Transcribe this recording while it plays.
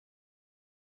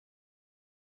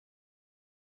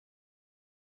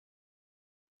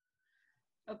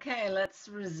Okay, let's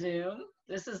resume.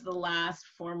 This is the last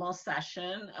formal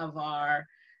session of our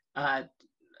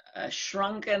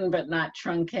shrunken but not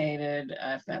truncated,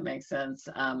 if that makes sense,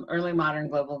 Early Modern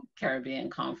Global Caribbean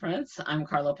Conference. I'm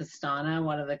Carla Pastana,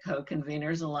 one of the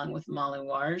co-conveners, along with Molly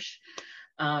Warsh.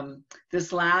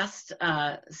 This last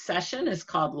session is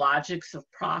called Logics of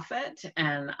Profit,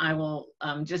 and I will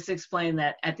just explain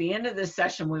that at the end of this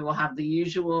session, we will have the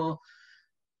usual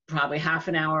probably half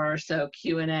an hour or so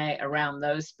Q&A around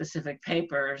those specific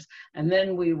papers, and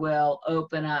then we will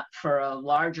open up for a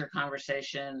larger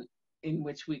conversation in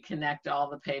which we connect all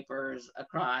the papers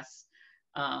across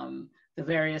the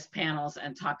various panels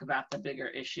and talk about the bigger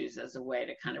issues as a way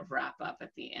to kind of wrap up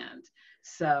at the end.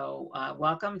 So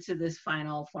welcome to this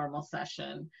final formal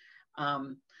session.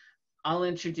 I'll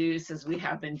introduce, as we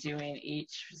have been doing,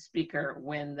 each speaker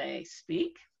when they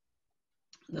speak.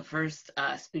 The first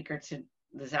speaker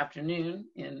this afternoon,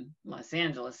 in Los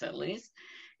Angeles at least,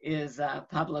 is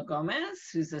Pablo Gomez,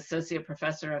 who's Associate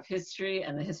Professor of History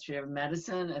and the History of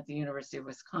Medicine at the University of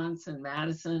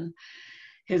Wisconsin-Madison.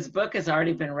 His book has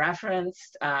already been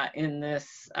referenced in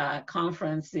this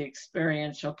conference, The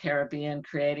Experiential Caribbean,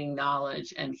 Creating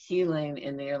Knowledge and Healing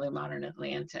in the Early Modern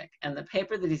Atlantic. And the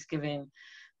paper that he's giving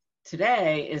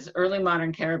today is Early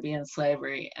Modern Caribbean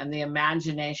Slavery and the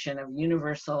Imagination of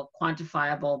Universal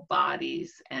Quantifiable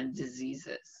Bodies and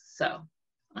Diseases. So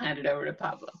I'll hand it over to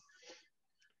Pablo.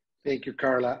 Thank you,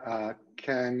 Carla.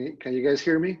 Can you guys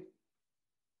hear me?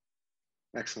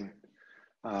 Excellent.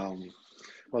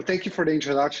 Well, thank you for the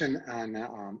introduction. And I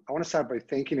want to start by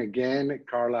thanking again,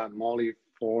 Carla and Molly,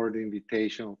 for the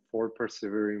invitation, for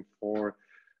persevering, for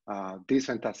this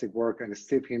fantastic work, and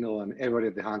Steve Hindle and everybody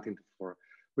at the Huntington for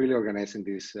really organizing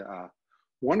this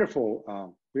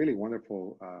wonderful, really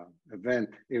wonderful event.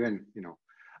 Even,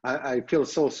 I feel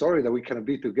so sorry that we cannot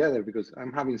be together because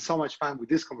I'm having so much fun with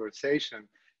this conversation,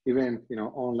 even,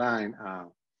 online.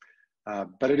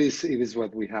 But it is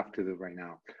what we have to do right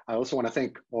now. I also want to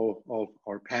thank all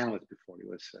our panelists before.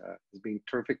 It's been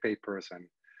terrific papers,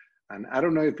 and I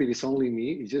don't know if it is only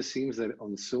me. It just seems that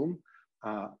on Zoom,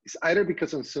 it's either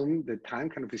because on Zoom the time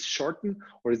kind of is shortened,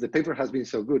 or is the paper has been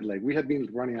so good. Like we have been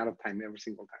running out of time every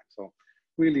single time. So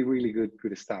really, really good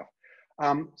stuff.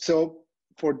 So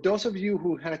for those of you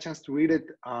who had a chance to read it,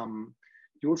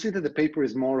 you will see that the paper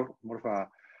is more of a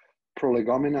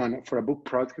prolegomena for a book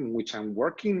project in which I'm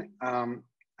working,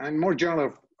 and more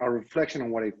general a reflection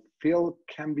on what I feel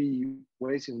can be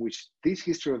ways in which this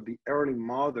history of the early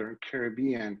modern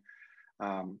Caribbean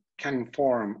can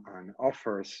inform and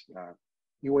offers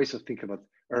new ways of thinking about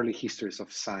early histories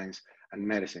of science and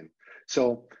medicine.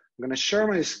 So I'm going to share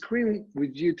my screen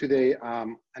with you today,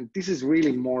 and this is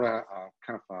really more a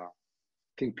kind of a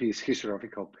think piece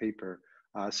historiographical paper.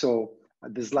 So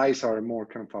the slides are more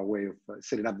kind of a way of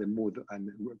setting up the mood and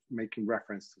making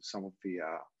reference to some of the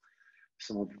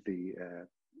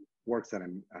works that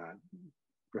I'm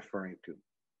referring to.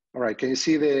 All right, can you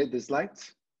see the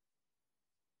slides?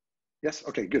 Yes,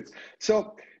 okay, good.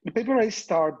 So the paper I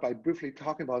start by briefly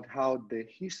talking about how the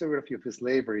historiography of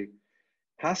slavery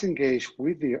has engaged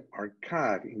with the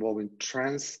archive involving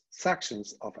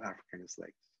transactions of African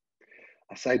slaves.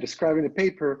 As I describe in the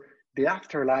paper, the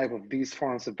afterlife of these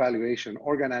forms of valuation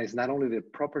organize not only the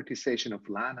propertization of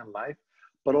land and life,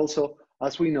 but also,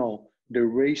 as we know, the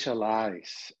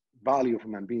racialized value of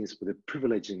human beings with the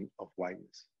privileging of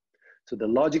whiteness. So the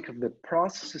logic of the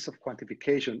processes of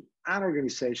quantification and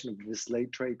organization of the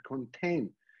slave trade contained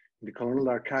in the colonial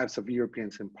archives of European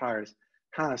empires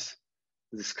has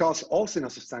discussed also in a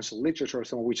substantial literature,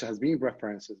 some of which has been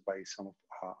referenced by some of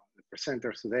the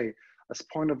presenters today, as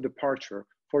point of departure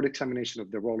for the examination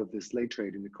of the role of the slave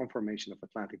trade in the conformation of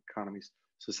Atlantic economies,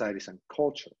 societies, and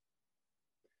culture.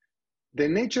 The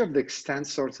nature of the extant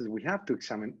sources we have to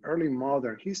examine early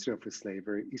modern history of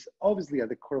slavery is obviously at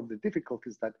the core of the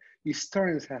difficulties that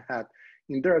historians have had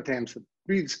in their attempts at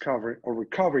rediscovering or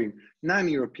recovering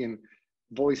non-European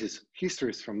voices,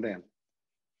 histories from them.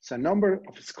 So a number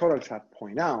of scholars have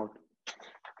pointed out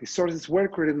the sources were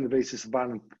created on the basis of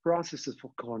violent processes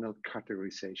for colonial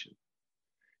categorization.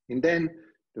 And then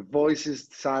the voices,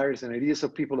 desires, and ideas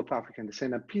of people of African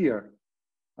descent appear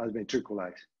as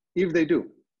matriculized. If they do,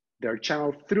 they are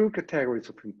channeled through categories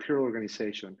of imperial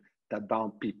organization that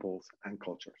bound peoples and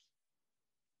cultures.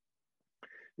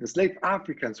 Enslaved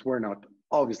Africans were not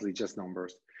obviously just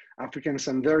numbers. Africans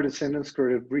and their descendants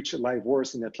created rich live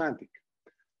wars in the Atlantic.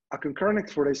 A concurrent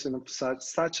exploration of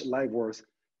such live wars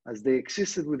as they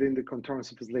existed within the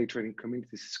contours of slave trading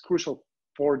communities is crucial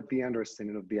for the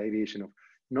understanding of the ideation of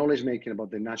knowledge making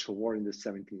about the natural world in the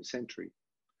 17th century.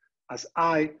 As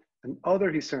I and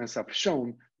other historians have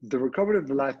shown the recovery of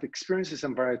the life experiences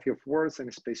and variety of worlds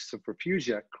and spaces of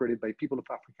refugia created by people of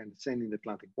African descent in the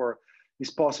Atlantic War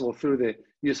is possible through the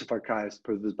use of archives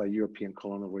produced by European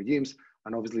colonial regimes.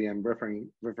 And obviously I'm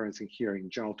referencing here in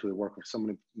general to the work of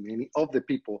many of the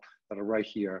people that are right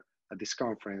here at this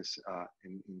conference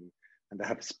and that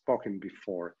have spoken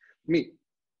before me.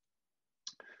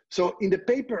 So in the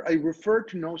paper, I refer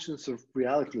to notions of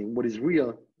reality and what is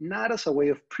real, not as a way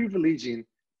of privileging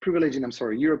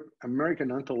Europe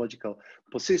American ontological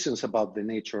positions about the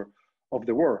nature of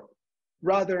the world.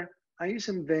 Rather, I'm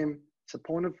using them as a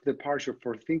point of departure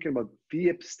for thinking about the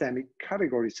epistemic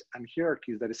categories and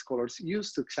hierarchies that scholars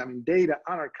use to examine data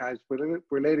and archives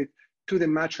related to the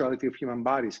materiality of human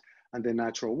bodies and the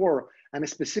natural world, and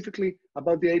specifically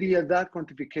about the idea that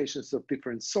quantifications of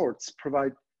different sorts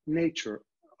provide nature,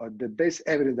 the best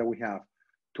evidence that we have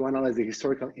to analyze the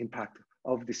historical impact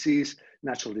of disease,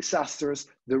 natural disasters,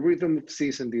 the rhythm of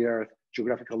seas and the earth,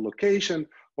 geographical location,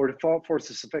 or the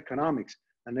forces of economics.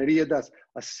 An idea that,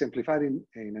 as simplified in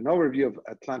an overview of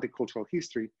Atlantic cultural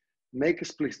history, make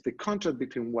explicit the contrast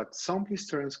between what some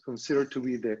historians consider to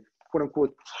be the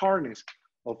quote-unquote hardness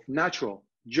of natural,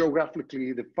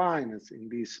 geographically defined as in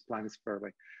this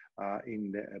planisphere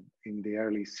in the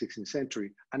early 16th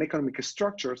century, and economic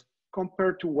structures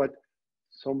compared to what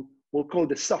some will call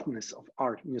the softness of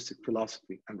art, music,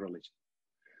 philosophy, and religion.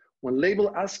 When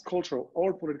labeled as cultural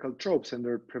or political tropes and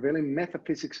their prevailing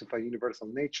metaphysics of a universal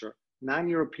nature, not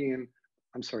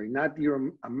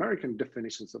Euro-American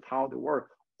definitions of how the world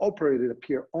operated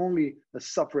appear only as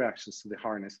soft reactions to the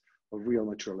hardness of real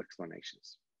material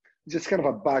explanations. Just kind of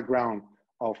a background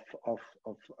of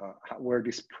where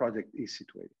this project is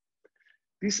situated.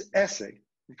 This essay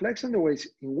reflects on the ways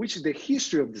in which the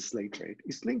history of the slave trade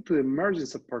is linked to the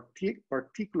emergence of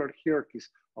particular hierarchies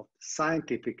of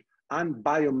scientific and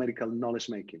biomedical knowledge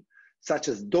making, such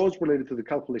as those related to the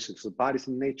calculations of bodies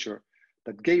and nature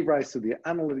that gave rise to the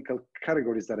analytical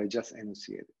categories that I just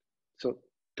enunciated. So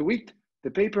to it,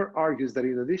 the paper argues that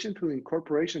in addition to the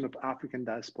incorporation of African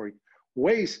diasporic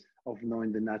ways of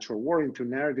knowing the natural world into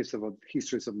narratives about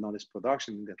histories of knowledge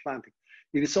production in the Atlantic,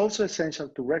 it is also essential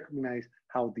to recognize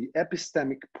how the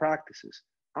epistemic practices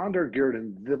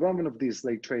undergirding the development of the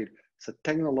slave trade as a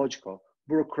technological,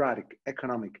 bureaucratic,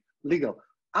 economic, legal,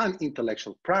 and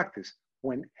intellectual practice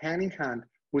went hand in hand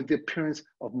with the appearance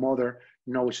of modern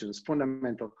notions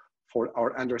fundamental for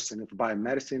our understanding of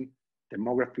biomedicine,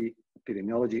 demography,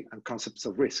 epidemiology, and concepts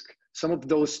of risk. Some of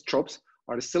those tropes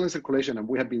are still in circulation, and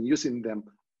we have been using them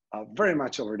very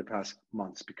much over the past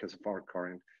months because of our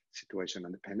current situation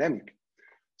and the pandemic.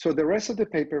 So the rest of the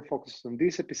paper focuses on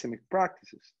these epistemic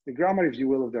practices, the grammar, if you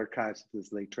will, of the archives of the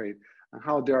slave trade, and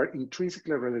how they are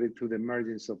intrinsically related to the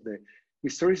emergence of the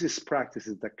historicist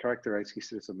practices that characterize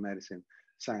histories of medicine,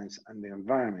 science, and the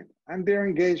environment, and their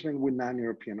engagement with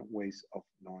non-European ways of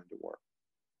knowing the world.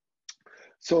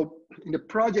 So in the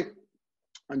project,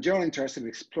 I'm generally interested in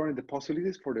exploring the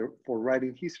possibilities for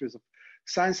writing histories of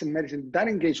science and medicine that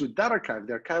engage with that archive,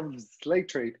 the archive of the slave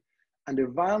trade, and the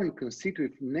violent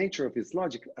constitutive nature of its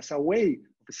logic as a way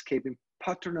of escaping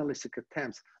paternalistic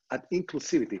attempts at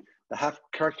inclusivity that have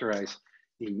characterized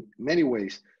in many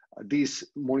ways these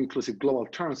more inclusive global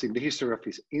terms in the history of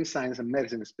in science and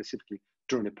medicine specifically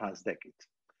during the past decades.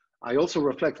 I also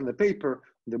reflect on the paper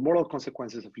the moral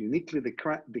consequences of uniquely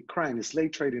decrying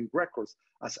slave trading records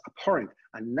as abhorrent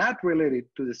and not related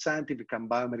to the scientific and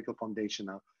biomedical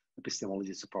foundational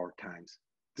epistemologies of our times.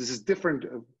 This is different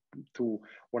to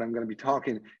what I'm going to be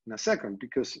talking in a second,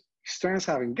 because historians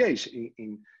have engaged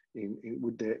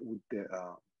with the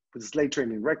slave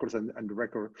trading records and the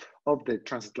record of the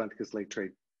transatlantic slave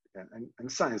trade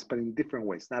and science, but in different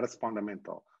ways, not as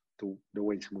fundamental to the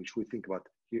ways in which we think about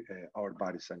our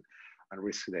bodies and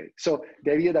risk today. So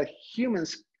the idea that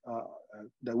humans,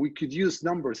 that we could use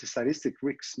numbers, statistic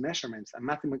risk measurements, and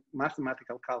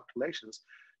mathematical calculations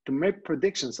to make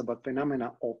predictions about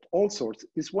phenomena of all sorts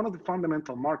is one of the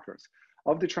fundamental markers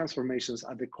of the transformations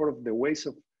at the core of the ways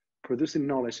of producing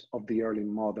knowledge of the early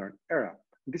modern era.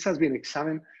 This has been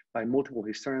examined by multiple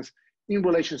historians in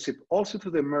relationship also to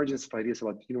the emergence of ideas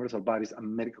about universal bodies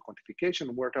and medical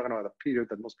quantification. We're talking about a period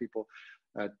that most people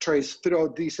trace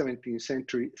throughout the 17th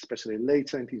century, especially late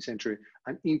 17th century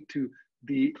and into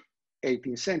the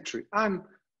 18th century, and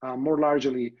more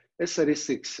largely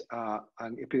statistics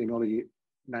and epidemiology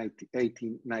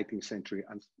 18th, 19th century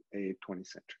and 20th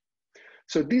century.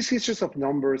 So these histories of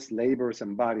numbers, labors,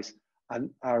 and bodies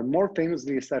are more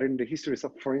famously studied in the histories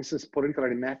of, for instance, political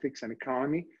arithmetics and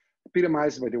economy,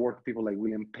 epitomized by the work of people like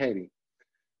William Petty.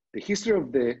 The history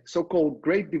of the so-called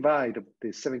Great Divide of the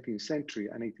 17th century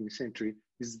and 18th century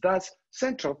is thus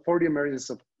central for the emergence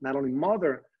of not only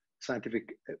modern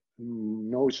scientific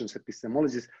notions,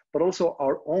 epistemologies, but also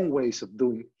our own ways of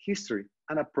doing history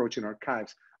and approaching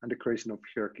archives and the creation of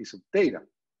hierarchies of data.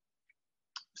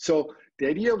 So the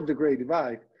idea of the Great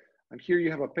Divide, and here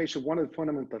you have a page of one of the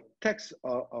fundamental texts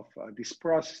of this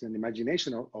process and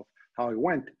imagination of how it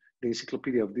went, the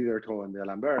Encyclopedia of Diderot and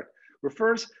d'Alembert,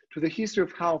 refers to the history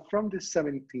of how from the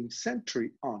 17th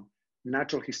century on,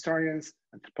 natural historians,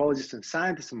 anthropologists, and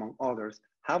scientists, among others,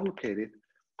 have located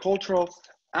cultural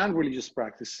and religious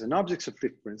practices and objects of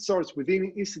different sorts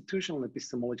within institutional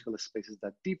epistemological spaces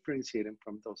that differentiate them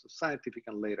from those of scientific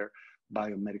and later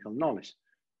biomedical knowledge.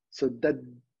 So that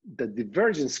the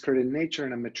divergence created nature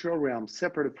in a material realm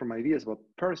separated from ideas about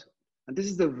person. And this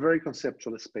is the very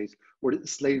conceptual space where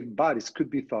slave bodies could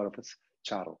be thought of as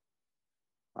chattel.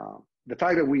 The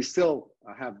fact that we still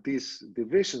have these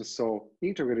divisions so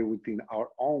integrated within our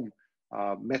own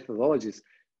methodologies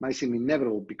might seem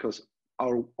inevitable because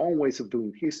our own ways of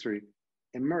doing history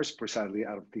emerge precisely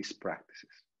out of these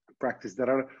practices that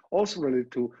are also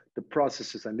related to the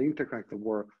processes and the interconnected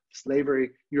work of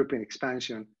slavery, European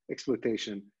expansion,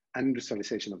 exploitation, and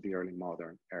industrialization of the early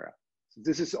modern era. So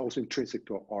this is also intrinsic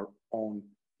to our own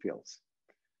fields.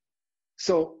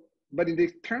 So, but in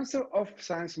the terms of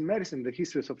science and medicine, the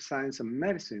histories of science and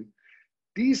medicine,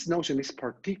 this notion is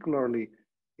particularly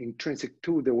intrinsic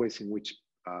to the ways in which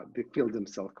the field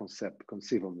themselves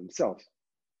conceive of themselves.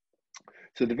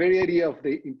 So the very idea of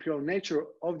the imperial nature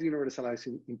of the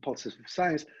universalizing impulses of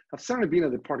science have certainly been a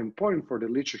departing point for the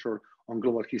literature on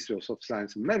global histories of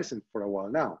science and medicine for a while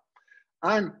now.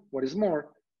 And what is more,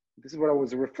 this is what I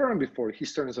was referring before,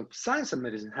 historians of science and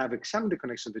medicine have examined the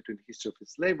connection between the history of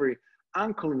slavery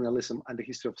and colonialism and the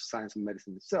history of science and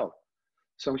medicine itself.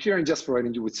 So I'm here just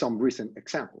providing you with some recent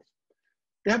examples.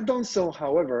 They have done so,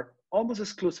 however, almost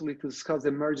exclusively to discuss the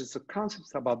emergence of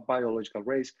concepts about biological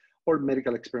race or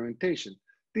medical experimentation.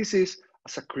 This is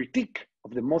as a critique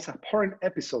of the most abhorrent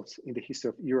episodes in the history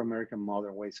of Euro-American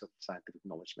modern ways of scientific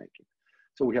knowledge making.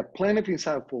 So we have plenty of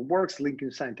insightful works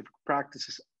linking scientific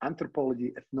practices,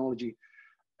 anthropology, ethnology,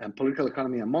 and political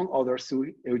economy, among others,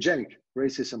 to eugenic,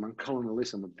 racism, and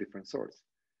colonialism of different sorts.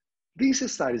 These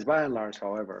studies, by and large,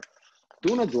 however,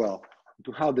 do not dwell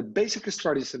into how the basic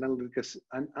strategies and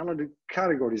analytic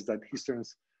categories that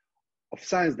historians of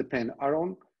science depend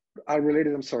are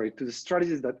related, to the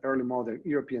strategies that early modern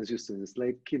Europeans used to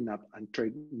enslave, kidnap, and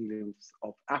trade millions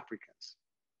of Africans.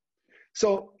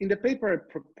 So in the paper, I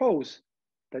propose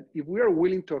that if we are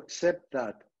willing to accept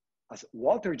that, as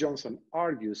Walter Johnson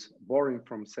argues, borrowing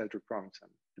from Cedric Robinson,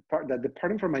 that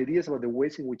departing from ideas about the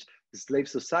ways in which slave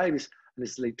societies and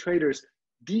slave traders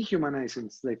dehumanize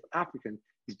enslaved Africans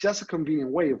is just a convenient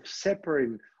way of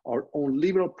separating our own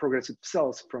liberal progressive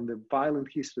selves from the violent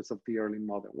histories of the early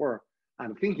modern world.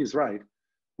 And I think he's right.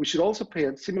 We should also pay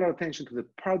similar attention to the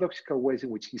paradoxical ways in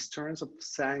which historians of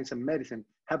science and medicine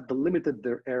have delimited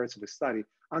their areas of study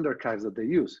and the archives that they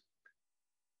use.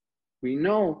 We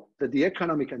know that the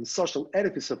economic and social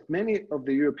edifice of many of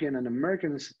the European and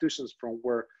American institutions from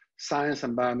where science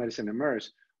and biomedicine emerged,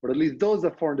 or at least those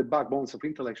that form the backbones of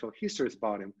intellectual histories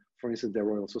about them, for instance, the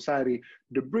Royal Society,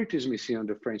 the British Museum,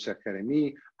 the French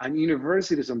Academy, and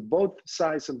universities on both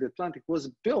sides of the Atlantic, was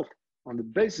built on the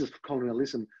basis of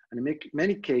colonialism and in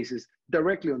many cases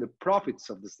directly on the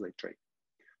profits of the slave trade.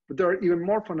 But there are even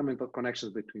more fundamental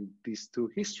connections between these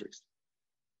two histories.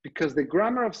 Because the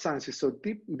grammar of science is so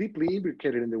deeply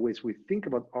imbricated in the ways we think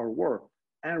about our world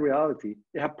and reality,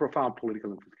 they have profound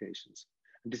political implications.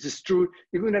 And this is true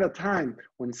even at a time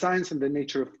when science and the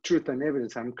nature of truth and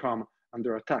evidence have come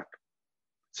under attack.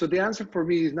 So the answer for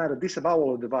me is not a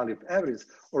disavowal of the value of evidence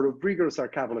or a rigorous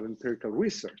archival of empirical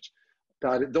research,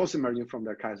 that those emerging from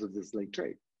the archives of the slave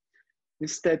trade.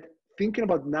 Instead, thinking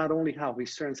about not only how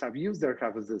historians have used the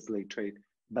archives of the slave trade,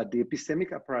 but the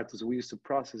epistemic apparatus we use to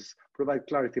process provide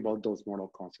clarity about those moral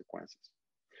consequences.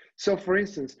 So for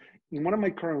instance, in one of my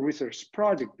current research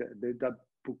projects, that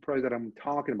book project that I'm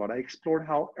talking about, I explored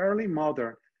how early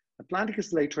modern Atlantic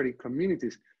slave trading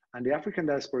communities and the African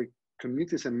diasporic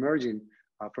communities emerging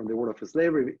from the world of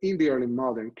slavery in the early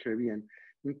modern Caribbean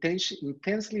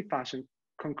intensely fashioned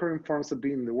concurrent forms of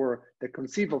being in the world that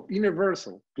conceive of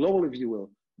universal, global, if you will,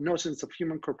 notions of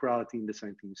human corporality in the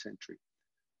 17th century.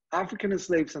 African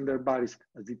slaves and their bodies,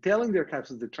 as detailed in the archives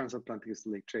of the transatlantic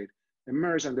slave trade,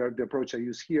 emerge under the approach I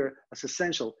use here as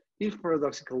essential, if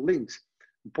paradoxical links,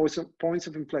 points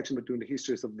of inflection between the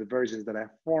histories of divergence that have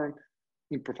formed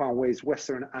in profound ways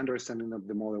Western understanding of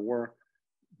the modern world,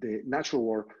 the natural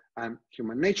world, and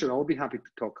human nature. I'll be happy to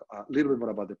talk a little bit more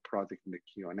about the project in the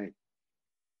Q&A.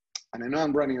 And I know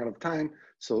I'm running out of time,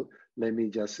 so let me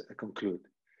just conclude.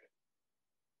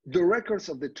 The records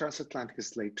of the transatlantic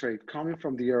slave trade coming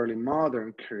from the early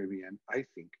modern Caribbean, I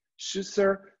think, should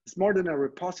serve as more than a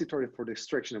repository for the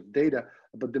extraction of data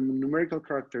about the numerical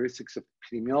characteristics of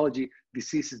epidemiology,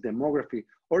 diseases, demography,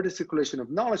 or the circulation of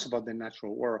knowledge about the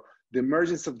natural world, the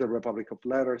emergence of the Republic of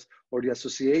Letters, or the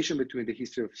association between the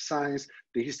history of science,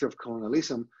 the history of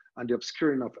colonialism, and the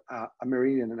obscuring of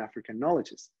Amerindian and African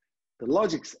knowledges. The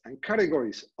logics and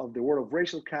categories of the world of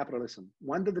racial capitalism,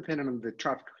 one that depended on the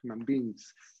traffic of human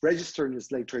beings registered in the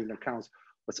slave trading accounts,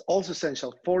 was also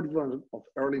essential for the development of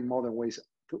early modern ways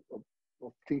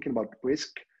of thinking about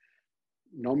risk,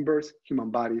 numbers,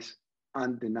 human bodies,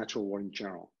 and the natural world in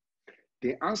general.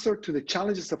 The answer to the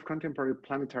challenges of contemporary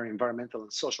planetary, environmental,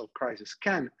 and social crisis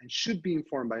can and should be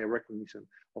informed by a recognition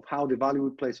of how the value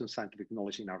we place on scientific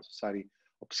knowledge in our society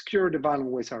obscure the violent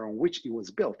ways around which it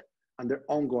was built and their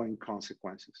ongoing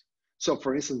consequences. So,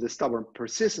 for instance, the stubborn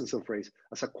persistence of race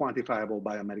as a quantifiable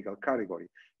biomedical category,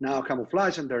 now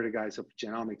camouflaged under the guise of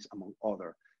genomics, among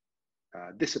other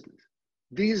disciplines.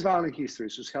 These violent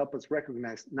histories should help us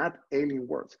recognize not alien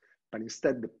worlds, but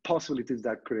instead the possibilities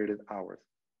that created ours.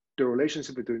 The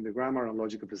relationship between the grammar and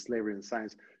logic of slavery and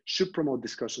science should promote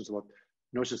discussions about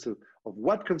notions of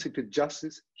what constitutes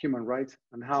justice, human rights,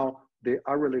 and how they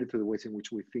are related to the ways in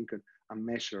which we think and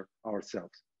measure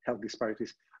ourselves, health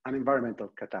disparities, and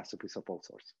environmental catastrophes of all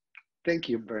sorts. Thank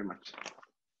you very much.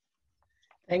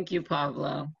 Thank you,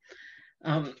 Pablo.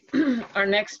 Our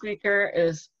next speaker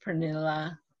is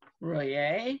Pernille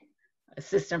Roege,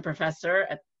 assistant professor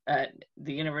at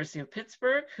the University of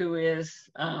Pittsburgh, who is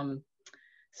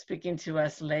speaking to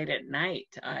us late at night,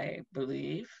 I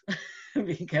believe,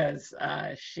 because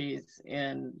she's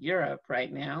in Europe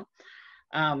right now.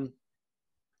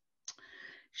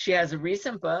 She has a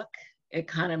recent book,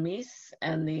 Economies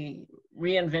and the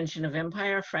Reinvention of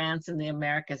Empire, France and the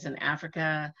Americas and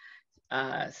Africa,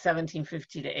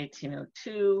 1750 to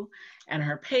 1802, and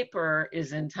her paper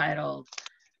is entitled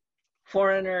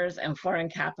Foreigners and Foreign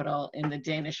Capital in the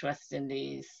Danish West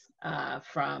Indies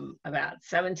from about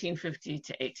 1750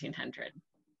 to 1800.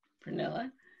 Pernille?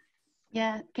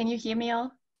 Yeah, can you hear me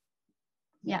all?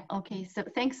 Yeah, okay, so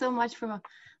thanks so much for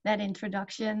that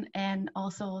introduction, and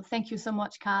also thank you so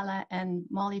much, Carla and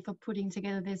Molly, for putting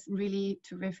together this really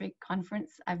terrific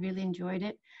conference. I really enjoyed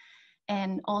it.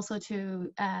 And also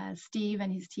to Steve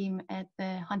and his team at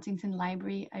the Huntington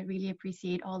Library. I really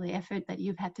appreciate all the effort that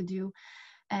you've had to do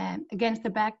against the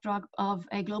backdrop of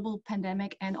a global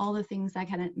pandemic and all the things I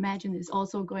can imagine is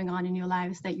also going on in your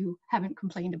lives that you haven't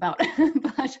complained about.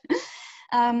 But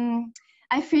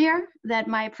I fear that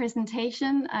my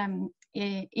presentation,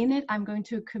 in it, I'm going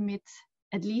to commit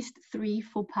at least 3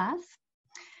 faux pas.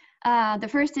 The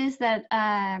first is that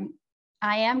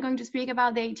I am going to speak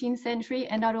about the 18th century,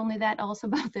 and not only that, also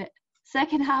about the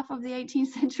second half of the 18th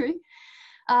century.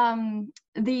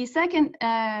 The second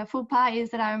faux pas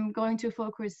is that I'm going to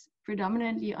focus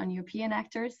predominantly on European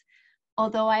actors,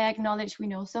 although I acknowledge we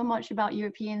know so much about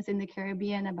Europeans in the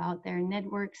Caribbean, about their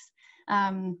networks,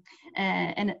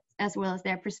 and as well as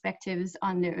their perspectives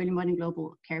on the early modern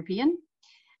global Caribbean.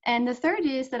 And the third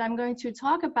is that I'm going to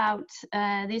talk about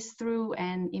this through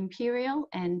an imperial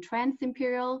and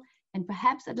trans-imperial and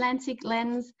perhaps Atlantic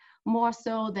lens, more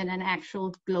so than an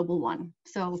actual global one.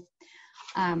 So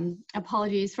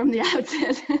apologies from the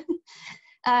outset.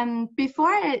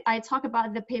 Before I talk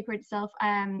about the paper itself,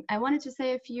 I wanted to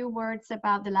say a few words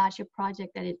about the larger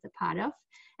project that it's a part of,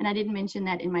 and I didn't mention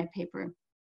that in my paper.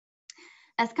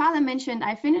 As Carla mentioned,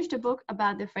 I finished a book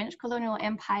about the French colonial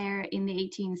empire in the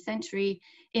 18th century,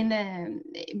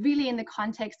 really in the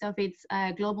context of its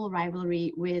global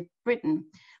rivalry with Britain.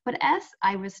 But as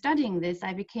I was studying this,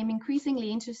 I became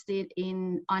increasingly interested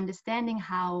in understanding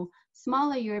how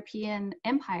smaller European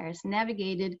empires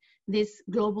navigated this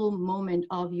global moment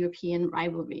of European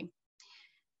rivalry.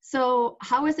 So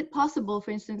how is it possible,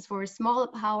 for instance, for a smaller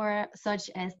power such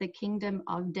as the Kingdom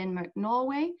of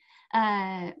Denmark-Norway,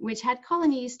 which had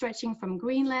colonies stretching from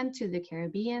Greenland to the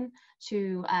Caribbean,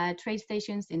 to trade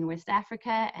stations in West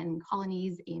Africa and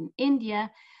colonies in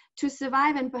India, to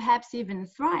survive and perhaps even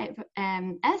thrive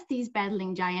as these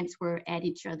battling giants were at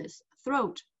each other's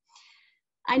throat?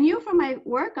 I knew from my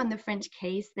work on the French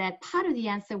case that part of the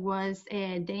answer was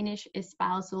a Danish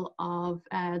espousal of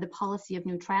the policy of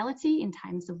neutrality in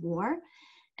times of war.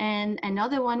 And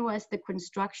another one was the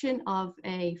construction of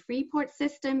a free port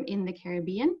system in the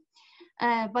Caribbean.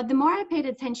 But the more I paid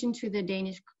attention to the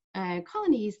Danish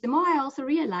colonies, the more I also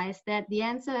realized that the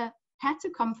answer had to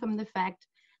come from the fact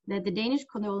that the Danish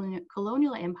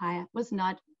colonial empire was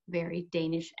not very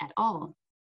Danish at all.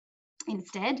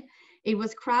 Instead, it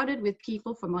was crowded with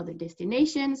people from other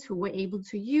destinations who were able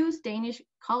to use Danish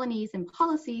colonies and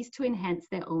policies to enhance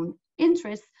their own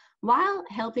interests while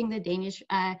helping the Danish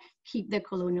keep the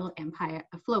colonial empire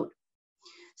afloat.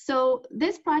 So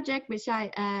this project, which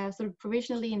I sort of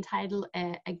provisionally entitled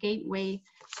A Gateway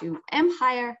to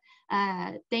Empire,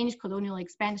 Danish colonial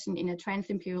expansion in a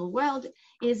trans-imperial world,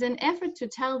 is an effort to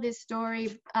tell this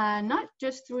story not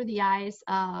just through the eyes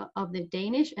of the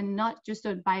Danish, and not just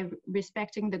by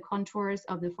respecting the contours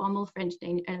of the formal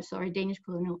Danish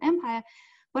colonial empire,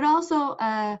 but also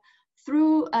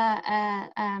through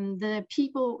the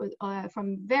people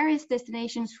from various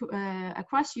destinations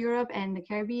across Europe and the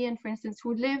Caribbean, for instance,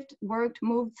 who lived, worked,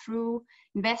 moved through,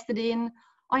 invested in,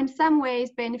 or in some ways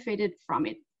benefited from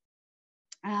it.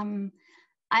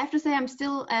 I have to say I'm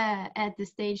still at the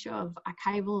stage of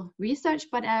archival research,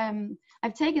 but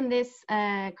I've taken this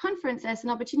conference as an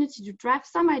opportunity to draft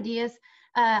some ideas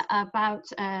about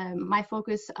my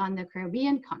focus on the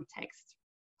Caribbean context.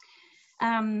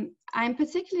 I'm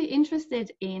particularly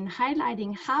interested in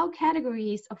highlighting how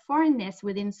categories of foreignness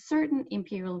within certain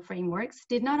imperial frameworks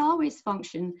did not always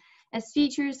function as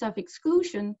features of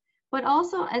exclusion, but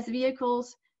also as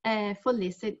vehicles for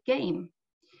licit gain.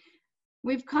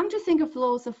 We've come to think of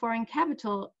flows of foreign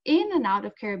capital in and out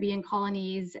of Caribbean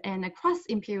colonies and across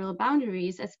imperial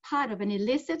boundaries as part of an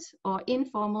illicit or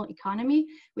informal economy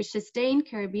which sustained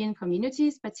Caribbean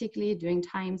communities, particularly during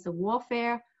times of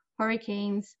warfare,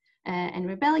 hurricanes, and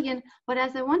rebellion. But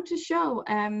as I want to show,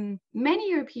 many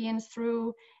Europeans,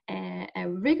 through a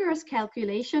rigorous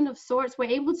calculation of sorts, were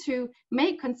able to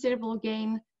make considerable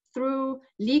gain through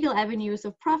legal avenues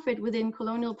of profit within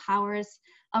colonial powers,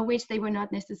 of which they were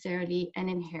not necessarily an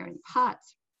inherent part.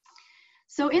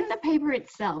 So in the paper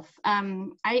itself,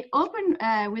 I open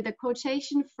with a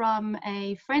quotation from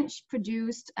a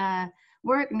French-produced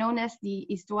work known as the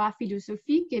Histoire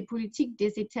philosophique et politique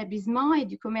des établissements et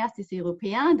du commerce des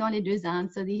Européens dans les deux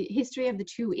Indes, so the history of the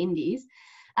two Indies,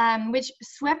 which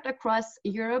swept across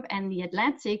Europe and the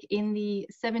Atlantic in the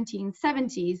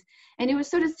 1770s. And it was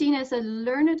sort of seen as a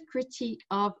learned critique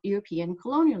of European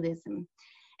colonialism.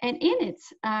 And in it,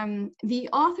 the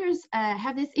authors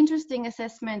have this interesting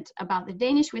assessment about the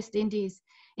Danish West Indies,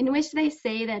 in which they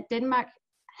say that Denmark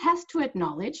has to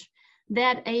acknowledge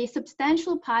that a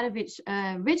substantial part of its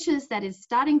riches that is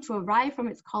starting to arrive from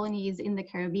its colonies in the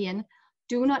Caribbean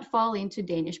do not fall into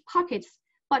Danish pockets,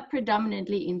 but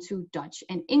predominantly into Dutch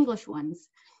and English ones.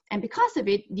 And because of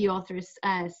it, the authors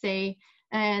say,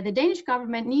 the Danish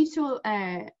government needs to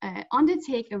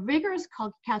undertake a rigorous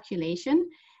calculation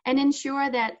and ensure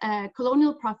that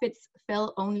colonial profits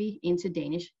fell only into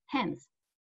Danish hands.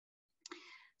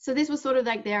 So this was sort of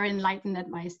like their enlightened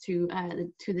advice to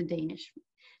the Danish.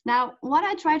 Now, what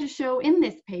I try to show in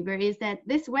this paper is that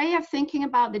this way of thinking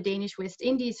about the Danish West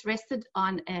Indies rested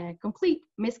on a complete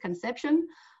misconception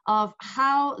of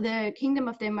how the Kingdom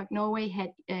of Denmark-Norway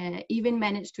had even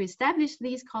managed to establish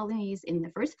these colonies in the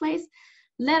first place,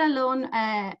 let alone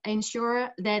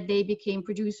ensure that they became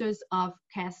producers of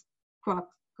cash crop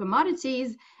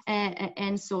commodities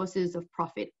and sources of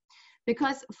profit.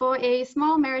 Because for a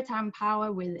small maritime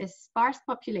power with a sparse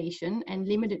population and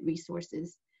limited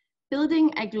resources,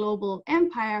 building a global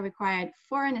empire required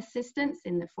foreign assistance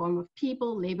in the form of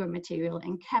people, labor, material,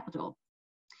 and capital.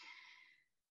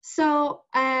 So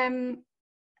in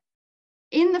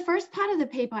the first part of the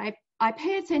paper, I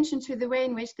pay attention to the way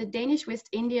in which the Danish West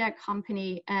India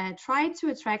Company tried to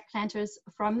attract planters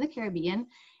from the Caribbean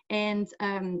and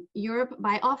Europe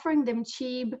by offering them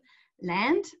cheap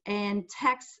land and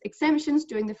tax exemptions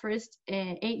during the first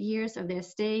 8 years of their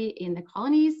stay in the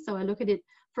colonies. So I look at it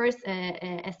first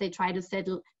as they try to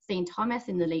settle St. Thomas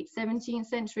in the late 17th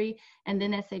century, and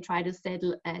then as they try to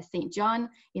settle St. John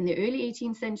in the early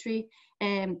 18th century.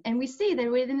 And we see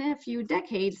that within a few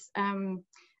decades,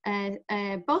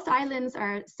 both islands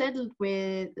are settled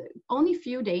with only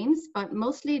few Danes, but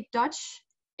mostly Dutch,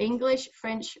 English,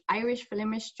 French, Irish,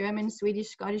 Flemish, German, Swedish,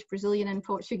 Scottish, Brazilian, and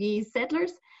Portuguese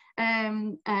settlers.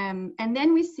 And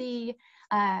then we see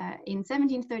in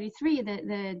 1733 that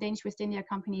the Danish West India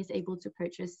Company is able to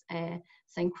purchase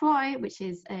St. Croix, which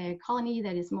is a colony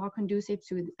that is more conducive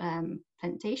to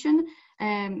plantation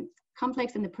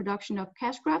complex in the production of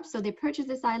cash crops. So they purchase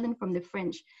this island from the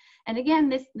French. And again,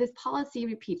 this policy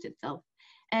repeats itself.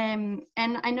 And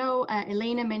I know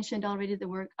Elena mentioned already the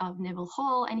work of Neville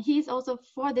Hall, and he's also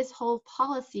for this whole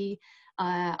policy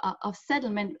of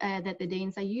settlement that the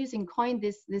Danes are using, coined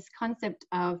this concept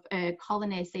of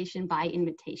colonization by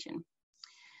invitation.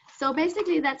 So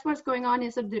basically, that's what's going on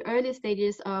in sort of the early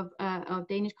stages of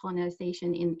Danish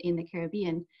colonization in the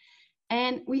Caribbean.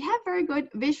 And we have very good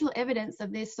visual evidence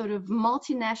of this sort of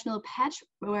multinational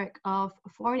patchwork of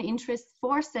foreign interests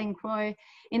for St. Croix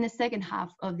in the second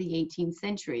half of the 18th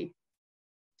century.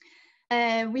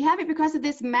 We have it because of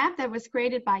this map that was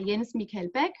created by Jens Michael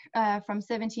Beck from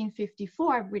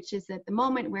 1754, which is at the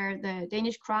moment where the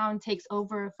Danish crown takes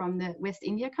over from the West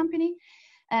India Company.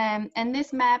 And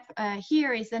this map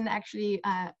here is then actually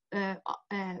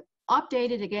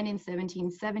updated again in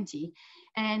 1770.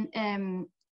 And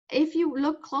if you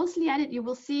look closely at it, you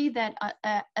will see that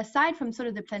aside from sort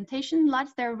of the plantation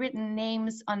lots, there are written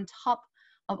names on top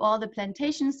of all the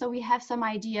plantations, so we have some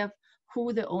idea of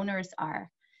who the owners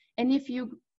are. And if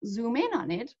you zoom in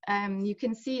on it, you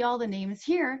can see all the names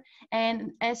here.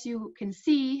 And as you can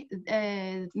see,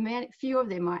 few of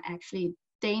them are actually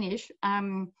Danish.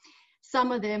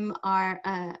 Some of them are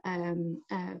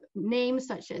names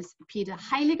such as Peter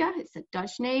Heiliger, it's a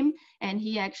Dutch name, and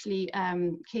he actually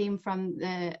came from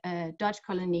the Dutch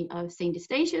colony of St.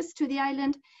 Eustatius to the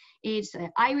island. It's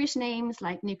Irish names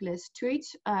like Nicholas Tuit,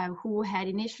 who had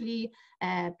initially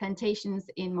plantations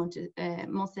in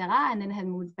Montserrat and then had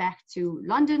moved back to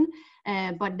London,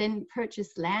 but then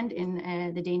purchased land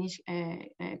in the Danish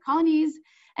colonies.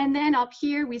 And then up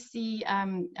here we see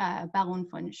Baron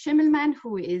von Schimmelmann,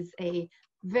 who is a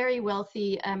very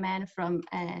wealthy man from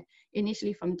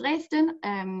initially from Dresden,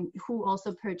 who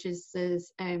also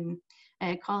purchases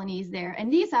colonies there.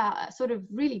 And these are sort of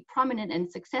really prominent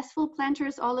and successful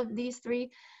planters, all of these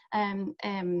three. And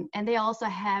they also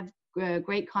have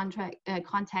great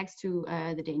contacts to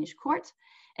the Danish court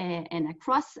and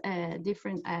across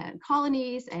different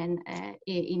colonies and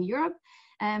in Europe.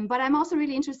 But I'm also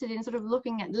really interested in sort of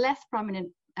looking at less prominent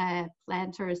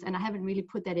planters, and I haven't really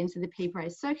put that into the paper I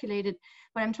circulated,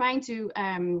 but I'm trying to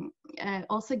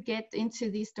also get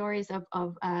into these stories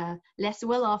of less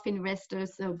well-off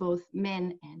investors, so both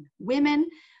men and women,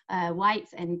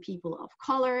 whites and people of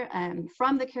color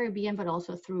from the Caribbean, but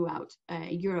also throughout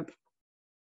Europe.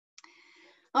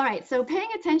 All right, so paying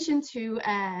attention to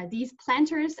these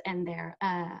planters and their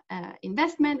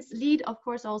investments lead, of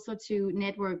course, also to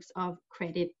networks of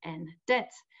credit and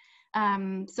debt.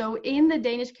 So in the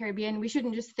Danish Caribbean, we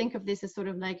shouldn't just think of this as sort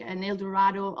of like an El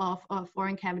Dorado of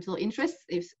foreign capital interests,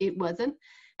 if it wasn't.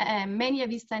 Many of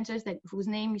these planters whose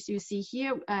names you see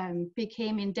here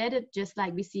became indebted, just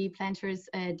like we see planters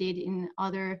did in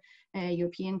other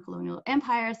European colonial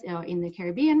empires or in the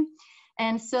Caribbean.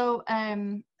 And so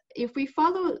if we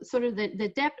follow sort of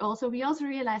the debt also, we also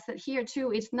realize that here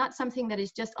too, it's not something that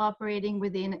is just operating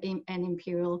within an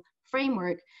imperial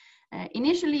framework.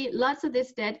 Initially, lots of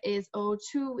this debt is owed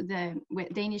to the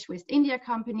Danish West India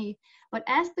Company, but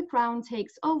as the crown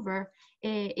takes over,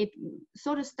 it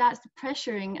sort of starts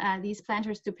pressuring these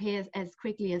planters to pay as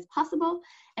quickly as possible.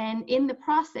 And in the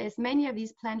process, many of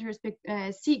these planters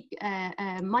seek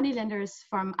moneylenders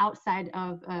from outside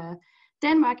of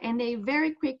Denmark, and they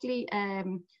very quickly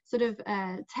sort of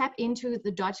tap into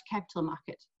the Dutch capital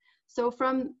market. So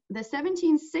from the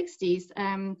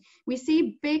 1760s, we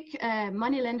see big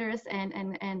moneylenders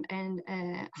and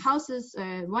houses.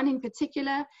 One in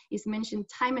particular is mentioned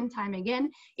time and time again.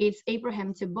 It's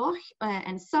Abraham de Borch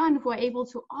and Son, who are able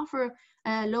to offer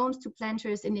loans to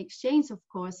planters in exchange, of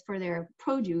course, for their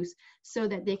produce, so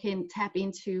that they can tap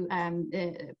into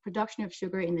the production of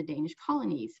sugar in the Danish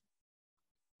colonies.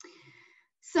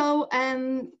 So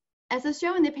as I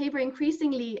show in the paper,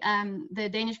 increasingly the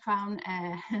Danish crown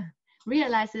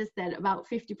realizes that about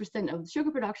 50% of the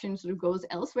sugar production sort of goes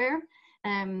elsewhere.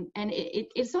 And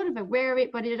it's sort of aware of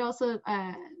it, but it also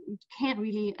can't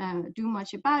really do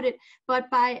much about it. But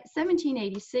by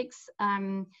 1786,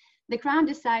 the crown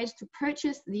decides to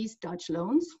purchase these Dutch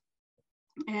loans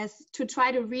as to try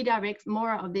to redirect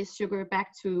more of this sugar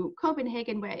back to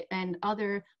Copenhagen and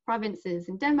other provinces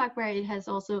in Denmark, where it has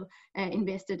also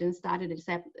invested and started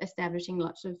establishing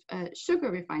lots of sugar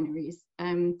refineries.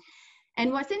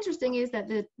 And what's interesting is that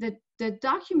the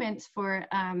documents for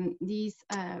these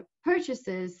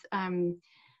purchases,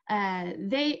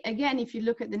 they, again, if you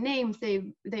look at the names,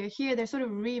 they're here, they're sort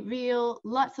of real,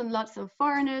 lots and lots of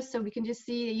foreigners. So we can just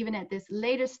see even at this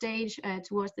later stage,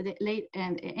 towards the late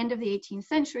end of the 18th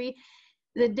century,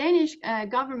 the Danish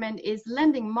government is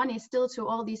lending money still to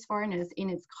all these foreigners in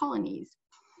its colonies.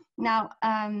 Now,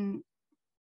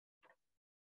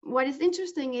 what is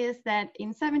interesting is that in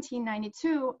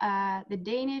 1792, the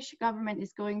Danish government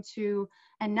is going to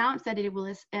announce that it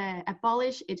will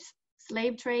abolish its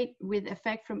slave trade with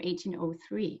effect from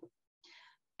 1803.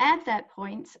 at that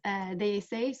point, they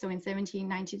say, so in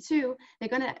 1792, they're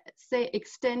going to say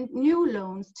extend new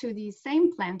loans to these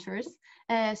same planters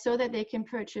so that they can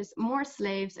purchase more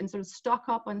slaves and sort of stock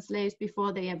up on slaves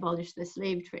before they abolish the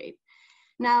slave trade.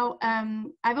 Now,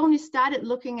 I've only started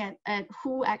looking at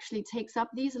who actually takes up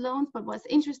these loans, but what's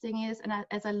interesting is, and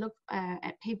as I look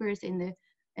at papers in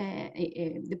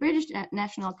the British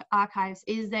National Archives,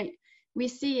 is that we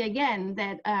see again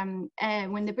that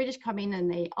when the British come in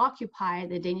and they occupy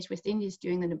the Danish West Indies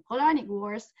during the Napoleonic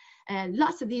Wars,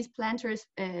 lots of these planters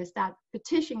start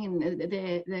petitioning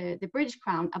the British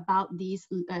Crown about these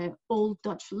old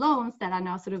Dutch loans that are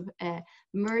now sort of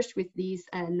merged with these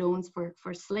loans for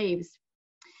slaves.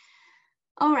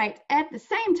 All right, at the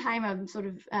same time, I'm sort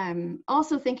of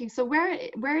also thinking, so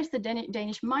where is the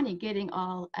Danish money getting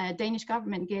all, Danish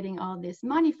government getting all this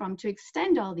money from to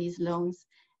extend all these loans?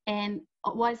 And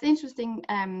what's interesting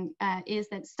is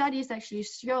that studies actually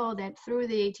show that through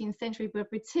the 18th century,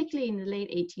 but particularly in the late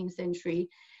 18th century,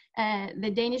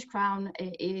 the Danish crown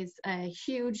is a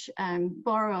huge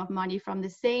borrower of money from the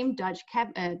same Dutch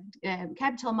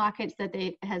capital markets that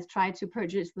they has tried to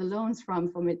purchase the loans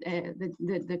from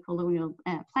the colonial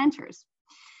planters.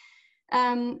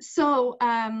 I'm just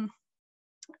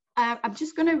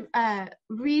going to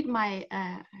read my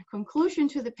conclusion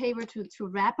to the paper to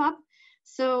wrap up.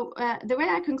 So the way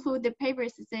I conclude the paper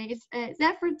is to say it's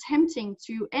therefore tempting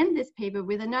to end this paper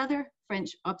with another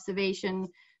French observation,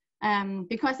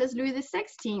 because as Louis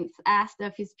XVI asked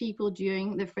of his people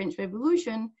during the French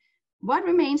Revolution, what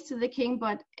remains to the king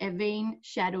but a vain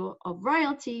shadow of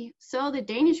royalty? So the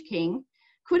Danish king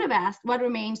could have asked what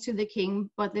remains to the king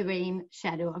but the vain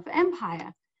shadow of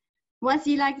empire. Was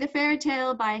he like the fairy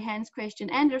tale by Hans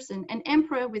Christian Andersen, an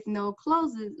emperor with no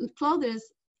clothes,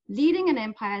 leading an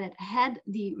empire that had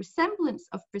the resemblance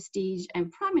of prestige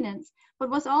and prominence, but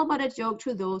was all but a joke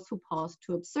to those who paused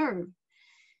to observe?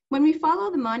 When we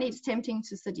follow the money, it's tempting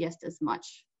to suggest as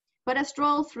much. But a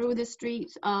stroll through the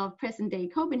streets of present-day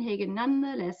Copenhagen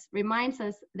nonetheless reminds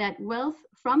us that wealth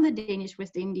from the Danish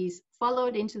West Indies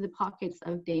followed into the pockets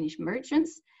of Danish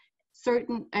merchants,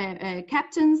 certain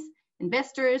captains,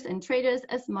 investors, and traders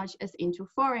as much as into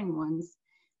foreign ones.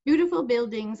 Beautiful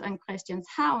buildings on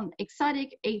Christianshavn,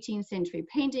 exotic 18th century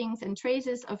paintings, and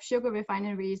traces of sugar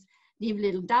refineries leave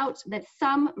little doubt that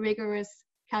some rigorous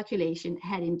calculation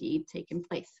had indeed taken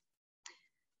place.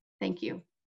 Thank you.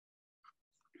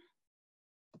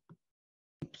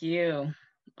 Thank you.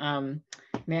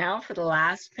 Now for the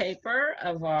last paper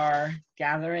of our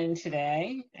gathering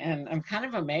today, and I'm kind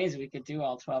of amazed we could do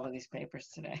all 12 of these papers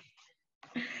today.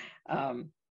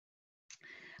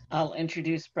 I'll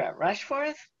introduce Brett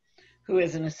Rushforth, who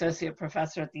is an associate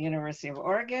professor at the University of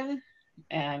Oregon,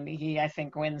 and he, I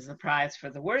think, wins the prize for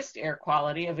the worst air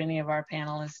quality of any of our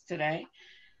panelists today.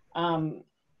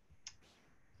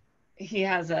 He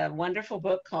has a wonderful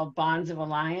book called Bonds of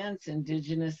Alliance,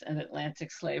 Indigenous and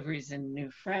Atlantic Slaveries in New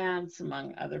France,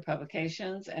 among other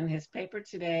publications, and his paper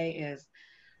today is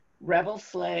Rebel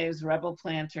Slaves, Rebel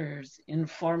Planters,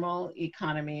 Informal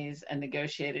Economies, and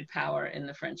Negotiated Power in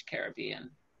the French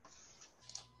Caribbean.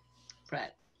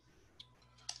 Brett.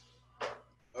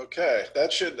 Okay,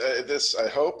 that should, this I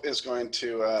hope is going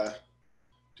to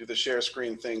do the share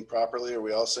screen thing properly. Are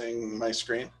we all seeing my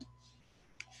screen?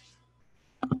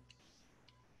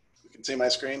 You can see my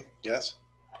screen, yes?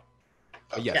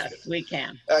 Okay. Yes, we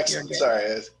can. Excellent,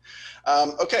 sorry.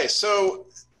 Okay, so,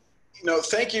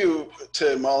 thank you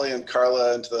to Molly and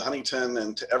Carla and to the Huntington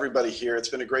and to everybody here. It's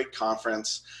been a great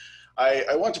conference.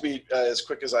 I want to be as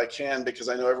quick as I can because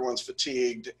I know everyone's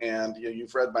fatigued and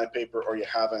you've read my paper or you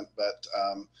haven't, but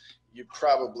you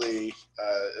probably,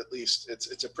 at least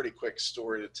it's a pretty quick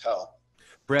story to tell.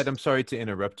 Brett, I'm sorry to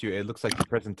interrupt you. It looks like the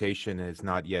presentation is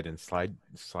not yet in slide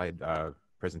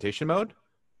presentation mode.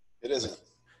 It isn't.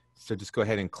 So just go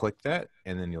ahead and click that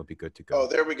and then you'll be good to go. Oh,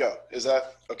 there we go. Is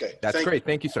that, okay. That's great.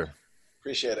 Thank you, sir.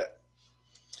 Appreciate it.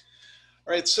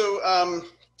 All right, so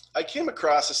I came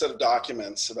across a set of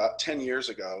documents about 10 years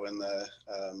ago in the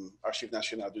Archives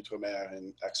Nationales d'Outre-mer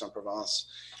in Aix-en-Provence.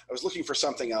 I was looking for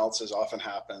something else, as often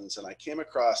happens, and I came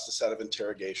across a set of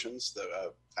interrogations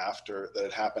that, that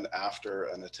had happened after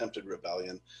an attempted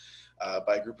rebellion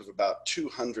by a group of about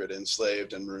 200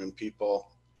 enslaved and marooned people,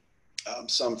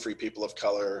 some free people of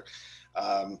color,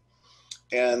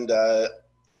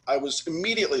 I was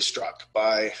immediately struck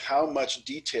by how much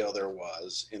detail there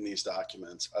was in these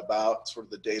documents about sort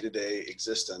of the day-to-day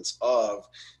existence of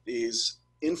these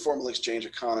informal exchange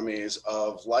economies,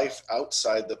 of life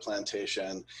outside the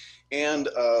plantation, and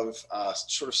of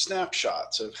sort of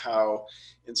snapshots of how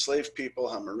enslaved people,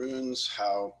 how maroons,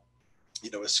 how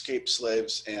escaped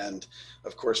slaves and,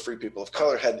 of course, free people of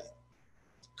color had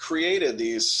created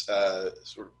these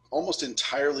sort of almost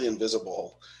entirely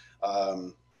invisible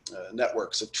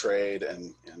networks of trade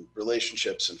and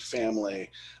relationships and family.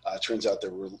 Turns out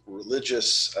there were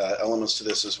religious elements to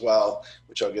this as well,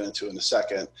 which I'll get into in a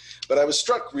second. But I was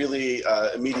struck really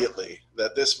immediately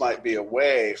that this might be a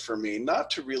way for me not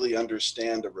to really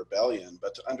understand a rebellion,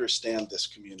 but to understand this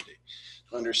community,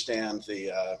 to understand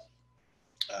the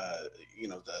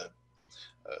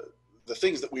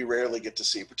things that we rarely get to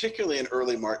see, particularly in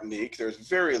early Martinique. There's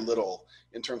very little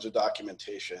in terms of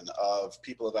documentation of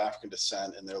people of African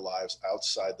descent in their lives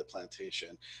outside the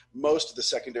plantation. Most of the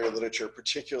secondary literature,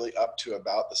 particularly up to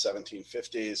about the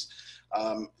 1750s,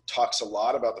 talks a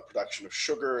lot about the production of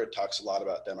sugar. It talks a lot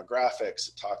about demographics.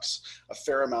 It talks a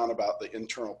fair amount about the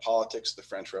internal politics of the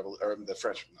French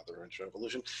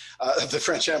Revolution, the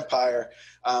French Empire,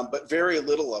 but very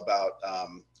little about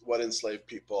what enslaved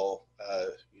people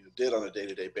did on a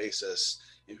day-to-day basis,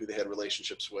 and who they had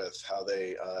relationships with, how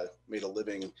they made a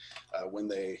living when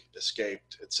they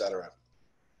escaped, etc.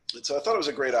 And so I thought it was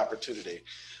a great opportunity.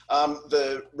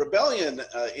 The rebellion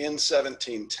in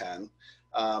 1710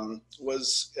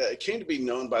 came to be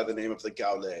known by the name of the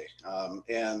Gaulet.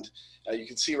 And you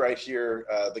can see right here,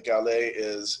 the Gaulet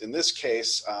is, in this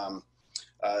case,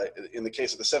 in the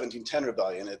case of the 1710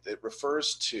 rebellion, it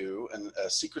refers to a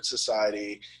secret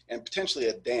society and potentially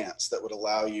a dance that would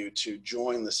allow you to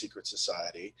join the secret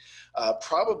society,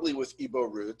 probably with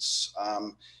Igbo roots.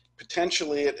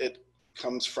 Potentially it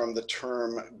comes from the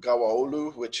term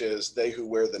gawaolu, which is they who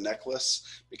wear the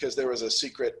necklace, because there was a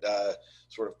secret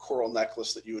sort of coral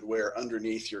necklace that you would wear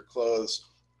underneath your clothes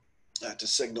to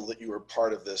signal that you were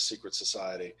part of this secret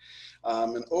society.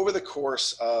 And over the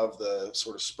course of the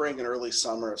sort of spring and early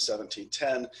summer of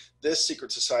 1710, this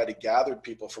secret society gathered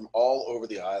people from all over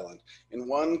the island. In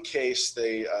one case,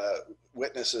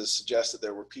 witnesses suggest that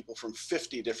there were people from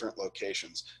 50 different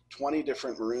locations, 20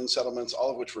 different maroon settlements,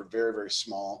 all of which were very, very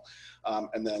small,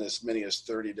 and then as many as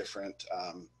 30 different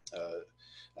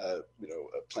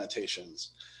plantations.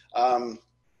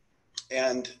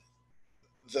 And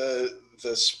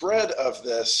the spread of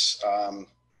this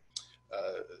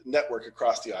network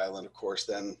across the island, of course,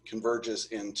 then converges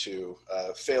into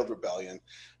failed rebellion.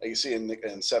 You see in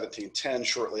 1710,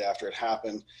 shortly after it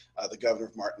happened, the governor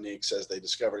of Martinique says they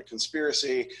discovered a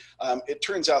conspiracy. It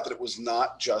turns out that it was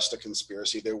not just a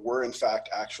conspiracy. There were, in fact,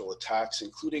 actual attacks,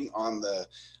 including on the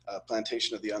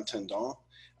plantation of the Intendant.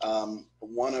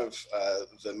 One of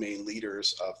the main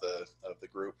leaders of the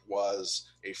group was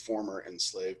a former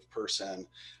enslaved person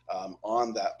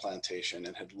on that plantation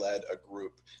and had led a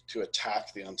group to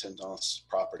attack the Intendant's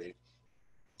property.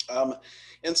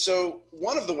 And so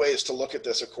one of the ways to look at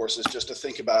this, of course, is just to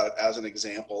think about it as an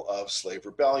example of slave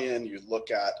rebellion. You look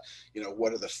at,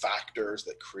 what are the factors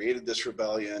that created this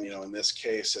rebellion? In this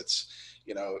case, it's,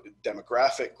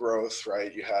 demographic growth,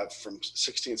 right? You have from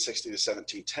 1660 to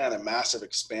 1710, a massive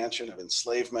expansion of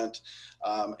enslavement,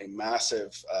 a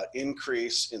massive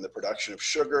increase in the production of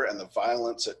sugar and the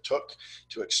violence it took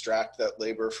to extract that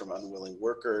labor from unwilling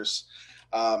workers.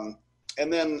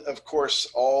 And then, of course,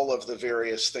 all of the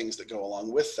various things that go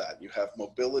along with that. You have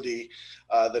mobility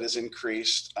that is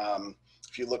increased.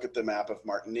 If you look at the map of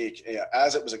Martinique,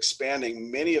 as it was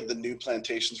expanding, many of the new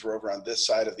plantations were over on this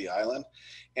side of the island.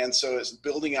 And so it's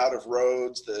building out of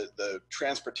roads, the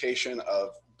transportation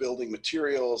of building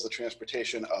materials, the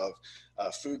transportation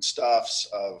of foodstuffs,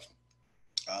 of,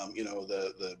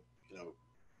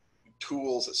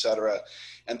 tools, etc.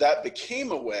 And that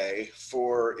became a way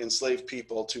for enslaved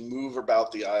people to move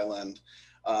about the island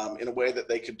in a way that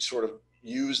they could sort of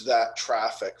use that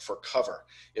traffic for cover.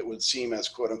 It would seem as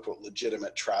quote unquote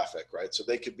legitimate traffic, right? So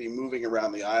they could be moving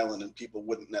around the island and people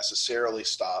wouldn't necessarily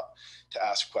stop to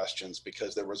ask questions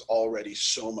because there was already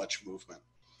so much movement.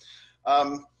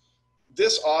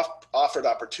 This offered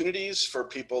opportunities for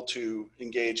people to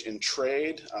engage in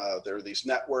trade. There are these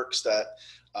networks that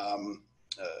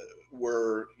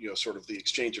were, sort of the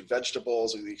exchange of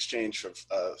vegetables and the exchange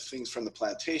of things from the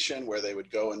plantation, where they would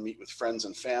go and meet with friends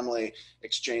and family,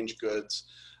 exchange goods.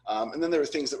 And then there were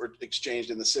things that were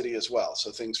exchanged in the city as well.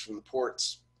 So things from the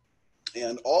ports.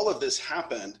 And all of this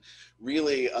happened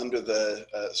really under the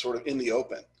sort of in the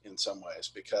open in some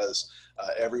ways, because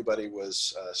everybody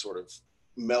was sort of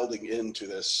melding into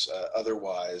this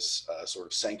otherwise sort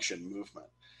of sanctioned movement.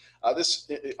 This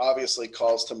obviously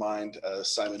calls to mind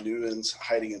Simon Newman's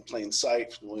Hiding in Plain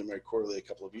Sight from the William Mary Quarterly a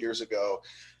couple of years ago.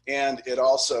 And it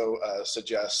also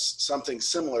suggests something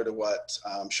similar to what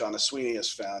Shauna Sweeney has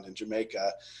found in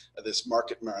Jamaica, this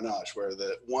market marronage, where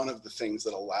one of the things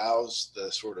that allows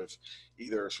the sort of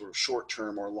either sort of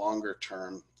short-term or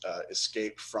longer-term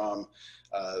escape from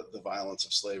the violence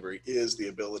of slavery is the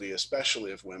ability,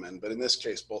 especially of women, but in this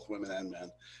case, both women and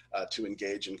men, to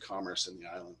engage in commerce in the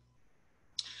island.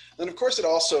 Then, of course, it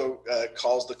also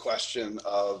calls the question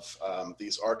of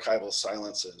these archival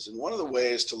silences. And one of the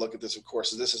ways to look at this, of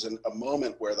course, is this is a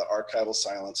moment where the archival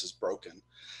silence is broken.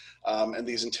 And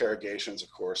these interrogations,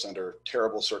 of course, under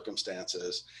terrible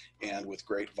circumstances and with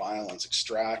great violence,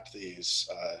 extract these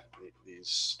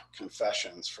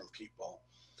confessions from people.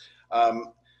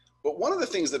 But one of the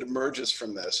things that emerges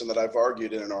from this, and that I've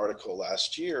argued in an article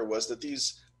last year, was that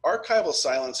these archival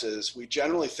silences we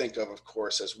generally think of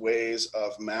course, as ways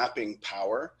of mapping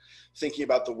power, thinking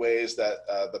about the ways that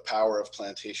the power of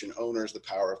plantation owners, the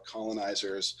power of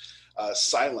colonizers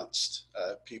silenced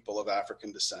people of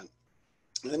African descent.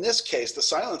 And in this case, the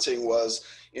silencing was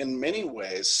in many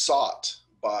ways sought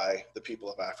by the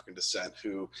people of African descent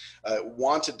who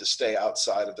wanted to stay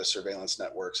outside of the surveillance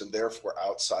networks and therefore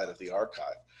outside of the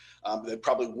archive. They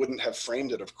probably wouldn't have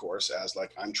framed it, of course, as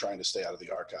like, I'm trying to stay out of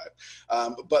the archive.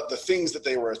 But the things that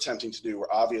they were attempting to do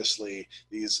were obviously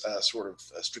these sort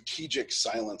of strategic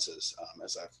silences,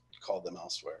 as I've called them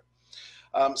elsewhere.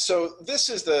 So this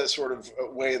is the sort of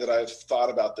way that I've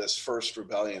thought about this first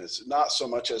rebellion. It's not so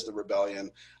much as the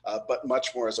rebellion, but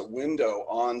much more as a window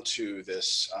onto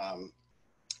this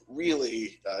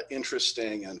really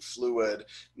interesting and fluid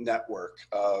network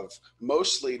of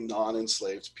mostly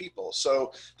non-enslaved people.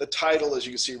 So the title, as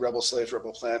you can see, Rebel Slaves,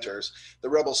 Rebel Planters, the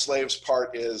Rebel Slaves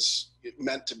part is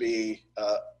meant to be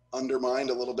undermined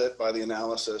a little bit by the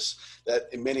analysis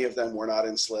that many of them were not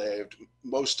enslaved.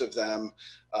 Most of them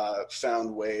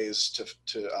found ways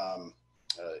to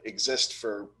exist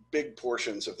for big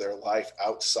portions of their life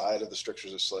outside of the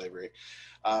strictures of slavery.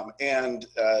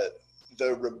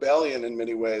 The rebellion in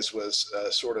many ways was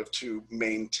sort of to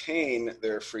maintain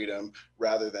their freedom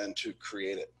rather than to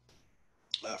create it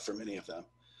for many of them.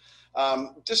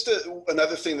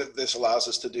 Another thing that this allows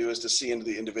us to do is to see into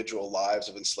the individual lives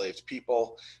of enslaved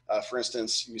people. For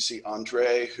instance, you see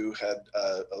Andre, who had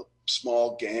a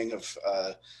small gang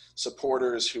of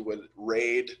supporters who would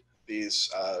raid these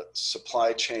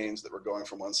supply chains that were going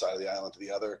from one side of the island to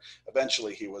the other.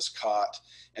 Eventually he was caught,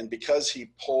 and because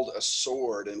he pulled a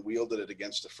sword and wielded it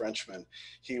against a Frenchman,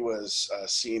 he was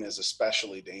seen as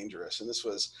especially dangerous. And this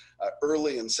was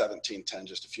early in 1710,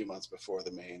 just a few months before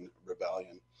the main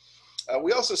rebellion.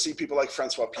 We also see people like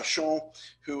Francois Pichon,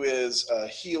 who is a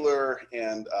healer,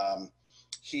 and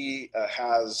he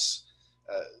has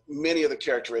many of the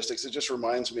characteristics. It just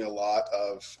reminds me a lot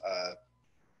of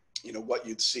what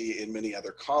you'd see in many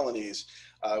other colonies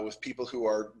with people who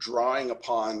are drawing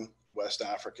upon West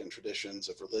African traditions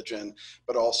of religion,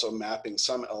 but also mapping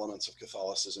some elements of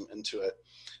Catholicism into it.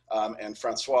 And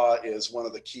Francois is one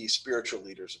of the key spiritual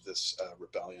leaders of this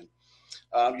rebellion.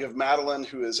 You have Madeline,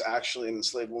 who is actually an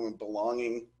enslaved woman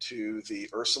belonging to the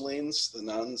Ursulines, the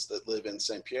nuns that live in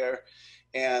Saint Pierre.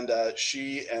 And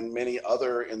she and many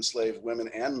other enslaved women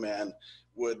and men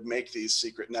would make these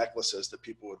secret necklaces that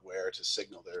people would wear to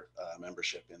signal their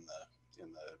membership in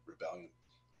the rebellion.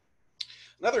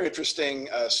 Another interesting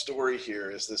story here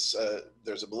is this,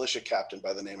 there's a militia captain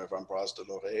by the name of Ambroise de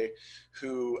Loré,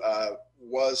 who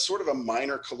was sort of a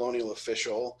minor colonial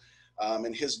official,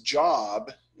 and his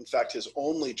job, in fact, his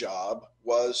only job,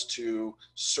 was to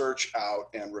search out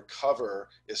and recover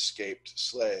escaped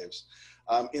slaves.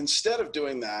 Instead of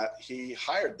doing that, he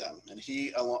hired them, and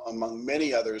he, among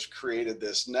many others, created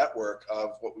this network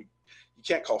of what you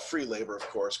can't call free labor, of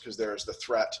course, because there's the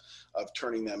threat of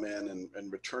turning them in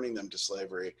and returning them to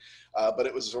slavery. But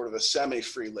it was sort of a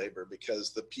semi-free labor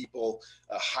because the people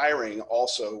hiring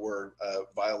also were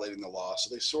violating the law.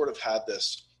 So they sort of had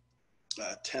this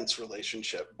tense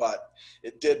relationship, but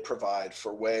it did provide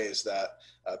for ways that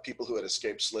people who had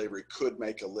escaped slavery could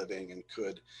make a living and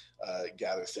could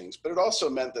gather things. But it also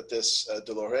meant that this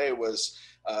de Loré was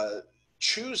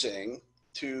choosing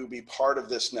to be part of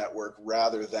this network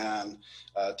rather than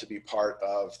to be part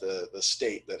of the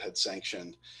state that had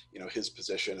sanctioned, his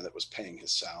position and that was paying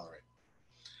his salary.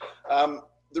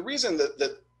 The reason that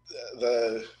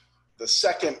the the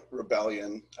second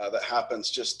rebellion that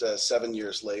happens just 7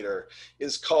 years later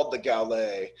is called the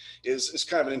Gaulet, is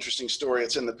kind of an interesting story.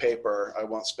 It's in the paper. I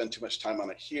won't spend too much time on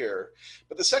it here.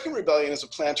 But the second rebellion is a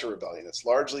planter rebellion. It's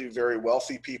largely very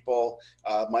wealthy people,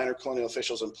 minor colonial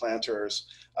officials and planters.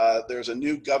 There's a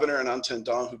new governor and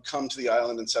intendant who come to the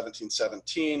island in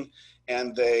 1717,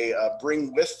 and they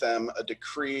bring with them a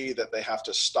decree that they have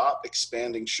to stop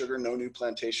expanding sugar. No new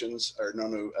plantations or no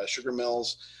new sugar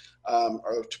mills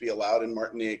are to be allowed in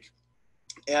Martinique.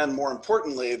 And more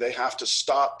importantly, they have to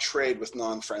stop trade with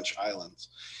non-French islands.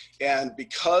 And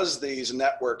because these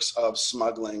networks of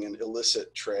smuggling and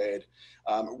illicit trade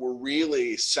were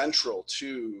really central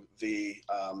to the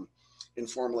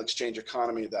informal exchange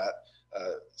economy that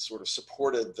sort of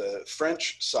supported the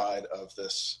French side of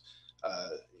this,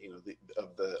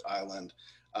 of the island,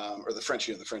 or the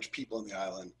French people in the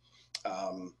island,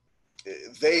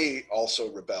 they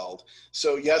also rebelled.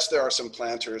 So yes, there are some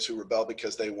planters who rebel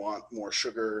because they want more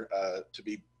sugar to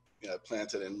be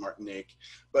planted in Martinique,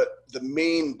 but the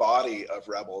main body of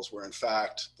rebels were in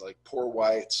fact like poor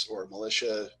whites or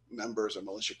militia members or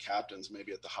militia captains,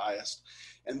 maybe at the highest,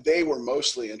 and they were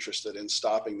mostly interested in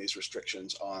stopping these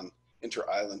restrictions on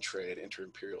inter-island trade,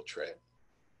 inter-imperial trade.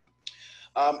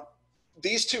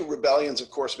 These two rebellions,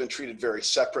 of course, have been treated very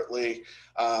separately.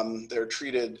 They're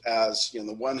treated as, on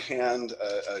the one hand,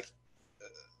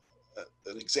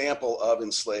 an example of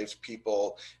enslaved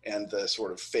people and the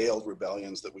sort of failed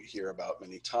rebellions that we hear about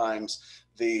many times.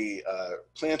 The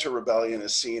planter rebellion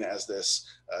is seen as this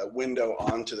window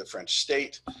onto the French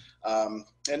state,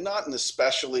 and not an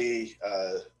especially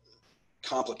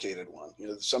complicated one.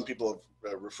 Some people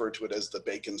have referred to it as the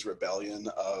Bacon's Rebellion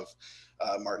of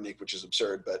Martinique, which is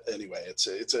absurd, but anyway, it's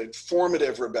a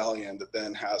formative rebellion that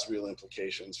then has real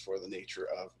implications for the nature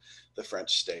of the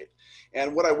French state.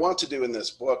 And what I want to do in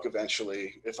this book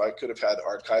eventually, if I could have had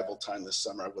archival time this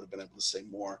summer, I would have been able to say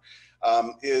more,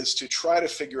 is to try to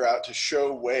figure out, to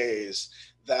show ways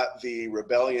that the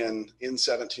rebellion in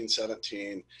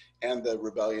 1717 and the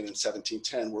rebellion in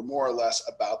 1710 were more or less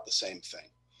about the same thing.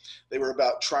 They were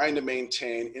about trying to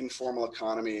maintain informal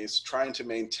economies, trying to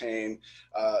maintain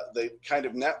the kind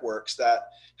of networks that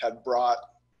had brought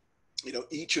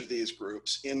each of these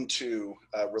groups into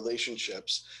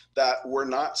relationships that were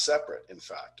not separate, in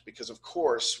fact, because of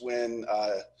course, when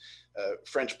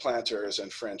French planters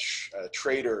and French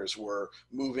traders were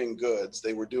moving goods,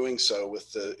 they were doing so with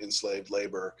the enslaved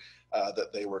labor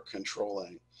that they were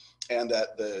controlling, and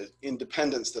that the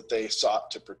independence that they sought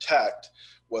to protect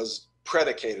was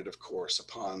predicated, of course,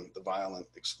 upon the violent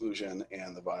exclusion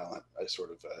and the violent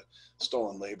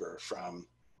stolen labor from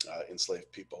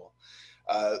enslaved people.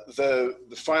 The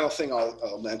final thing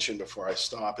I'll mention before I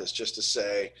stop is just to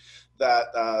say that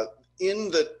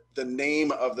in the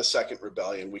name of the Second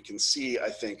Rebellion, we can see, I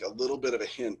think, a little bit of a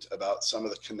hint about some of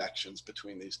the connections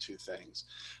between these two things.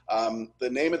 The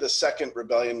name of the Second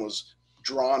Rebellion was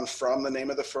drawn from the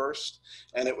name of the first,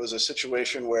 and it was a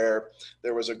situation where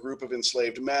there was a group of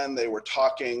enslaved men, they were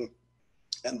talking,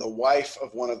 and the wife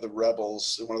of one of the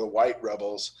rebels, one of the white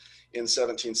rebels in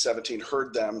 1717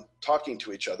 heard them talking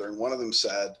to each other, and one of them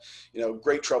said,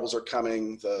 great troubles are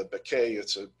coming. The Bequet,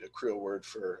 it's a Creole word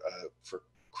for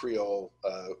Creole,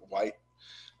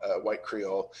 white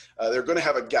Creole, they're going to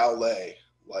have a Gaulet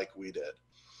like we did.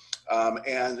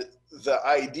 And the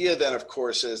idea then, of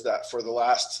course, is that for the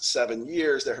last 7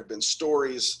 years, there have been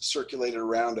stories circulated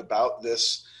around about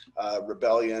this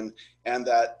rebellion, and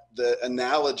that the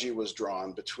analogy was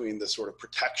drawn between the sort of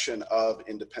protection of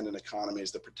independent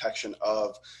economies, the protection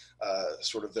of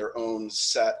sort of their own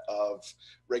set of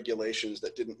regulations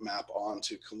that didn't map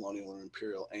onto colonial or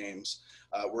imperial aims,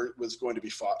 was going to be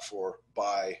fought for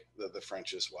by the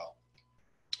French as well.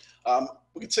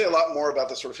 We could say a lot more about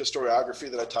the sort of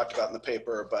historiography that I talked about in the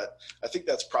paper, but I think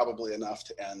that's probably enough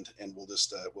to end, and we'll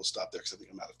just we'll stop there because I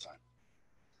think I'm out of time.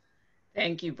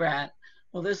 Thank you, Brett.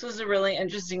 Well, this was a really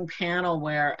interesting panel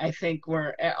where I think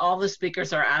all the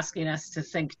speakers are asking us to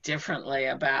think differently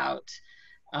about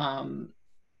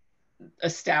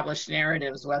established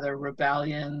narratives, whether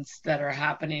rebellions that are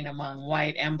happening among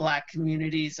white and Black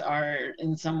communities are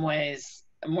in some ways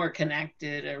more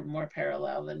connected or more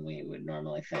parallel than we would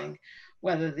normally think,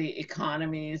 whether the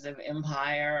economies of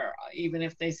empire, even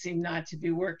if they seem not to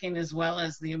be working as well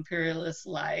as the imperialists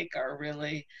like, are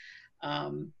really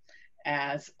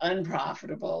as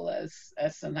unprofitable as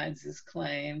sometimes is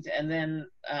claimed. And then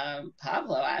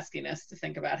Pablo asking us to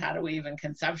think about how do we even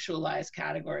conceptualize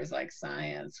categories like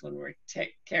science when we're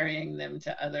carrying them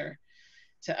to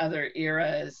other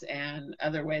eras and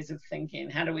other ways of thinking.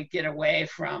 How do we get away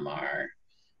from our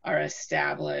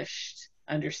established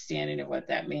understanding of what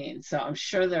that means. So I'm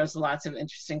sure there's lots of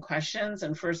interesting questions.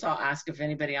 And first I'll ask if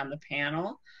anybody on the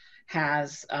panel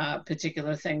has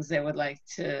particular things they would like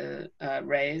to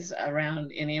raise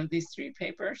around any of these three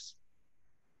papers.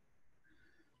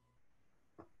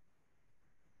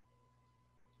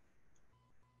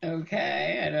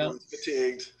 Okay, I don't. Everyone's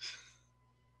fatigued.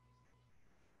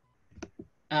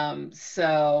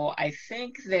 So I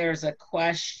think there's a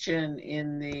question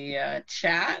in the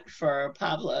chat for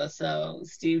Pablo. So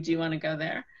Steve, do you want to go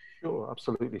there? Sure,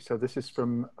 absolutely. So this is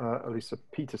from Elisa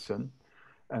Peterson,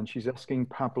 and she's asking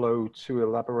Pablo to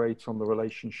elaborate on the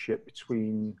relationship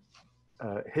between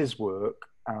his work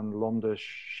and Londa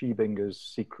Scheibinger's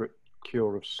Secret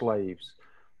Cure of Slaves,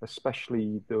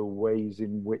 especially the ways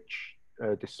in which,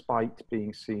 despite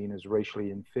being seen as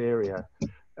racially inferior,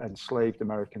 enslaved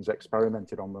Americans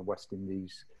experimented on the West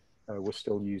Indies were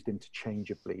still used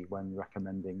interchangeably when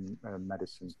recommending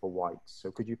medicines for whites.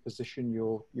 So could you position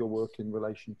your work in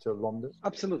relation to Londa?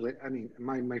 Absolutely. I mean,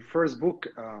 my first book,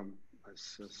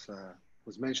 as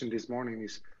was mentioned this morning,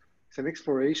 is it's an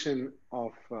exploration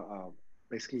of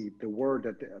basically the word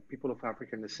that the people of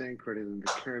African descent created in the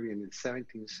Caribbean in the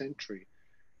 17th century,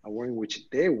 a war in which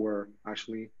they were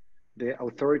actually the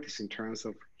authorities in terms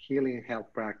of healing,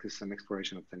 health practice, and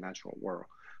exploration of the natural world.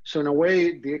 So in a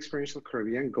way, the experiential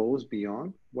Caribbean goes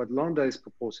beyond what Londa is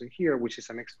proposing here, which is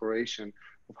an exploration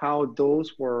of how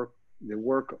those were the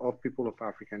work of people of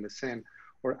African descent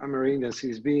or Amerindians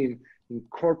is being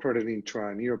incorporated into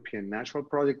an European natural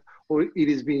project, or it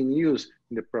is being used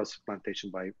in the process of plantation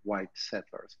by white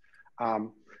settlers.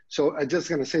 So I'm just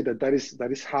going to say that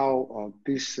is how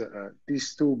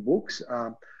these two books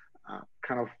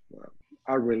kind of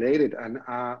are related, and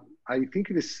I think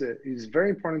it is very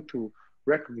important to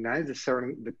recognize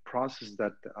the process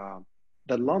that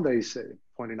that Londa is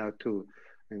pointing out to,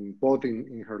 in both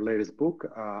in her latest book,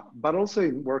 but also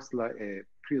in works like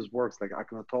previous works like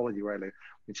Aconotology, right? Like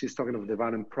when she's talking of the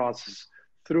violent process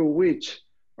through which,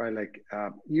 right, like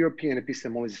European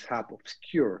epistemologists have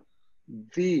obscured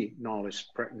the knowledge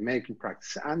making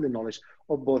practice and the knowledge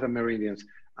of both Amerindians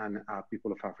and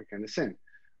people of African descent.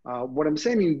 What I'm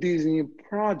saying in this new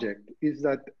project is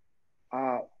that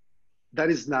that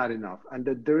is not enough, and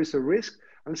that there is a risk.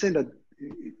 I'm saying that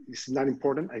it's not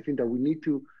important. I think that we need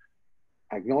to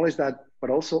acknowledge that, but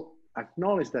also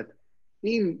acknowledge that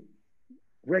in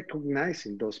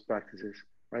recognizing those practices,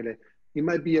 right? It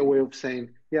might be a way of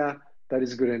saying, yeah, that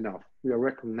is good enough. We are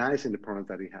recognizing the problems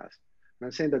that it has. And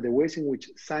I'm saying that the ways in which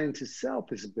science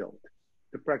itself is built,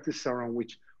 the practices around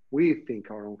which we think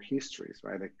our own histories,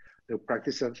 right? Like the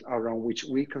practices around which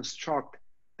we construct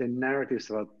the narratives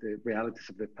about the realities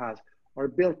of the past are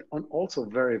built on also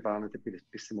very violent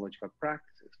epistemological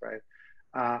practices,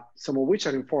 right? Some of which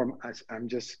are informed, as I'm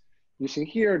just using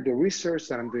here, the research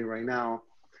that I'm doing right now.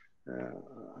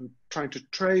 I'm trying to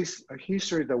trace a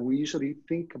history that we usually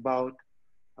think about,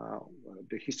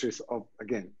 the histories of,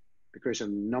 again, the creation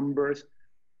of numbers,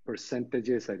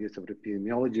 percentages, ideas of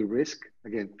epidemiology, risk,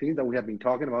 again, things that we have been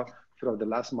talking about throughout the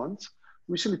last months.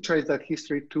 We usually trace that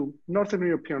history to Northern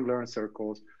European learned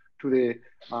circles, to the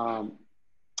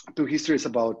to histories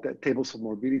about the tables of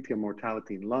morbidity and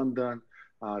mortality in London,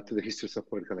 to the histories of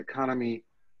political economy.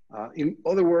 In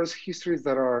other words, histories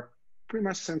that are pretty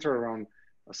much centered around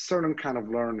a certain kind of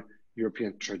learned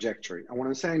European trajectory. And what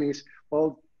I'm saying is,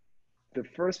 well, the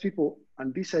first people,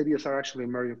 and these ideas are actually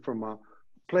emerging from a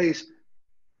place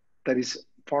that is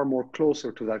far more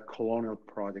closer to that colonial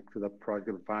project, to that project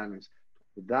of violence,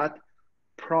 to that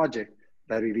project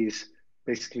that it is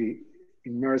basically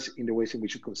immersed in the ways in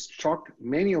which you construct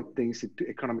many of the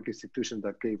economic institutions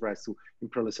that gave rise to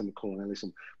imperialism and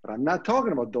colonialism. But I'm not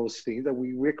talking about those things that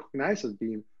we recognize as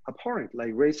being abhorrent,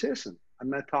 like racism.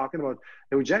 I'm not talking about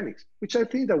eugenics, which I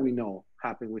think that we know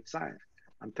happen with science.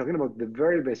 I'm talking about the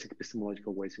very basic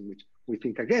epistemological ways in which we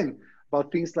think, again,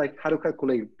 about things like how to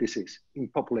calculate disease in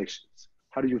populations.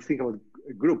 How do you think about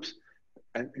groups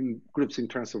and in groups in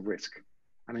terms of risk?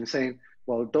 And I'm saying,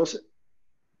 well, those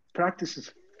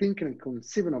practices, thinking and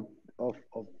conceiving of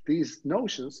these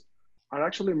notions are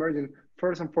actually emerging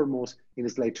first and foremost in the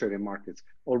slave trading markets,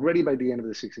 already by the end of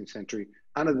the 16th century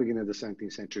and at the beginning of the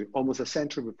 17th century, almost a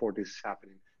century before this is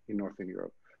happening in Northern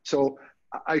Europe. So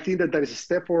I think that that is a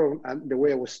step forward, and the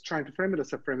way I was trying to frame it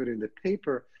as I framed it in the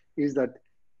paper is that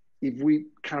if we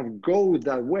kind of go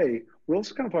that way, we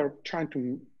also kind of are trying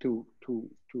to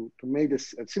make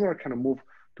this a similar kind of move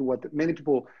to what many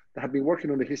people that have been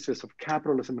working on the histories of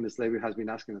capitalism and slavery has been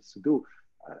asking us to do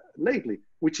lately,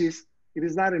 which is, it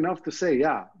is not enough to say,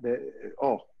 yeah,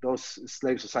 those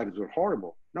slave societies were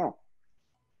horrible. No,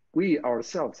 we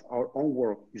ourselves, our own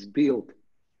world is built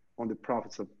on the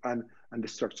profits of, and and the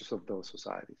structures of those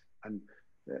societies. And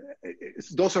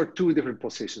those are two different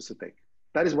positions to take.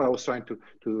 That is what I was trying to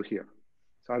do here.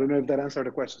 So I don't know if that answered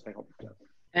the questions. I hope.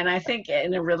 And I think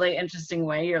in a really interesting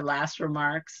way, your last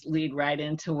remarks lead right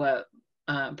into what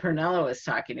Pernille was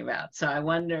talking about. So I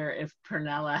wonder if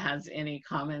Pernille has any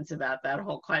comments about that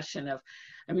whole question of,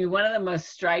 I mean, one of the most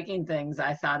striking things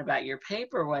I thought about your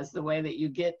paper was the way that you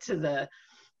get to the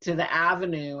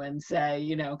avenue and say,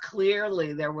 you know,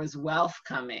 clearly there was wealth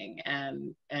coming,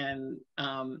 and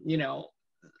you know,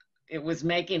 it was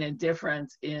making a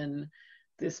difference in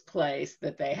this place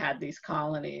that they had these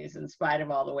colonies, in spite of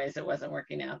all the ways it wasn't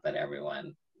working out that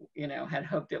everyone, you know, had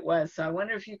hoped it was. So I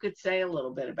wonder if you could say a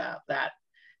little bit about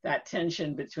that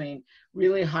tension between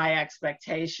really high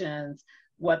expectations,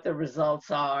 what the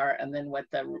results are, and then what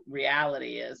the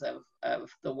reality is of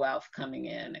the wealth coming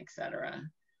in, et cetera.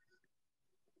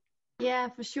 Yeah,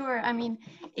 for sure. I mean,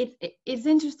 it's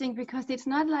interesting because it's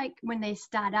not like when they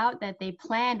start out that they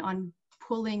plan on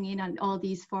pulling in on all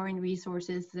these foreign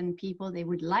resources and people they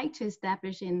would like to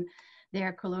establish in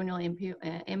their colonial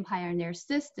empire and their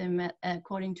system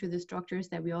according to the structures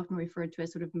that we often refer to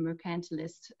as sort of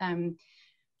mercantilist.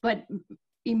 But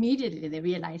immediately they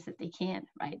realize that they can't,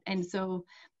 right? And so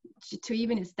to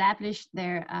even establish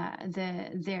their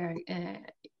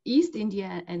East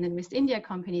India and then West India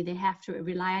Company, they have to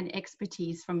rely on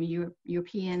expertise from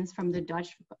Europeans, from the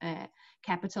Dutch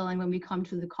capital. And when we come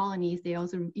to the colonies, they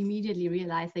also immediately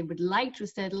realize they would like to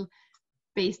settle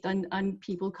based on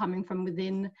people coming from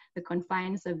within the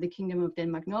confines of the Kingdom of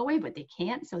Denmark, Norway, but they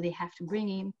can't. So they have to bring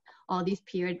in all these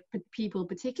people,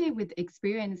 particularly with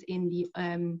experience in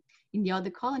the other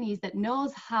colonies, that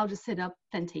knows how to set up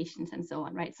plantations and so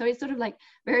on, right? So it's sort of like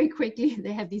very quickly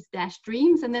they have these dashed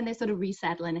dreams, and then they sort of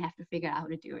resettle and have to figure out how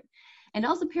to do it. And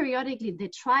also periodically they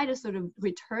try to sort of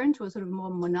return to a sort of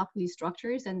more monopoly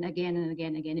structures, and again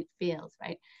it fails,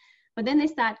 right? But then they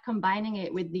start combining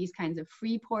it with these kinds of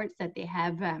free ports that they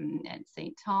have at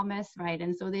St. Thomas, right?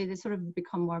 And so they sort of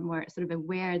become more and more sort of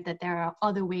aware that there are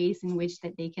other ways in which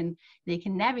that they can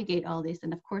navigate all this.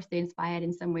 And of course, they're inspired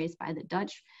in some ways by the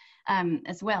Dutch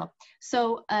as well.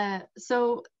 So the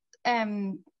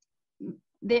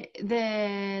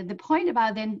point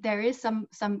about then there is some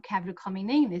capital coming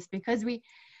in is because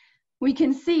we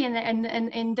can see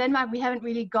in Denmark, we haven't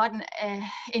really gotten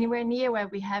anywhere near where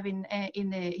we have in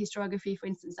the historiography, for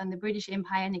instance, on the British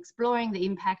Empire, and exploring the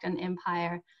impact on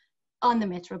empire on the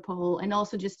metropole, and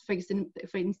also just for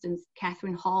instance,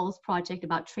 Catherine Hall's project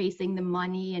about tracing the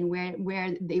money and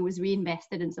where it was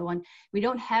reinvested and so on. We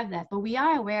don't have that, but we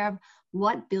are aware of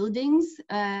what buildings,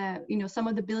 some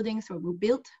of the buildings were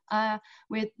built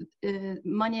with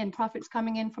money and profits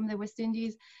coming in from the West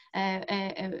Indies.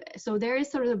 So there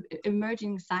is sort of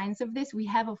emerging signs of this. We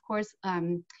have, of course,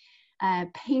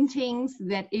 paintings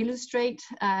that illustrate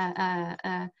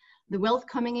the wealth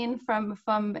coming in from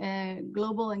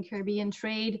global and Caribbean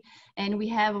trade. And we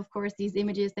have, of course, these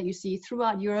images that you see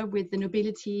throughout Europe with the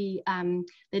nobility.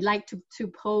 They like to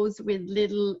pose with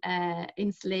little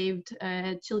enslaved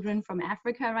children from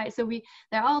Africa, right? So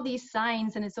there are all these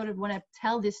signs, and I sort of want to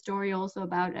tell this story also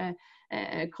about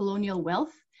colonial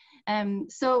wealth.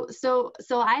 So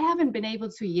I haven't been able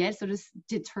to yet sort of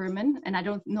determine, and I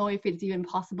don't know if it's even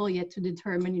possible yet to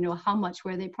determine, how much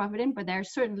were they profiting, but there are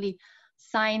certainly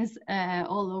signs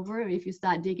all over if you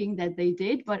start digging that they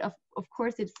did. But of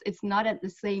course it's not at the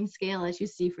same scale as you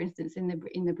see, for instance, in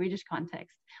the British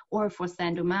context, or for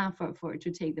Saint-Domingue, for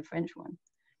to take the French one.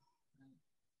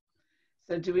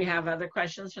 So do we have other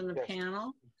questions from the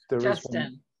panel?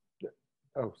 Justin.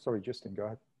 Oh, sorry, Justin, go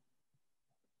ahead.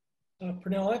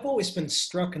 Pernille, I've always been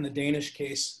struck in the Danish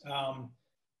case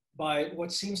by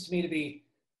what seems to me to be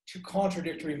two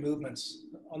contradictory movements.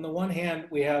 On the one hand,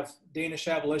 we have Danish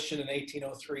abolition in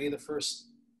 1803, the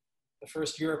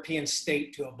first European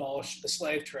state to abolish the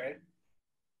slave trade.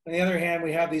 On the other hand,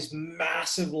 we have these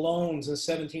massive loans in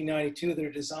 1792 that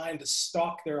are designed to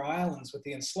stock their islands with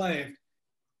the enslaved.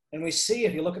 And we see,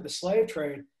 if you look at the slave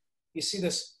trade, you see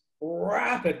this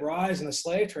rapid rise in the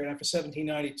slave trade after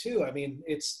 1792. I mean,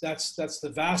 that's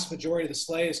the vast majority of the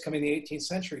slaves coming in the 18th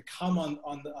century come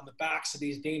on the backs of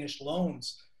these Danish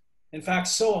loans. In fact,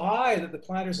 so high that the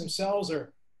planters themselves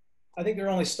I think they're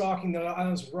only stocking the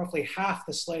islands with roughly half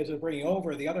the slaves they're bringing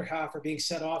over. The other half are being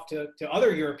sent off to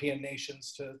other European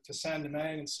nations, to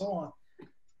Saint-Domingue and so on.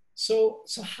 So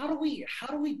how do we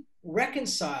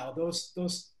reconcile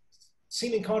those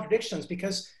seeming contradictions?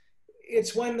 Because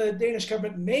it's when the Danish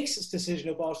government makes its decision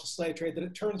to abolish the slave trade that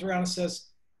it turns around and says,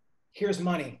 here's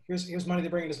money. Here's money to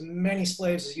bring in as many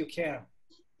slaves as you can.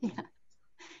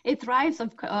 it thrives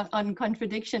on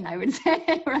contradiction, I would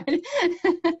say, right?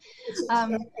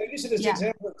 I use it as an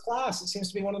example of class. It seems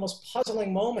to be one of the most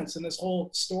puzzling moments in this whole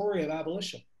story of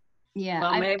abolition. Yeah.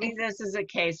 Well, maybe this is a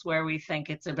case where we think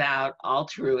it's about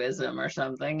altruism or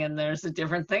something, and there's a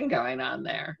different thing going on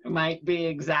there. It might be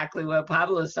exactly what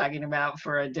Pablo is talking about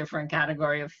for a different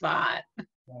category of thought. Yeah.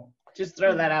 Just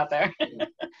throw that out there.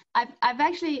 I've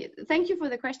actually, thank you for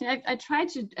the question. I tried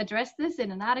to address this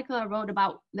in an article I wrote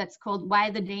about that's called Why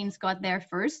the Danes Got There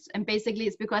First. And basically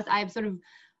it's because I've sort of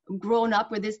grown up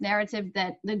with this narrative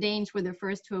that the Danes were the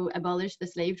first to abolish the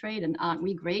slave trade and aren't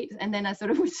we great? And then I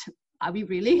sort of was, are we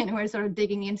really? And we're sort of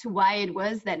digging into why it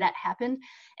was that happened.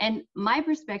 And my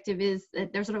perspective is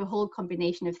that there's sort of a whole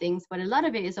combination of things, but a lot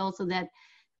of it is also that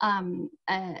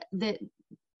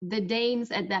the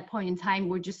Danes at that point in time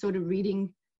were just sort of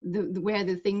reading where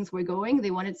the things were going.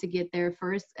 They wanted to get there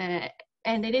first,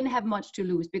 and they didn't have much to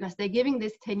lose because they're giving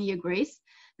this 10-year grace.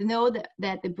 They know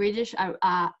that the British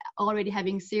are already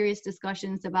having serious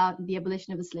discussions about the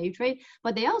abolition of the slave trade,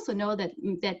 but they also know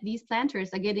that these planters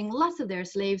are getting lots of their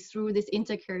slaves through this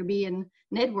inter-Caribbean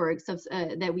networks of,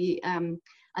 that we are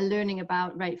learning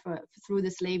about through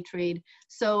the slave trade.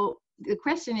 So the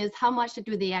question is, how much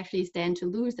do they actually stand to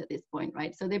lose at this point,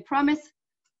 right? So they promise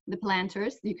the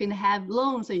planters, you can have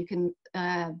loans so you can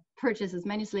purchase as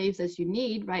many slaves as you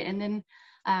need, right? And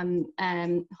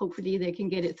then hopefully they can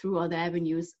get it through other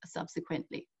avenues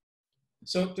subsequently.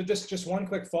 So just one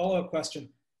quick follow-up question.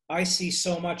 I see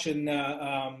so much in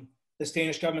this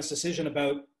Danish government's decision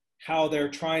about how they're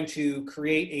trying to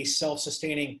create a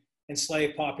self-sustaining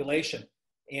enslaved population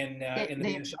in the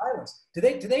Danish islands. Do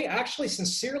they actually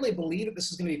sincerely believe that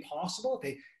this is going to be possible?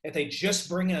 If they just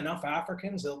bring in enough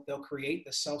Africans, they'll create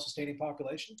this self-sustaining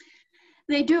population?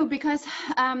 They do, because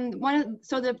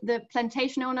the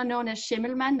plantation owner known as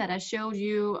Schimmelmann that I showed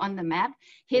you on the map,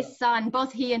 his son,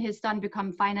 both he and his son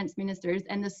become finance ministers,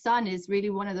 and the son is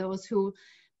really one of those who,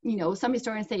 you know, some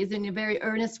historians say is in a very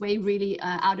earnest way, really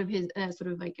out of his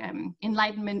sort of like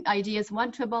Enlightenment ideas,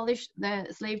 want to abolish the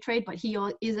slave trade, but he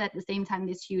is at the same time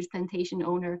this huge plantation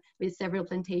owner with several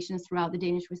plantations throughout the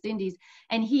Danish West Indies.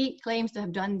 And he claims to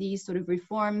have done these sort of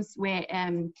reforms where,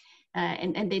 and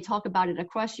they talk about it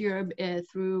across Europe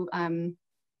through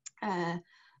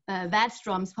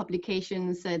Wadström's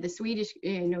publications, the Swedish,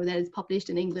 that is published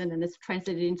in England and is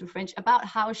translated into French, about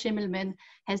how Schimmelmann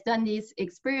has done these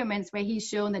experiments where he's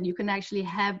shown that you can actually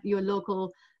have your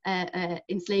local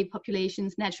enslaved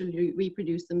populations naturally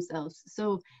reproduce themselves.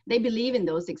 So they believe in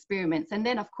those experiments. And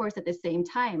then, of course, at the same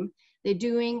time, they're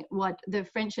doing what the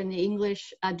French and the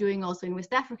English are doing also in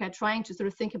West Africa, trying to sort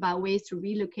of think about ways to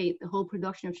relocate the whole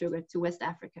production of sugar to West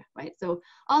Africa, right? So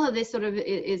all of this sort of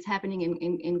is happening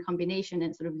in combination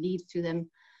and sort of leads to them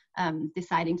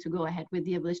deciding to go ahead with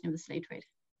the abolition of the slave trade.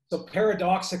 So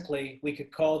paradoxically, we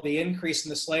could call the increase in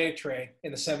the slave trade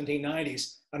in the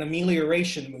 1790s an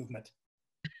amelioration movement.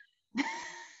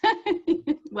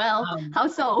 Well, how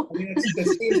so? I mean, it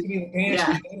seems to be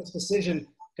the Danish decision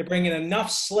to bring in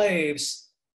enough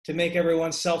slaves to make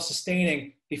everyone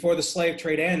self-sustaining before the slave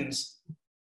trade ends.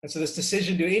 And so this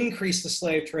decision to increase the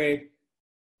slave trade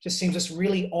just seems this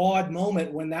really odd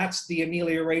moment when that's the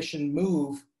amelioration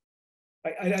move.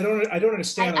 I don't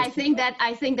understand. I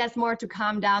think that's more to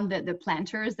calm down the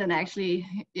planters than actually,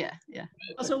 yeah. I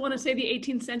also want to say the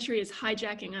 18th century is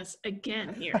hijacking us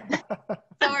again here.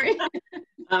 Sorry.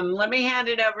 Let me hand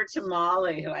it over to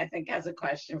Molly, who I think has a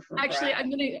question for Actually, Brett. I'm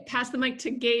going to pass the mic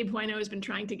to Gabe, who I know has been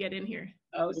trying to get in here.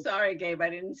 Oh, sorry, Gabe, I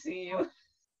didn't see you.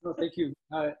 Oh, thank you.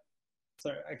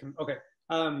 Sorry, I can, okay.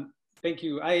 Thank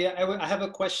you. I have a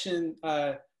question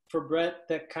for Brett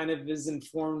that kind of is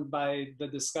informed by the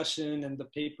discussion and the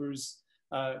papers,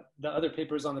 the other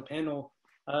papers on the panel.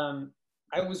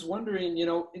 I was wondering,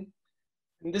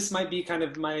 and this might be kind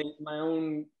of my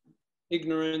own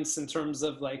ignorance in terms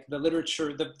of like the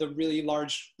literature, the really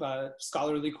large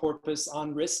scholarly corpus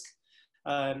on risk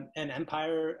and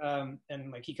empire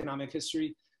and like economic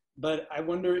history. But I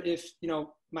wonder if,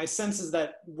 my sense is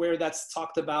that where that's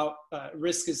talked about,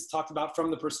 risk is talked about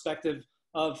from the perspective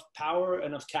of power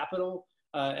and of capital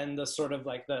and the sort of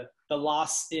like the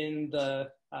loss in the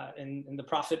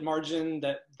profit margin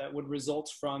that would result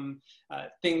from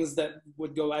things that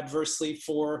would go adversely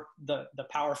for the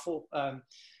powerful.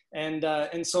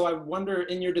 And so I wonder,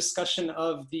 in your discussion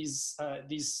of these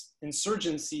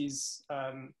insurgencies,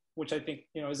 which I think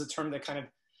is a term that kind of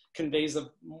conveys a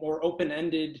more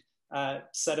open-ended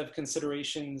set of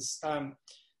considerations.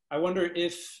 I wonder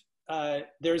if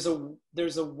there's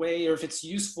a way, or if it's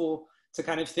useful to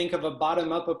kind of think of a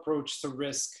bottom-up approach to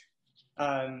risk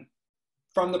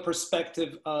from the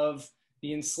perspective of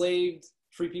the enslaved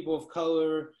free people of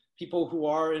color, people who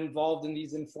are involved in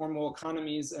these informal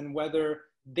economies, and whether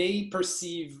they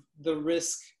perceive the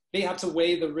risk, they have to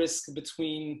weigh the risk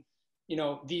between, you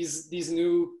know, these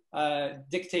new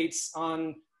dictates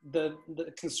on the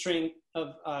constraint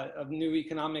of new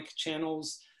economic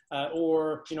channels,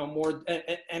 or, you know, more,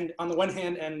 and on the one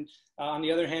hand, and on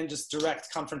the other hand, just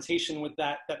direct confrontation with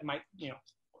that might, you know,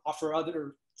 offer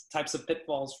other types of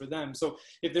pitfalls for them. So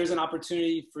if there's an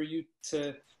opportunity for you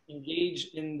to engage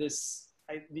in these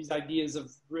ideas of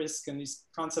risk and these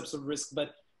concepts of risk,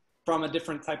 but from a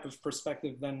different type of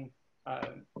perspective than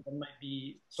that might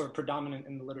be sort of predominant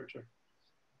in the literature.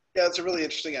 Yeah, it's a really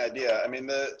interesting idea. I mean,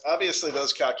 obviously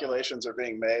those calculations are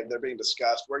being made, they're being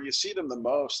discussed. Where you see them the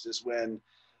most is when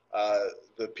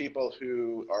the people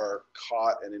who are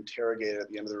caught and interrogated at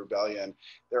the end of the rebellion,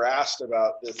 they're asked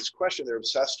about this question they're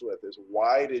obsessed with is,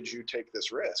 why did you take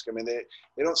this risk? I mean, they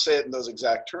don't say it in those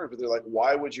exact terms, but they're like,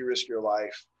 why would you risk your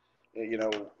life? You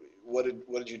know, what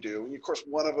did you do? And of course,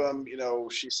 one of them, you know,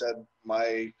 she said,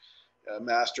 my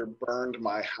master burned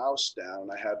my house down.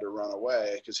 I had to run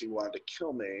away because he wanted to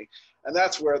kill me. And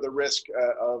that's where the risk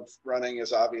of running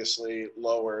is obviously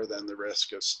lower than the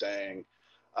risk of staying.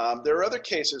 There are other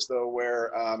cases, though,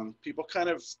 where people kind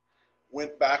of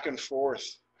went back and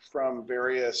forth from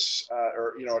various,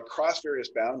 or, you know, across various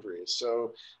boundaries.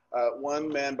 So one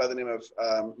man by the name of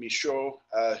Michaud,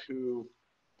 who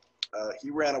he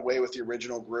ran away with the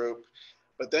original group,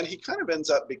 but then he kind of ends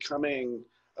up becoming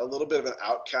a little bit of an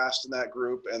outcast in that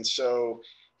group. And so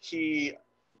he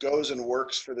goes and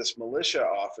works for this militia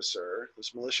officer,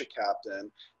 this militia captain,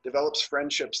 develops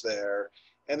friendships there.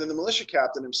 And then the militia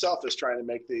captain himself is trying to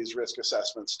make these risk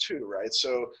assessments too, right?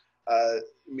 So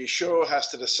Michaud has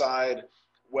to decide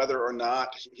whether or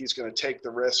not he's going to take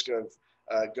the risk of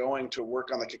going to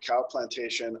work on the cacao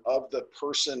plantation of the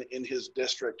person in his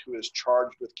district who is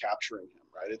charged with capturing him,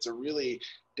 right? It's a really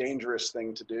dangerous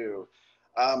thing to do.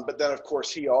 But then, of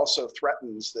course, he also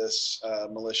threatens this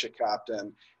militia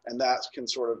captain, and that can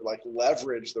sort of like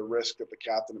leverage the risk that the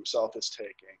captain himself is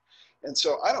taking. And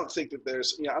so I don't think that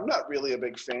there's, you know, I'm not really a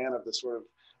big fan of the sort of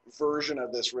version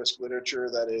of this risk literature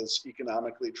that is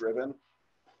economically driven,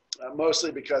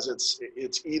 mostly because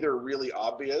it's either really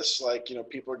obvious, like, you know,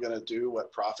 people are going to do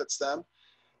what profits them,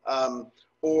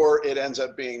 or it ends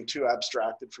up being too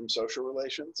abstracted from social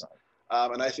relations.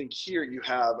 And I think here you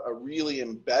have a really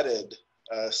embedded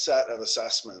set of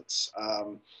assessments.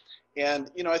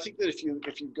 And, you know, I think that if you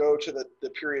go to the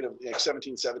period of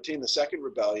 1717, the second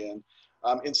rebellion,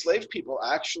 enslaved people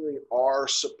actually are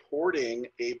supporting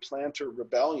a planter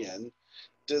rebellion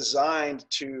designed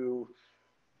to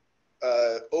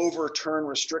overturn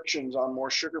restrictions on more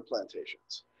sugar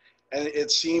plantations. And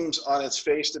it seems on its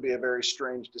face to be a very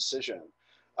strange decision.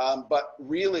 But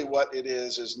really what it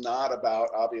is not about,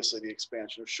 obviously, the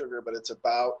expansion of sugar, but it's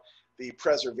about the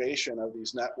preservation of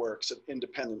these networks of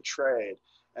independent trade.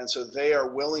 And so they are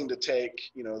willing to take,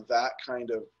 you know, that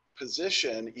kind of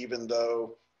position, even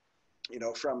though, you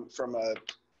know, from a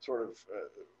sort of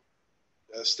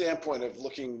a standpoint of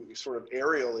looking sort of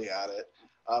aerially at it,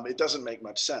 it doesn't make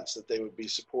much sense that they would be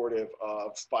supportive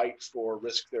of fight for,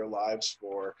 risk their lives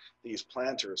for these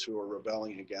planters who are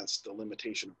rebelling against the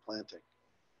limitation of planting.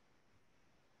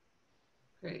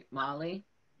 Great. Molly?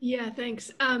 Yeah,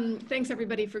 thanks. Thanks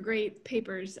everybody for great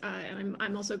papers. And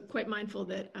I'm also quite mindful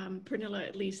that Pernille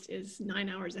at least is 9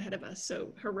 hours ahead of us.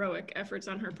 So heroic efforts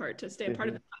on her part to stay a part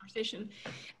of the conversation.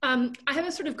 I have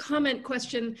a sort of comment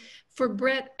question for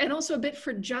Brett and also a bit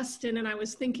for Justin. And I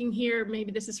was thinking here,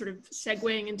 maybe this is sort of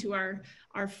segueing into our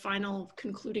final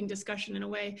concluding discussion in a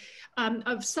way,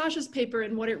 of Sasha's paper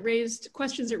and what it raised,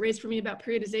 questions it raised for me about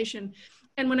periodization.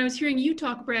 And when I was hearing you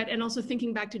talk, Brett, and also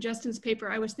thinking back to Justin's paper,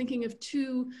 I was thinking of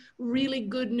two really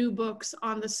good new books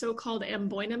on the so-called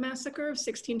Amboina Massacre of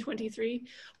 1623,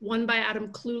 one by Adam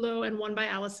Clulow and one by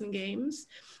Alison Games.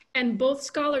 And both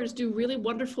scholars do really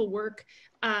wonderful work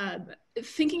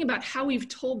thinking about how we've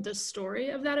told the story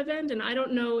of that event. And I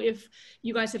don't know if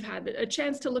you guys have had a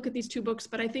chance to look at these two books,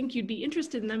 but I think you'd be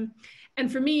interested in them.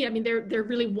 And for me, I mean, they're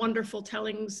really wonderful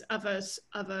tellings of a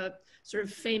sort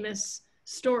of famous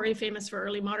story, famous for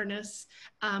early modernists.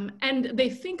 And they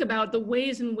think about the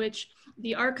ways in which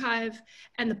the archive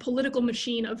and the political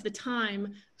machine of the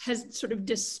time has sort of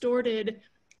distorted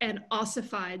and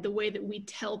ossified the way that we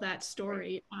tell that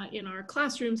story in our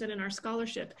classrooms and in our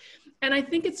scholarship. And I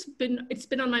think it's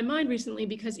been on my mind recently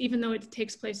because even though it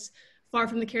takes place far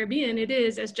from the Caribbean, it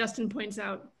is, as Justin points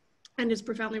out, and is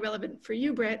profoundly relevant for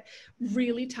you, Brett,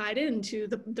 really tied into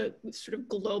the sort of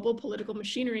global political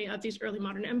machinery of these early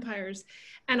modern empires.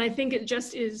 And I think it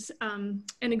just is an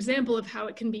example of how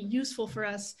it can be useful for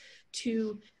us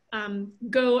to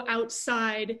go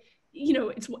outside, you know,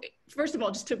 it's first of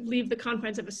all, just to leave the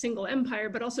confines of a single empire,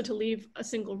 but also to leave a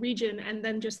single region, and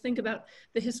then just think about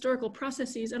the historical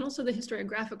processes and also the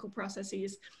historiographical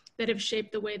processes that have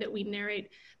shaped the way that we narrate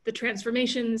the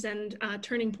transformations and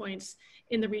turning points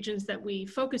in the regions that we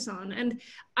focus on. And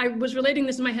I was relating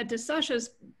this in my head to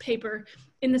Sasha's paper,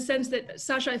 in the sense that,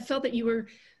 Sasha, I felt that you were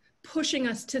pushing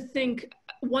us to think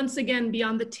once again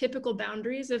beyond the typical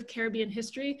boundaries of Caribbean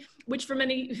history, which for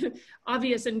many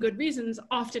obvious and good reasons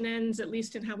often ends, at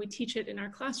least in how we teach it in our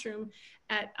classroom,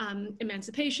 at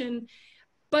emancipation.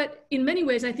 But in many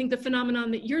ways, I think the phenomenon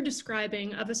that you're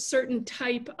describing of a certain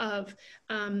type of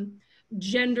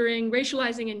gendering,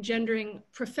 racializing and gendering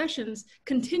professions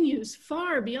continues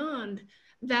far beyond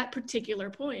that particular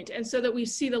point. And so that we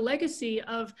see the legacy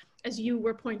of, as you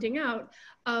were pointing out,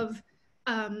 of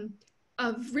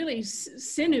really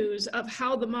sinews of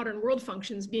how the modern world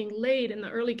functions being laid in the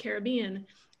early Caribbean,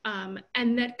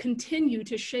 and that continue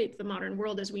to shape the modern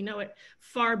world as we know it,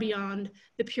 far beyond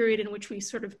the period in which we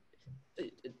sort of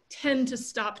tend to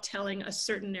stop telling a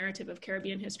certain narrative of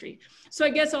Caribbean history. So I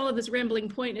guess all of this rambling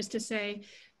point is to say,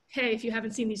 hey, if you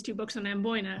haven't seen these two books on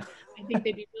Amboina, I think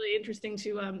they'd be really interesting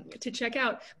to check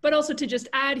out. But also to just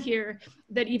add here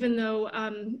that even though,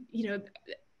 you know,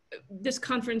 this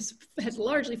conference has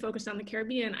largely focused on the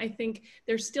Caribbean, I think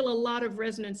there's still a lot of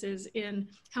resonances in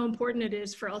how important it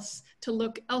is for us to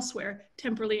look elsewhere,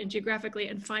 temporally and geographically,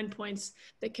 and find points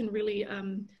that can really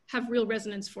have real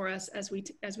resonance for us as we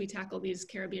tackle these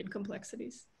Caribbean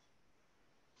complexities.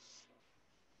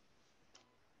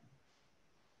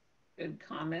 Good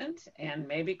comment, and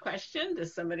maybe question.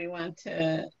 Does somebody want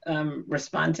to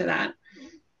respond to that?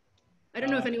 I don't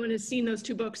know if anyone has seen those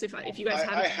two books, if you guys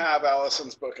haven't. I have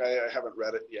Allison's book. I haven't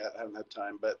read it yet. I haven't had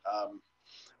time. But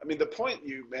I mean, the point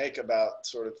you make about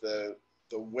sort of the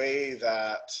way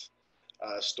that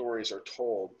stories are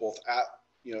told, both at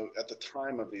the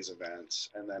time of these events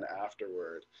and then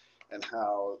afterward, and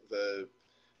how the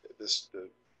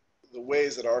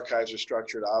ways that archives are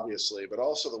structured, obviously, but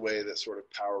also the way that sort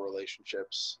of power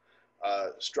relationships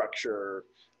structure,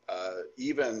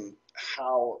 even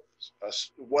how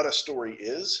what a story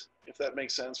is, if that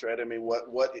makes sense, right? I mean,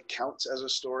 what it counts as a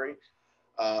story.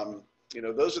 You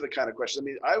know, those are the kind of questions. I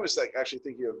mean, I was actually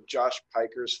thinking of Josh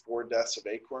Piker's 4 Deaths of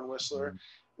Acorn Whistler,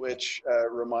 which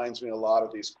reminds me a lot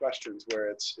of these questions where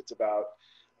it's about,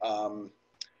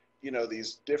 you know,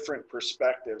 these different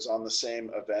perspectives on the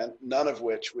same event, none of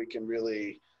which we can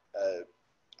really,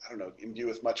 I don't know, imbue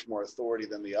with much more authority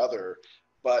than the other,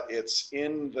 but it's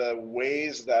in the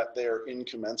ways that they're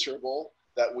incommensurable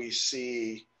that we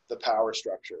see the power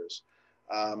structures,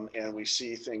 and we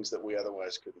see things that we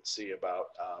otherwise couldn't see about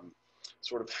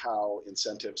sort of how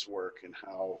incentives work and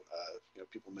how you know,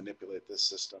 people manipulate this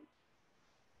system.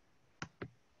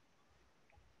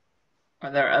 Are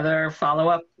there other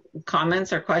follow-up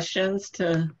comments or questions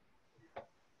to?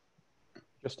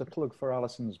 Just a plug for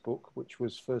Allison's book, which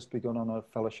was first begun on a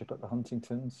fellowship at the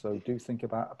Huntington. So do think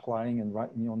about applying and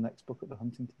writing your next book at the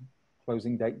Huntington.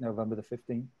 Closing date, November the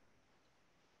 15th.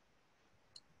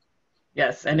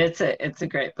 Yes, and it's a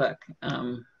great book.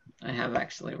 I have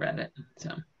actually read it.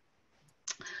 So,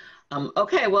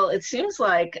 okay, well, it seems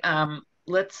like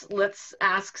let's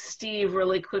ask Steve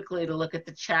really quickly to look at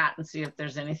the chat and see if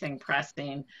there's anything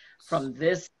pressing from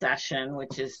this session,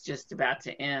 which is just about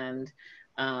to end,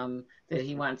 that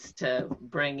he wants to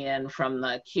bring in from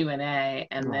the Q&A,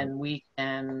 and then we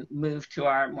can move to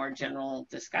our more general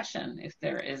discussion if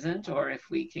there isn't, or if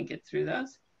we can get through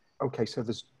those. Okay, so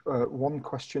there's one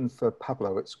question for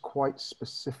Pablo. It's quite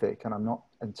specific, and I'm not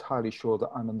entirely sure that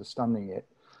I'm understanding it,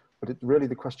 but really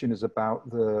the question is about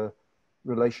the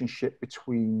relationship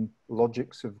between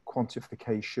logics of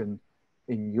quantification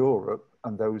in Europe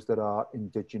and those that are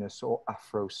indigenous or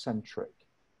Afrocentric,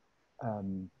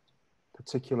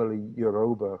 particularly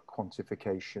Yoruba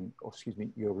quantification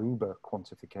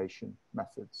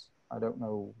methods. I don't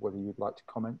know whether you'd like to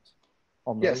comment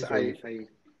on those. Yes,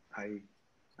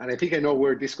 and I think I know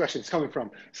where this question is coming from.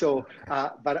 So,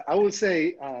 but I will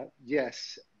say,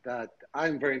 yes, that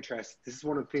I'm very interested. This is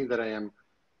one of the things that I am,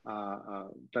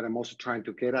 that I'm also trying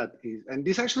to get at is, and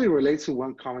this actually relates to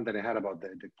one comment that I had about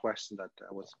the question that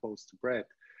I was posed to Brett,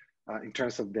 in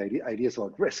terms of the ideas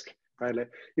about risk, right? Like,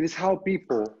 it is how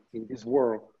people in this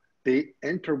world, they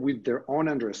enter with their own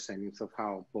understandings of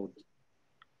how both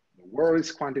the world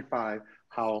is quantified,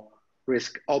 how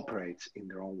risk operates in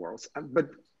their own worlds. But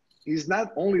it's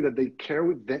not only that they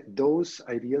carry those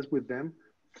ideas with them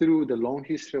through the long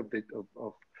history of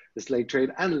the slave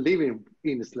trade and living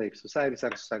in slave societies,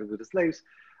 society with the slaves,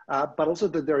 but also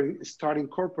that they're start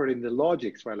incorporating the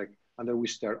logics, right? Like under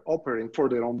which they're operating for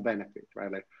their own benefit,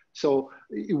 right? Like, so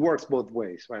it works both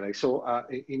ways, right? Like, so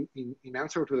in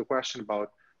answer to the question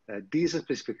about this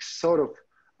specific sort of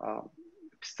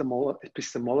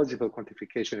epistemological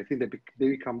quantification, I think they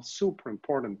become super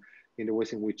important in the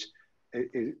ways in which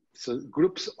so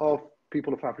groups of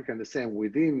people of African descent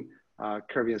within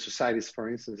Caribbean societies, for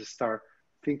instance, start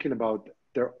thinking about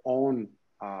their own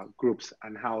groups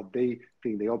and how they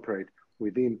think they operate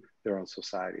within their own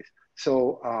societies.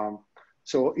 So,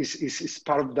 so it's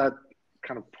part of that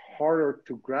kind of harder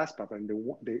to grasp up, and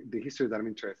the history that I'm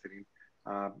interested in,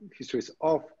 histories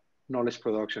of knowledge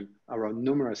production around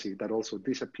numeracy that also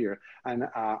disappear. And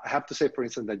I have to say, for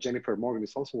instance, that Jennifer Morgan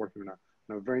is also working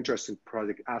on a very interesting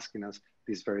project asking us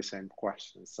these very same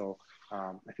questions. So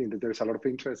I think that there's a lot of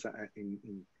interest in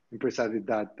precisely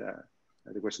that,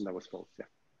 the question that was posed. Yeah.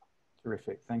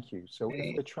 Terrific, thank you. So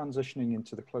if we're transitioning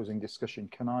into the closing discussion,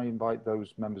 can I invite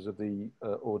those members of the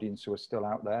audience who are still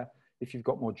out there, if you've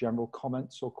got more general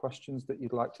comments or questions that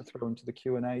you'd like to throw into the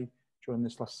Q&A during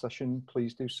this last session,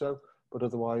 please do so. But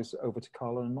otherwise, over to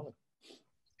Carla and Molly.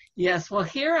 Yes, well,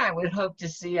 here I would hope to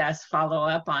see us follow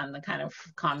up on the kind of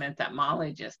comment that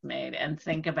Molly just made and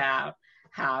think about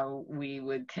how we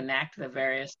would connect the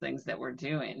various things that we're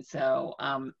doing. So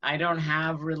I don't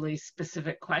have really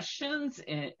specific questions,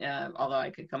 although I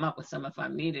could come up with some if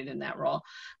I'm needed in that role.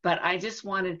 But I just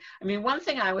wanted, I mean, one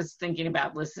thing I was thinking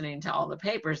about listening to all the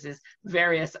papers is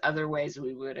various other ways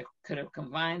we could have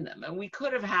combined them. And we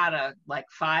could have had a like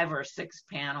 5 or 6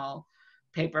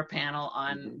 paper panel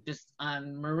on just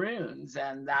on maroons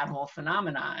and that whole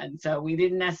phenomena. And so we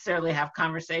didn't necessarily have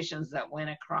conversations that went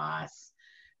across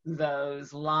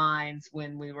those lines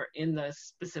when we were in those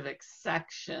specific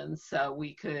sections. So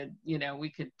we could, you know, we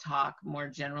could talk more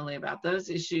generally about those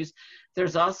issues.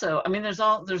 There's also, I mean,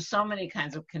 there's so many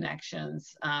kinds of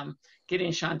connections.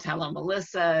 Getting Chantel and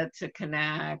Melissa to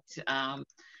connect,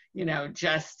 you know,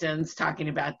 Justin's talking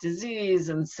about disease,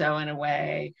 and so in a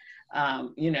way,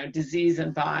 you know, disease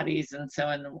and bodies, and so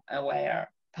in a way are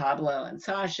Pablo and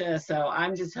Sasha. So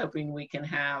I'm just hoping we can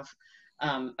have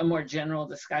a more general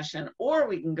discussion, or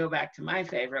we can go back to my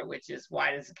favorite, which is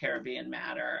why does the Caribbean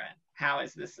matter, and how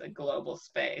is this a global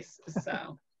space?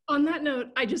 So on that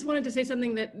note, I just wanted to say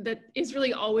something that is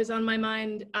really always on my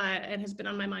mind and has been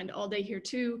on my mind all day here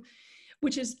too,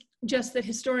 which is just that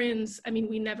historians, I mean,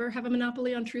 we never have a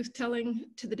monopoly on truth telling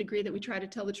to the degree that we try to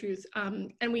tell the truth.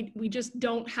 And we just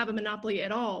don't have a monopoly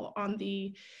at all on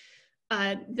the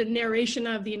narration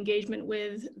of the engagement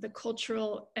with the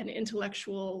cultural and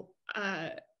intellectual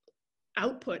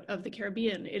output of the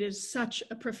Caribbean. It is such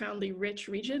a profoundly rich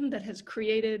region that has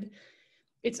created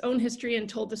its own history and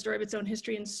told the story of its own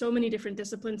history in so many different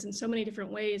disciplines in so many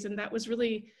different ways. And that was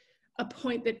really a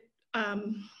point that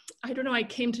I don't know, I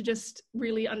came to just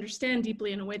really understand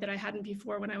deeply in a way that I hadn't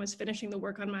before when I was finishing the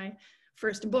work on my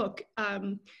first book.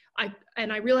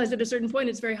 I realized at a certain point,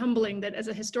 it's very humbling that as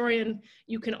a historian,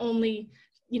 you can only,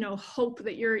 you know, hope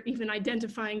that you're even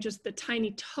identifying just the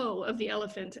tiny toe of the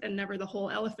elephant and never the whole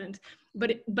elephant.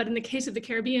 But in the case of the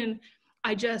Caribbean,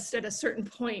 I just at a certain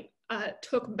point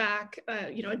took back,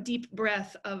 you know, a deep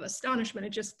breath of astonishment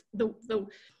at just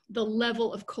the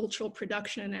level of cultural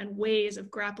production and ways of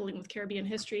grappling with Caribbean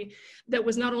history that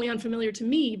was not only unfamiliar to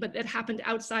me, but that happened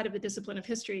outside of the discipline of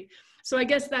history. So I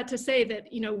guess that to say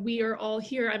that, you know, we are all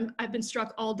here, I've been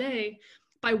struck all day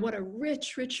by what a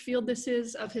rich, rich field this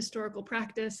is of historical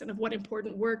practice and of what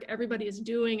important work everybody is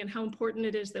doing and how important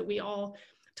it is that we all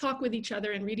talk with each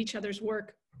other and read each other's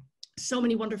work. So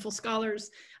many wonderful scholars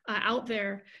out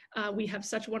there. We have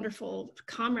such wonderful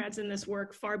comrades in this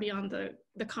work far beyond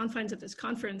the confines of this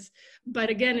conference. But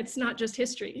again, it's not just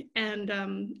history. And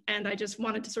I just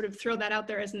wanted to sort of throw that out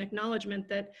there as an acknowledgement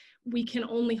that we can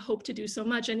only hope to do so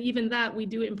much. And even that we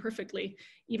do imperfectly,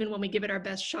 even when we give it our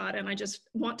best shot. And I just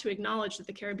want to acknowledge that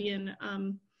the Caribbean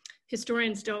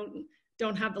historians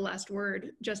don't have the last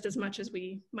word just as much as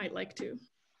we might like to.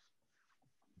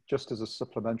 Just as a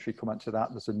supplementary comment to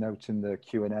that, there's a note in the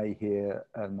Q&A here,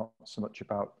 not so much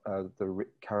about the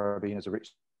Caribbean as a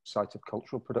rich site of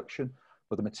cultural production,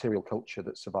 but the material culture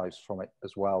that survives from it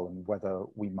as well, and whether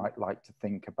we might like to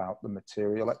think about the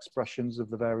material expressions of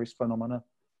the various phenomena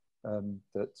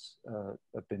that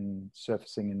have been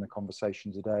surfacing in the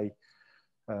conversation today.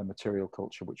 Material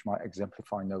culture, which might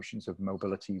exemplify notions of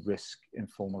mobility, risk,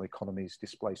 informal economies,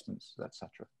 displacements,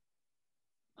 etc.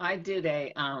 I did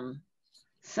a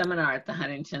seminar at the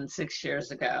Huntington 6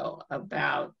 years ago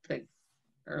about the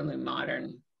early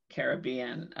modern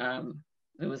Caribbean.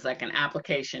 It was like an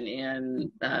application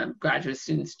in graduate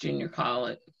students' junior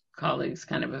college colleagues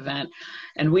kind of event.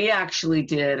 And we actually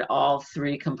did all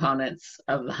three components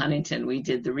of the Huntington. We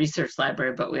did the research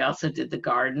library, but we also did the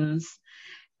gardens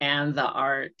and the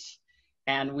art.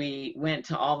 And we went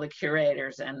to all the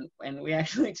curators, and we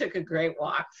actually took a great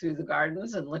walk through the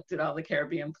gardens and looked at all the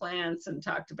Caribbean plants and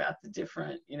talked about the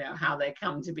different, you know, how they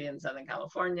come to be in Southern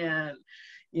California, and,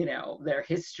 you know, their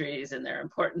histories and their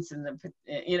importance in the,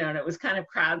 you know, and it was kind of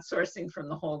crowdsourcing from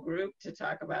the whole group to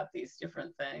talk about these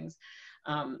different things.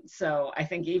 So I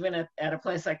think even at a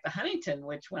place like the Huntington,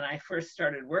 which when I first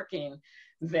started working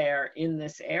there in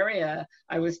this area,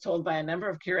 I was told by a number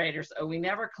of curators, oh, we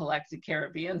never collected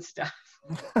Caribbean stuff.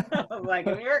 Like,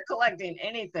 if you were collecting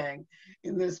anything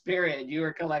in this period, you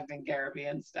were collecting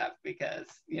Caribbean stuff because,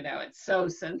 you know, it's so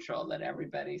central that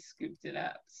everybody scooped it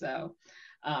up. So,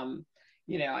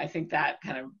 you know, I think that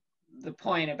kind of the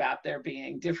point about there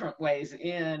being different ways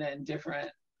in and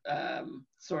different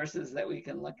sources that we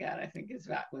can look at, I think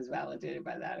was validated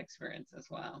by that experience as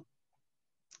well.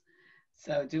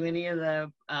 So do any of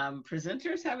the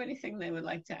presenters have anything they would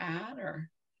like to add or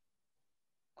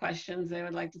questions they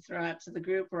would like to throw out to the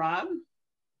group? Rob?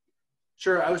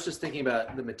 Sure, I was just thinking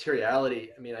about the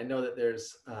materiality. I mean, I know that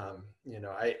there's, you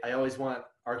know, I always want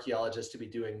archaeologists to be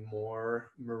doing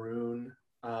more maroon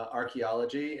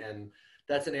archaeology, and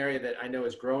that's an area that I know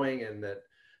is growing and that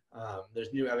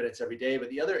there's new evidence every day. But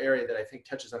the other area that I think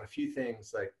touches on a few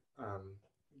things, like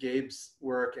Gabe's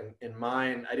work and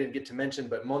mine, I didn't get to mention,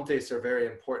 but montes are very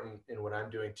important in what I'm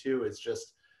doing too, is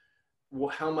just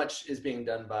how much is being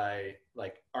done by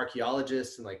like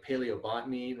archaeologists and like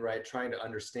paleobotany, right? Trying to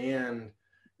understand,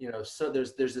 you know, so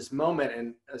there's this moment,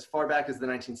 and as far back as the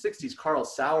 1960s, Carl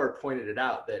Sauer pointed it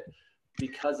out, that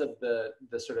because of the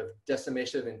sort of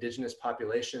decimation of indigenous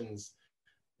populations,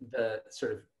 the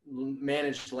sort of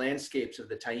managed landscapes of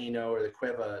the Taino or the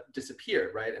Cueva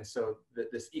disappeared, right? And so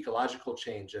this ecological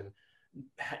change and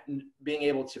being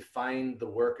able to find the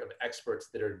work of experts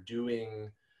that are doing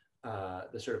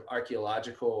the sort of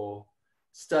archaeological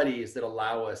studies that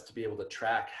allow us to be able to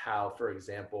track how, for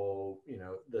example, you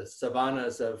know, the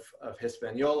savannas of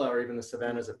Hispaniola or even the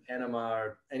savannas of Panama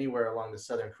or anywhere along the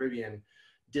Southern Caribbean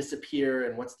disappear,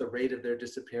 and what's the rate of their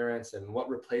disappearance and what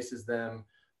replaces them,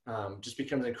 just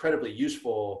becomes incredibly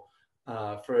useful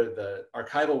for the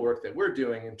archival work that we're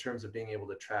doing in terms of being able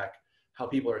to track how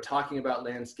people are talking about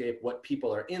landscape, what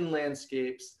people are in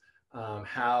landscapes,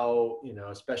 how, you know,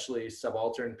 especially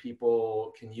subaltern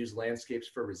people can use landscapes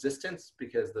for resistance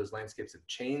because those landscapes have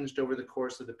changed over the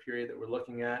course of the period that we're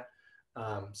looking at.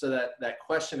 So that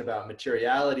question about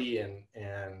materiality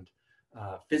and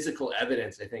physical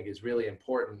evidence, I think, is really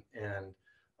important. And,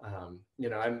 you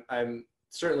know, I'm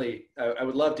certainly, I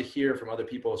would love to hear from other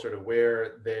people sort of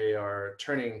where they are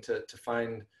turning to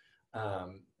find,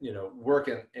 you know, work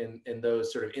in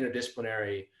those sort of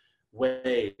interdisciplinary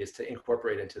ways to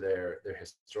incorporate into their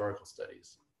historical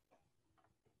studies.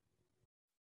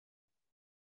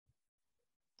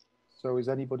 So is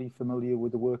anybody familiar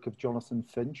with the work of Jonathan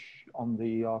Finch on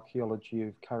the archaeology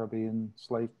of Caribbean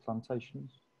slave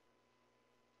plantations?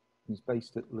 He's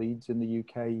based at Leeds in the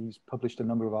UK. He's published a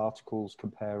number of articles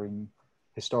comparing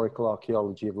historical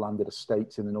archaeology of landed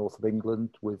estates in the north of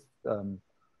England with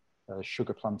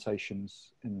sugar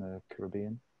plantations in the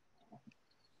Caribbean.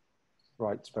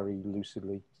 Writes very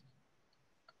lucidly.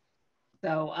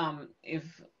 So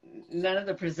if none of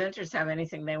the presenters have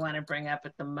anything they want to bring up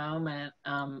at the moment,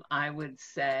 I would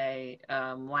say,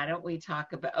 why don't we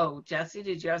talk about, oh, Jesse,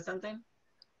 did you have something?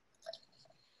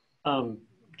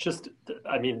 Just,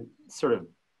 I mean, sort of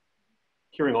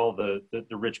hearing all the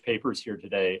rich papers here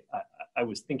today, I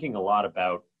was thinking a lot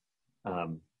about, I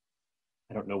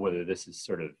don't know whether this is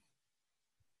sort of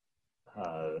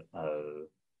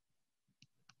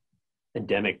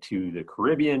endemic to the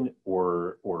Caribbean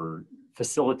or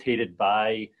facilitated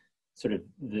by sort of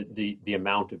the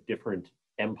amount of different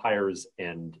empires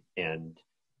and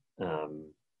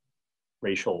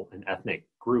racial and ethnic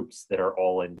groups that are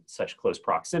all in such close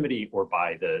proximity, or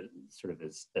by the sort of,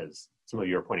 as some of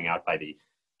you are pointing out, by the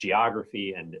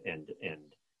geography and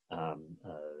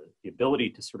the ability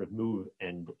to sort of move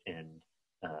and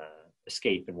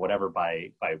escape and whatever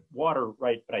by water,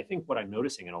 right? But I think what I'm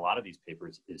noticing in a lot of these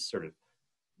papers is sort of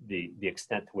the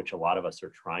extent to which a lot of us are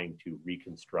trying to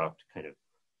reconstruct kind of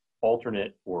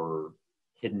alternate or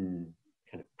hidden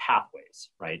kind of pathways,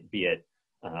 right? Be it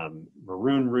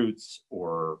maroon routes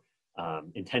or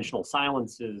intentional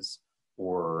silences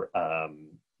or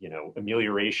you know,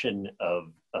 amelioration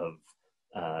of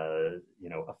you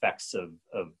know, effects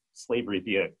of slavery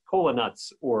via cola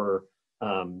nuts, or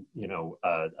you know,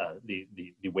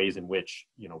 the ways in which,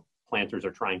 you know, planters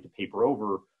are trying to paper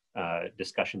over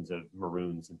discussions of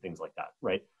maroons and things like that,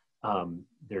 right?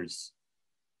 There's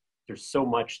so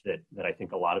much that I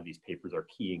think a lot of these papers are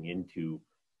keying into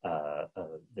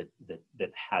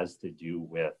that has to do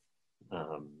with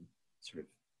sort of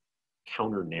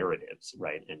counter narratives,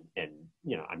 right? And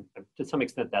you know, I'm to some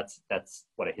extent that's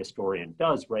what a historian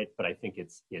does, right? But I think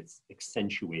it's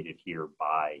accentuated here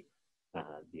by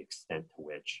the extent to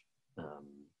which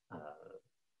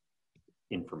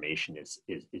information is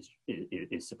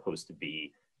supposed to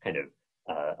be kind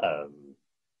of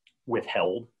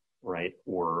withheld, right,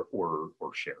 or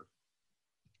shared.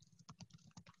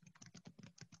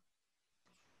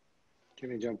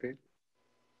 Can I jump in?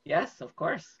 Yes, of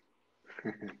course.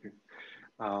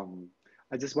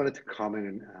 I just wanted to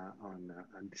comment on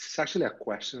this is actually a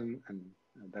question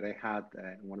that I had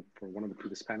for one of the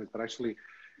previous panels, but actually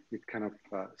it kind of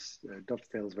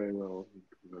dovetails very well with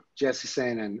what Jesse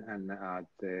saying and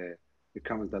the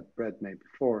comments that Brett made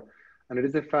before. And it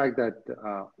is the fact that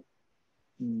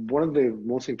one of the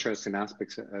most interesting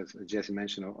aspects, as Jesse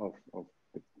mentioned, of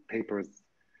the papers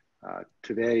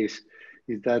today is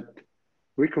that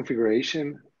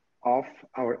reconfiguration of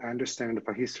our understanding of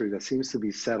a history that seems to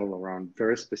be settled around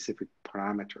very specific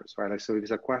parameters, right? Like, so it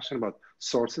is a question about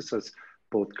sources, as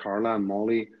both Carla and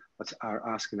Molly are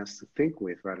asking us to think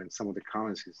with, right? And some of the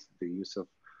comments is the use of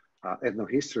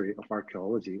ethnohistory, of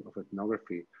archaeology, of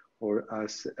ethnography, or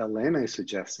as Elena is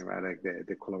suggesting, right? Like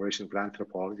the collaboration of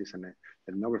anthropologists and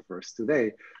ethnographers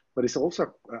today. But it's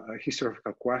also a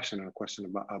historical question, and a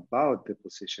question about the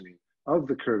positioning of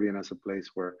the Caribbean as a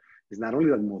place where it's not only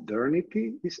that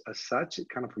modernity is as such, it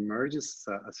kind of emerges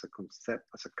as a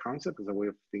concept, as a way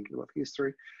of thinking about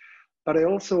history. But I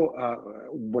also,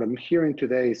 what I'm hearing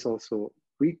today is also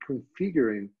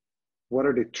reconfiguring what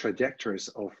are the trajectories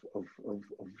of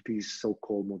these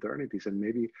so-called modernities, and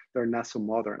maybe they're not so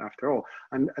modern after all.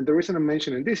 And the reason I'm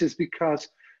mentioning this is because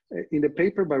in the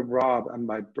paper by Rob and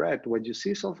by Brett, what you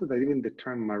see is also that even the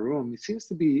term maroon, it seems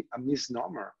to be a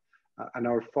misnomer, and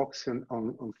our focus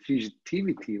on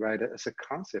fugitivity, right, as a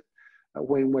concept,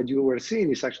 when what you were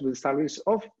seeing is actually the establishment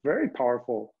of very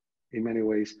powerful, in many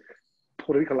ways,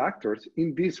 political actors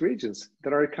in these regions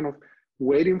that are kind of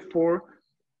waiting for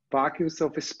vacuums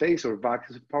of space or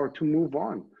vacuums of power to move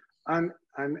on. And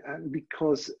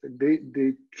because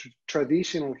the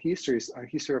traditional histories,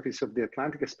 histories of the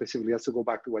Atlantic specifically, has to go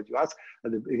back to what you asked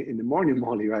in the morning,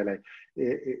 Molly, right? Like,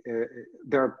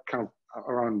 they're kind of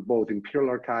around both imperial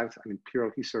archives and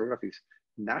imperial historiographies,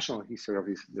 national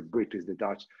historiographies, the British, the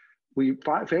Dutch. We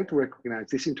fail to recognize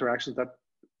these interactions that,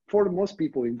 for most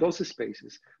people in those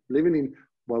spaces, living in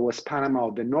what was Panama,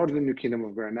 the northern New Kingdom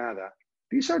of Grenada,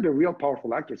 these are the real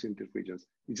powerful actors in these regions.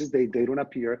 It's just they don't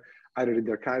appear either in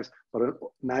the archives, but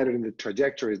neither in the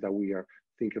trajectories that we are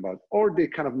thinking about, or the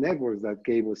kind of networks that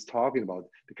Gabe was talking about,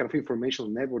 the kind of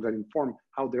informational network that inform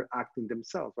how they're acting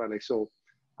themselves, right? Like, so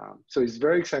it's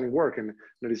very exciting work, and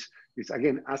it's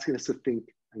again asking us to think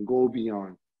and go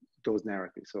beyond those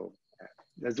narratives. So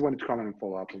I just wanted to comment and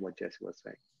follow up on what Jesse was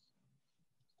saying.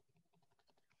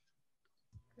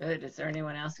 Good. Is there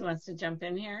anyone else who wants to jump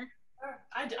in here? Sure.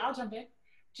 I'll jump in.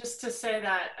 Just to say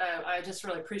that I just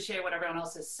really appreciate what everyone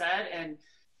else has said,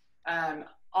 and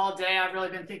all day I've really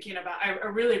been thinking about, I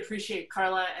really appreciate,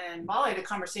 Carla and Molly, the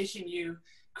conversation you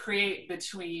create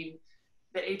between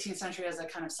the 18th century as a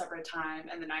kind of separate time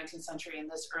and the 19th century in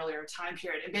this earlier time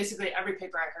period. And basically every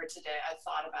paper I heard today, I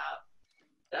thought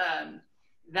about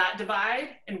that divide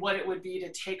and what it would be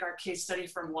to take our case study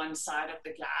from one side of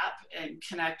the gap and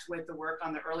connect with the work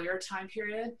on the earlier time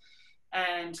period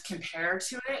and compare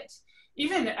to it.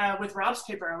 Even with Rob's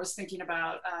paper, I was thinking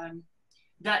about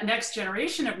that next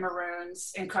generation of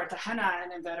Maroons in Cartagena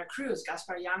and in Veracruz,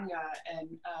 Gaspar Yanga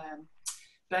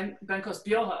and Bencos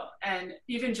Biojo, and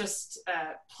even just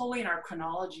pulling our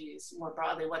chronologies more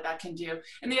broadly, what that can do.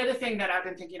 And the other thing that I've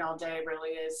been thinking all day really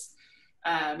is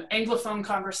Anglophone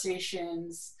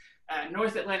conversations,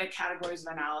 North Atlantic categories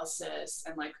of analysis,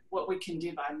 and like what we can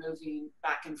do by moving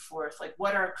back and forth. Like,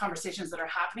 what are conversations that are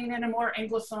happening in a more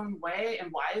Anglophone way,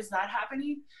 and why is that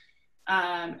happening?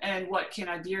 And what can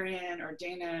Iberian or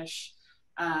Danish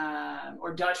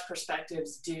or Dutch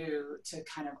perspectives do to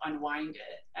kind of unwind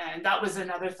it? And that was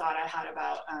another thought I had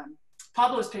about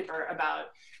Pablo's paper about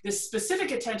this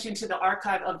specific attention to the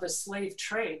archive of the slave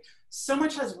trade. So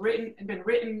much has been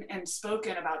written and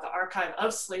spoken about the archive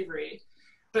of slavery,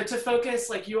 but to focus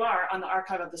like you are on the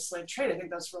archive of the slave trade, I think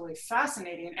that's really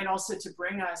fascinating. And also to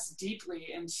bring us deeply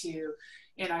into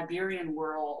an Iberian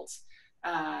world,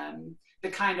 the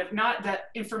kind of, not that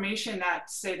information that,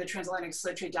 say, the Transatlantic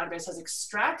Slave Trade Database has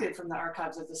extracted from the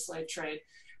archives of the slave trade,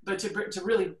 but to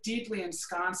really deeply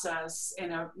ensconce us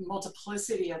in a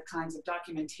multiplicity of kinds of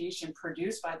documentation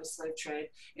produced by the slave trade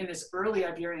in this early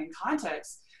Iberian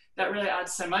context, that really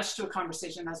adds so much to a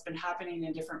conversation that's been happening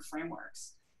in different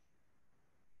frameworks.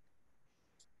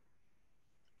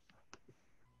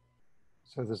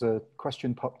 So there's a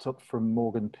question popped up from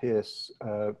Morgan Pierce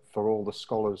for all the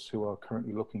scholars who are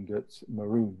currently looking at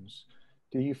maroons.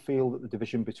 Do you feel that the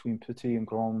division between petit and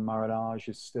grand marronage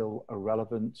is still a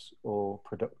relevant or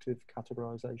productive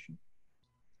categorization?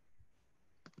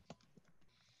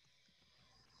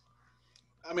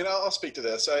 I mean, I'll speak to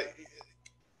this.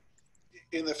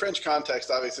 In the French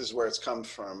context, obviously, this is where it's come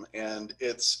from, and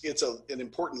it's an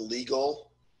important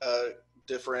legal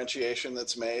differentiation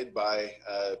that's made by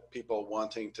people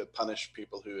wanting to punish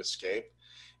people who escape.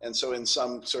 And so in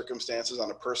some circumstances on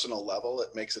a personal level,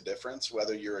 it makes a difference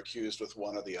whether you're accused with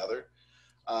one or the other.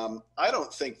 I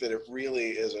don't think that it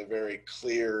really is a very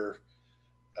clear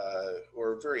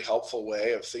or very helpful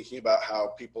way of thinking about how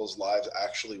people's lives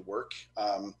actually work.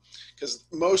 Because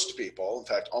most people, in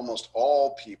fact, almost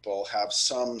all people have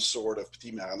some sort of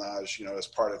petit marronage, you know, as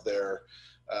part of their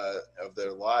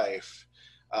life.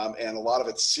 And a lot of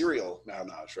it's serial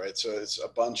marronage, right? So it's a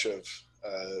bunch of,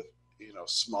 you know,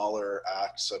 smaller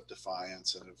acts of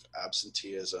defiance and of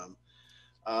absenteeism.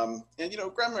 And, you know,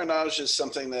 grand marronage is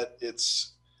something that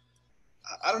it's,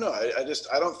 I don't know,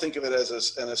 I don't think of it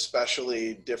as an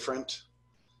especially different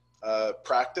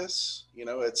practice. You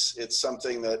know, it's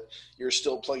something that you're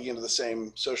still plugging into the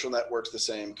same social networks, the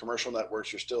same commercial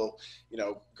networks. You're still, you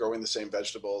know, growing the same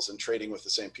vegetables and trading with the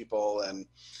same people, and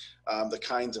the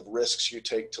kinds of risks you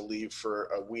take to leave for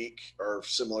a week are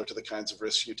similar to the kinds of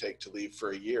risks you take to leave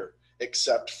for a year,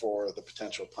 except for the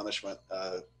potential punishment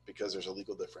because there's a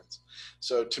legal difference.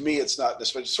 So to me, it's not,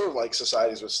 it's sort of like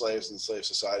societies with slaves and slave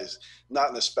societies, not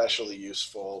an especially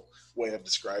useful way of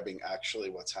describing actually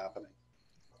what's happening.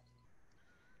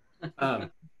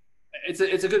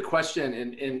 It's a good question.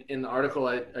 In the article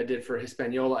I did for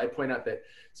Hispaniola, I point out that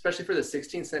especially for the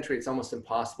 16th century, it's almost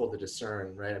impossible to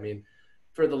discern, right? I mean,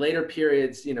 for the later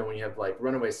periods, you know, when you have like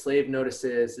runaway slave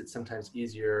notices, it's sometimes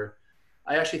easier.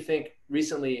 I actually think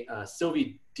recently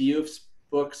Sylvie Diouf's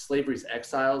book, Slavery's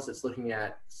Exiles, it's looking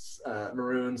at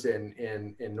Maroons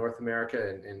in North America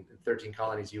and in 13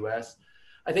 colonies US,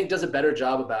 I think does a better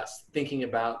job about thinking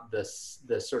about the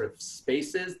sort of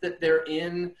spaces that they're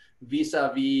in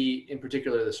vis-a-vis, in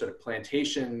particular, the sort of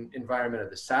plantation environment of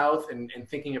the South, and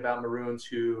thinking about Maroons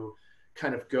who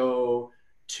kind of go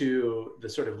to the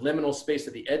sort of liminal space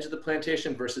at the edge of the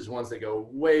plantation versus ones that go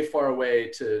way far away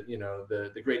to, you know,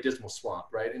 the Great Dismal Swamp,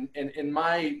 right? And in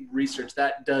my research,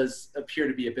 that does appear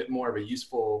to be a bit more of a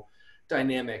useful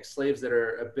dynamic. Slaves that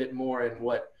are a bit more in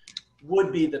what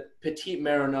would be the petit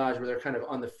marronage, where they're kind of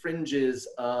on the fringes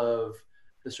of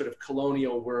the sort of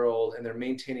colonial world, and they're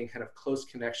maintaining kind of close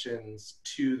connections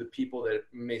to the people that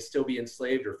may still be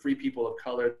enslaved or free people of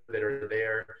color that are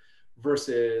there,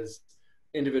 versus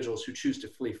individuals who choose to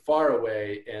flee far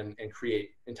away and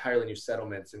create entirely new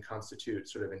settlements and constitute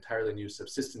sort of entirely new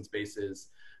subsistence bases.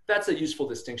 That's a useful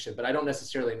distinction, but I don't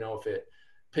necessarily know if it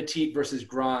petit versus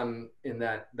grand in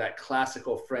that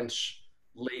classical French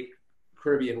late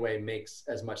Caribbean way makes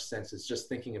as much sense. It's just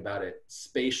thinking about it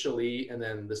spatially and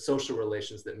then the social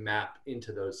relations that map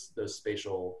into those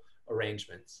spatial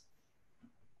arrangements.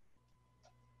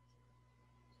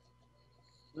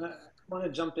 I want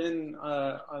to jump in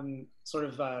on sort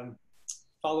of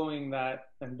following that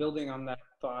and building on that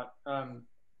thought.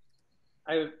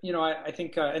 I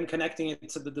think, and connecting it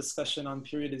to the discussion on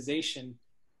periodization,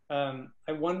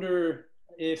 I wonder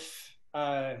if,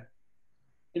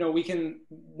 we can,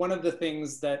 one of the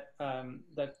things that,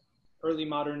 that early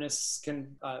modernists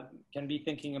can be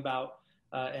thinking about,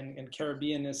 and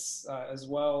Caribbeanists as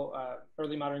well,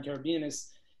 early modern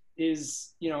Caribbeanists,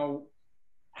 is,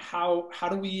 how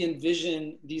do we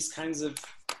envision these kinds of,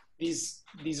 these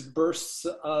bursts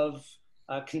of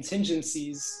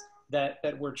contingencies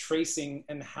that we're tracing,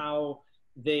 and how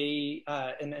they,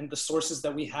 and the sources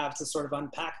that we have to sort of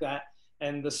unpack that,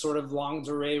 and the sort of longue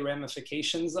durée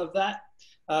ramifications of that,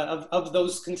 of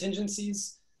those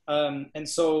contingencies. And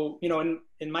so,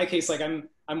 in my case, like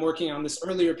I'm working on this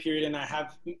earlier period, and I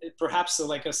have perhaps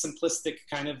like a simplistic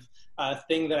kind of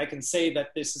thing that I can say that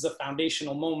this is a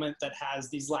foundational moment that has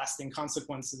these lasting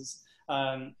consequences.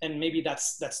 And maybe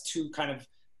that's too kind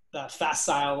of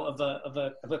facile of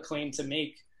a claim to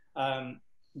make.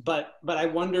 But I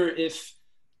wonder if,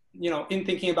 in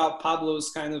thinking about Pablo's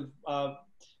kind of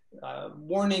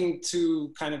warning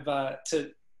to kind of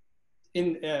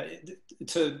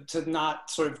to not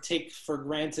sort of take for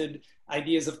granted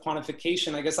ideas of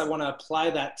quantification, I guess I want to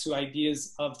apply that to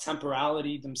ideas of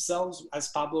temporality themselves, as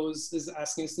Pablo is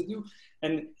asking us to do,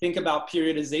 and think about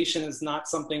periodization as not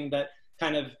something that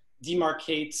kind of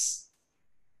demarcates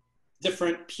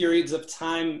different periods of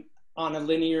time on a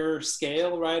linear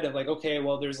scale, right? Of like, okay,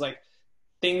 well, there's like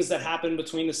things that happen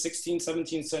between the 16th,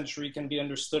 17th century can be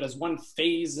understood as one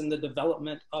phase in the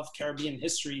development of Caribbean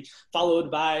history, followed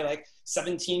by like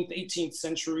 17th, 18th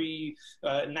century,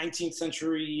 19th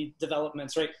century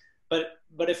developments, right?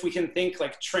 But if we can think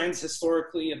like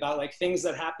transhistorically about like things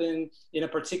that happen in a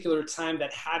particular time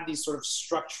that had these sort of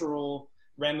structural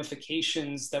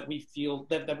ramifications that we feel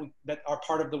that are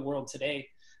part of the world today.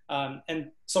 And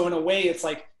so in a way, it's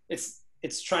like,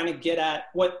 it's trying to get at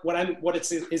what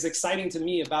is exciting to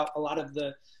me about a lot of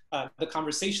the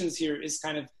conversations here is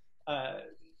kind of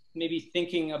maybe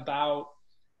thinking about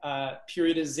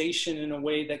periodization in a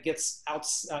way that gets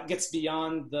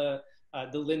beyond the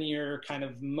linear kind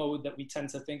of mode that we tend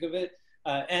to think of it,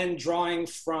 and drawing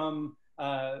from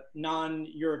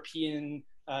non-European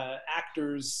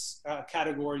actors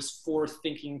categories for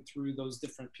thinking through those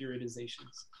different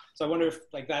periodizations. So I wonder if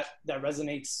like that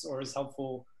resonates or is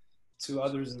helpful to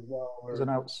others as well. Or...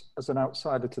 As an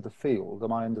outsider to the field,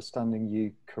 am I understanding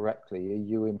you correctly? Are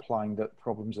you implying that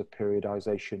problems of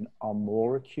periodization are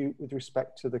more acute with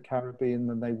respect to the Caribbean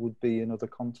than they would be in other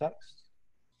contexts?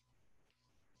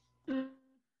 And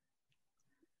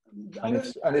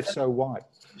if so, why?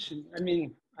 I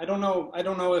mean, I don't know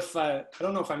if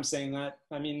I'm saying that.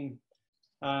 I mean,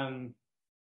 I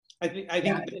think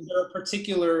there are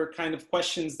particular kind of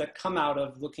questions that come out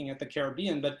of looking at the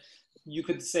Caribbean, but you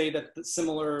could say that the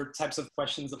similar types of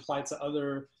questions apply to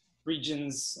other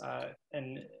regions,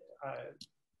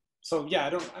 so yeah,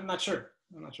 I'm not sure.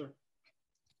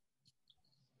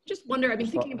 Just wonder, I mean,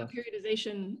 thinking about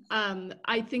periodization,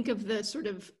 I think of the sort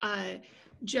of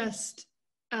what's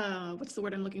the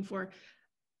word I'm looking for?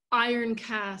 Iron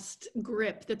cast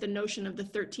grip that the notion of the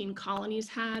 13 colonies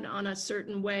had on a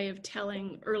certain way of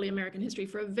telling early American history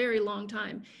for a very long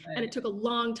time. Right. And it took a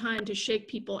long time to shake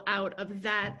people out of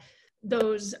that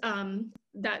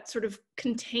sort of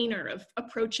container of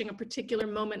approaching a particular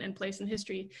moment and place in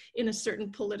history in a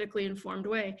certain politically informed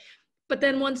way. But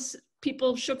then once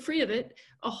people shook free of it,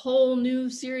 a whole new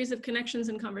series of connections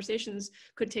and conversations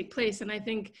could take place. And I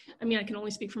think, I mean, I can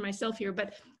only speak for myself here,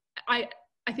 but I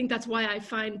think that's why I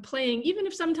find playing, even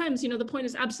if sometimes, the point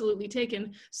is absolutely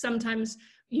taken, sometimes,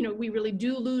 we really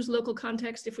do lose local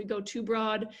context if we go too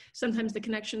broad. Sometimes the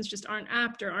connections just aren't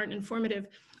apt or aren't informative.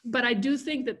 But I do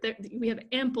think that we have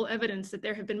ample evidence that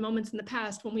there have been moments in the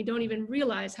past when we don't even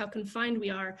realize how confined we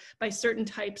are by certain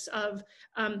types of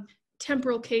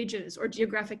temporal cages or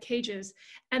geographic cages,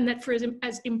 and that for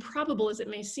as improbable as it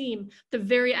may seem, the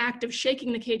very act of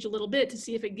shaking the cage a little bit to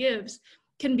see if it gives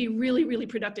can be really, really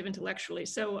productive intellectually.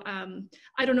 So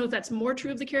I don't know if that's more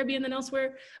true of the Caribbean than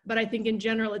elsewhere, but I think in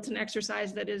general, it's an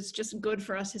exercise that is just good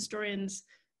for us historians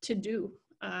to do.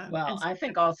 Well, I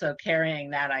think also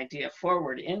carrying that idea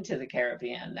forward into the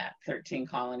Caribbean, that 13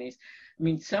 colonies, I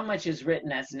mean, so much is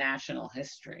written as national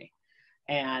history.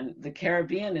 And the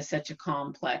Caribbean is such a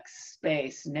complex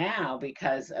space now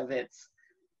because of its,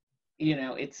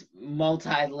 its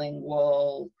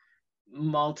multilingual,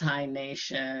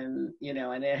 multi-nation,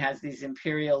 and it has these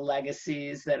imperial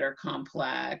legacies that are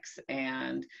complex,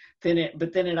 and then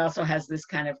it also has this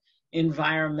kind of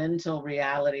environmental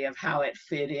reality of how it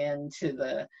fit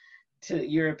into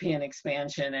European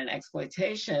expansion and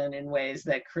exploitation in ways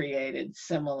that created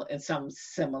some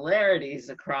similarities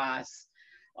across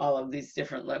all of these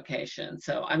different locations.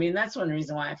 So I mean, that's one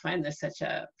reason why I find this such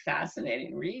a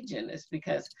fascinating region, is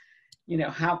because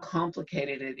how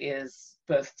complicated it is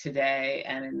both today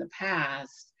and in the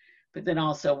past, but then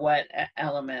also what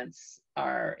elements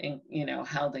are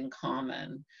held in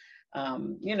common.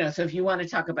 So if you want to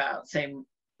talk about, say,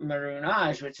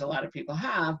 Marronage, which a lot of people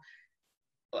have,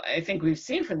 I think we've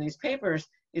seen from these papers,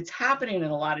 it's happening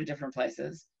in a lot of different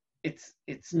places.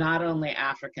 It's not only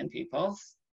African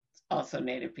peoples, it's also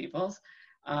Native peoples.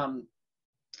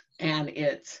 And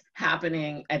it's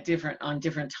happening on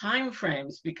different time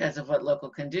frames because of what local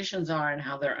conditions are and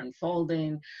how they're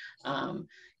unfolding.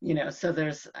 So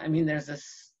there's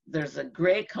a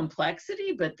great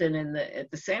complexity, but then at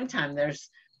the same time,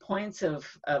 there's points of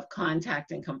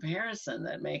contact and comparison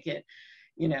that make it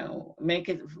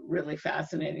really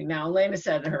fascinating. Now, Elena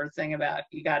said her thing about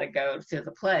you got to go to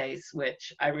the place,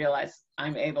 which I realize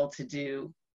I'm able to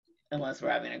do unless we're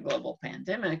having a global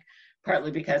pandemic.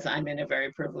 partly because I'm in a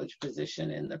very privileged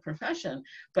position in the profession.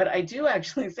 But I do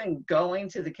actually think going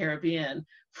to the Caribbean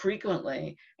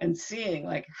frequently and seeing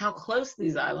like how close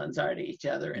these islands are to each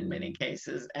other in many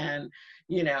cases, and,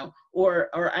 you know, or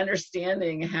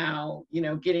understanding how, you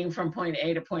know, getting from point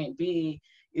A to point B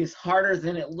is harder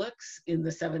than it looks in the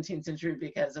 17th century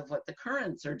because of what the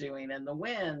currents are doing and the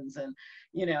winds, and,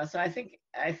 you know, so I think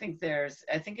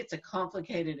it's a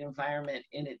complicated environment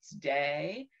in its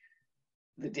day,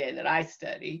 the day that I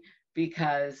study,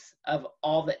 because of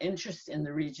all the interest in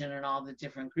the region and all the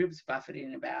different groups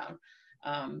buffeting about.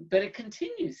 But it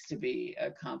continues to be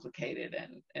a complicated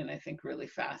and I think really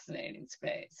fascinating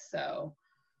space. So,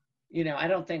 you know, I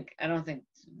don't think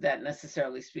that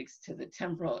necessarily speaks to the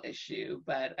temporal issue,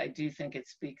 but I do think it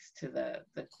speaks to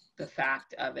the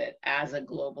fact of it as a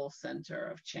global center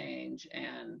of change,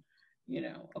 and, you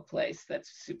know, a place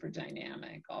that's super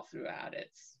dynamic all throughout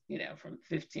its, you know, from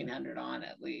 1500 on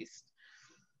at least.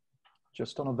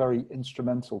 Just on a very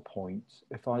instrumental point,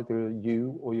 if either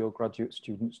you or your graduate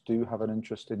students do have an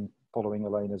interest in following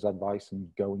Elena's advice and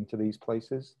going to these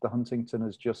places, the Huntington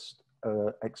has just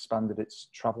expanded its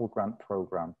travel grant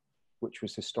program, which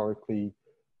was historically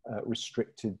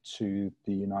restricted to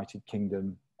the United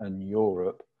Kingdom and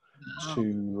Europe,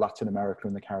 to Latin America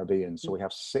and the Caribbean. So we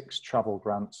have 6 travel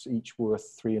grants, each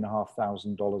worth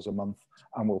 $3,500 a month,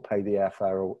 and we'll pay the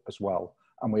airfare as well.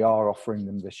 And we are offering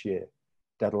them this year.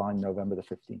 Deadline November the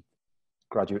 15th.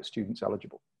 Graduate students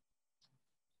eligible.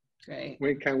 Great.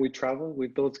 When can we travel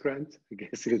with those grants? I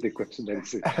guess it is the question that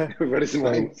is everybody's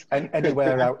mind.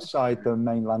 Anywhere outside the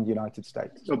mainland United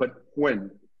States. No, but when?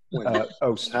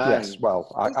 Yes,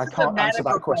 well, I can't answer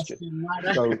that question.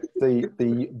 So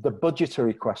the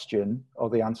budgetary question,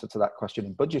 or the answer to that question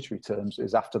in budgetary terms,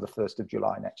 is after the 1st of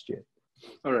July next year.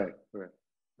 All right.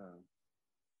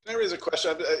 Can I raise a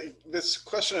question? This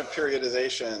question of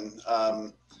periodization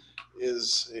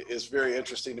is very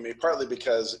interesting to me, partly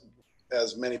because,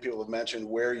 as many people have mentioned,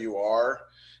 where you are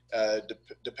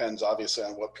depends obviously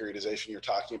on what periodization you're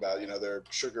talking about. You know, there are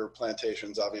sugar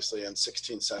plantations obviously in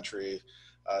 16th century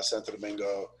Santo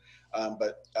Domingo,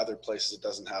 but other places it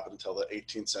doesn't happen until the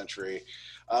 18th century.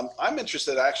 I'm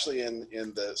interested actually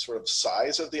in the sort of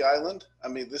size of the island. I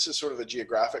mean, this is sort of a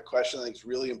geographic question. I think it's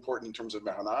really important in terms of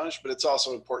Marronage, but it's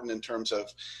also important in terms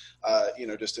of, you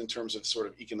know, just in terms of sort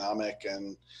of economic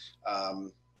and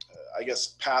I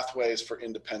guess pathways for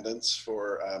independence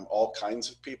for all kinds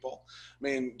of people. I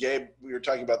mean, Gabe, we were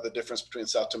talking about the difference between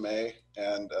Sao Tome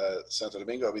and Santo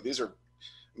Domingo. I mean, these are,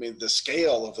 I mean, the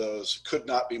scale of those could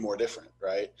not be more different,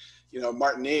 right? You know,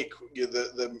 Martinique,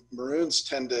 the Maroons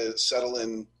tend to settle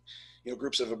in, you know,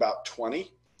 groups of about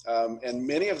 20, and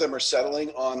many of them are settling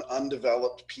on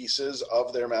undeveloped pieces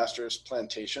of their master's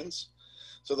plantations.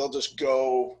 So they'll just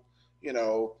go, you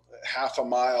know, half a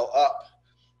mile up,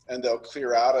 and they'll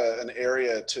clear out an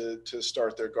area to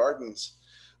start their gardens.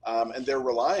 And they're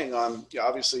relying on, you know,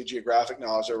 obviously geographic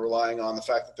knowledge. They're relying on the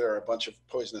fact that there are a bunch of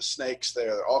poisonous snakes there.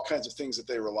 There are all kinds of things that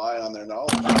they rely on their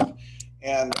knowledge of.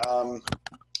 And,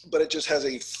 but it just has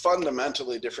a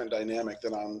fundamentally different dynamic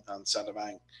than on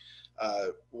Saint-Domingue,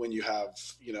 when you have,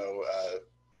 you know,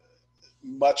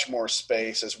 much more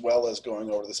space, as well as going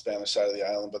over to the Spanish side of the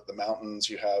island, but the mountains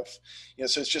you have, you know,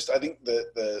 so it's just, I think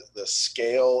the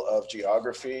scale of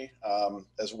geography,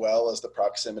 as well as the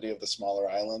proximity of the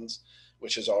smaller islands,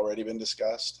 which has already been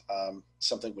discussed,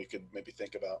 something we could maybe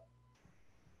think about.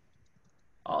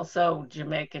 Also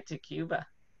Jamaica to Cuba,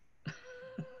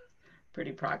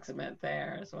 pretty proximate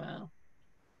there as well.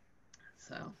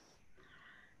 So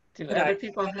do other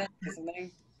people have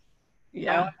something?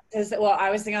 Yeah. Well, I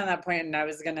was thinking on that point, and I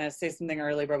was going to say something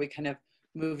earlier, but we kind of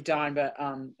moved on. But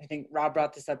I think Rob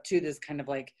brought this up too, this kind of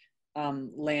like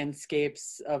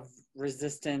landscapes of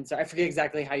resistance. I forget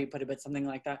exactly how you put it, but something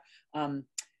like that.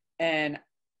 And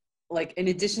like, in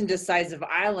addition to size of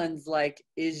islands, like,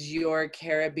 is your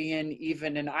Caribbean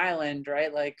even an island,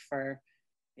 right? Like for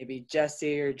maybe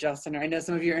Jesse or Justin, or I know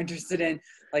some of you are interested in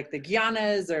like the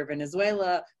Guianas or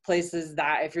Venezuela, places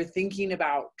that if you're thinking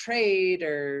about trade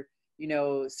or, you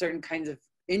know, certain kinds of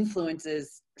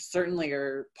influences certainly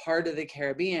are part of the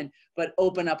Caribbean, but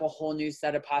open up a whole new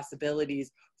set of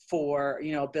possibilities for,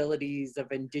 you know, abilities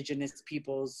of indigenous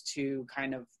peoples to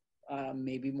kind of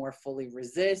maybe more fully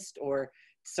resist, or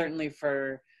certainly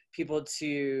for people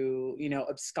to, you know,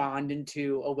 abscond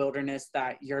into a wilderness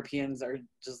that Europeans are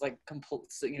just like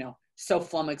you know, so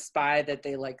flummoxed by that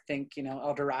they like think, you know,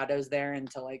 El Dorado's there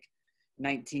until like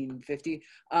 1950.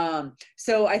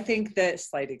 So I think that,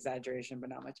 slight exaggeration, but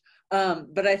not much.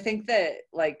 But I think that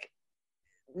like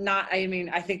I mean,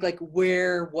 I think like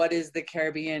what is the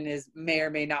Caribbean may or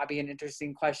may not be an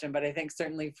interesting question, but I think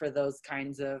certainly for those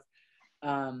kinds of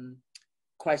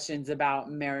questions about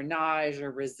Marronage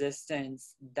or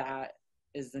resistance, that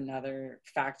is another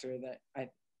factor that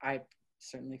I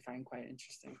certainly find quite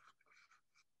interesting.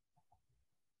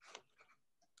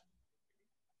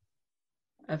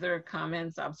 Other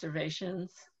comments,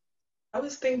 observations? I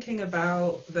was thinking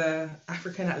about the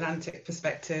African Atlantic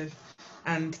perspective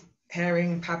and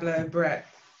hearing Pablo, Brett,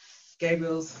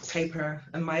 Gabriel's paper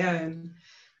and my own,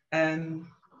 and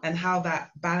how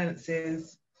that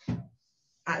balances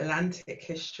Atlantic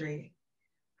history,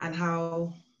 and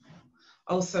how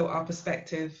also our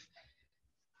perspective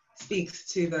speaks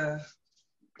to the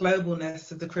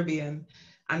globalness of the Caribbean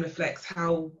and reflects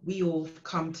how we all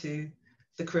come to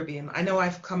the Caribbean. I know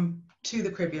I've come to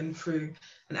the Caribbean through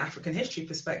an African history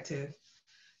perspective,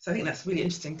 so I think that's really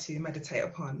interesting to meditate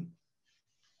upon.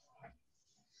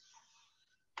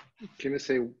 Can I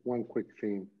say one quick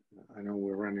thing? I know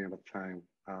we're running out of time,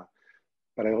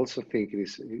 but I also think it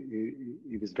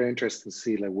is very interesting to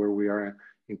see like where we are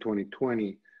in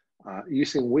 2020,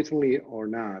 using wittingly or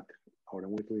not, or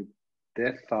unwittingly,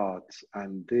 their thoughts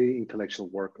and the intellectual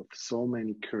work of so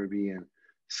many Caribbean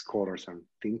scholars and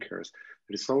thinkers.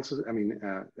 But it's also, I mean,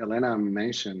 Elena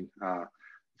mentioned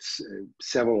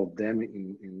several of them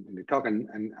in the talk, and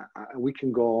we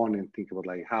can go on and think about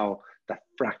like how that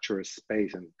fractured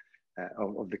space and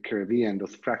of the Caribbean,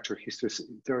 those fractured histories,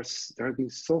 they have been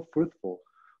so fruitful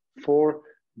for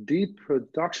the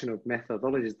production of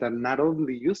methodologies that are not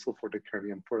only useful for the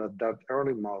Caribbean, for that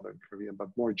early modern Caribbean, but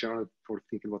more generally for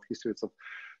thinking about histories of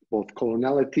both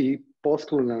coloniality,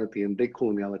 post-coloniality, and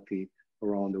decoloniality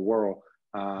around the world.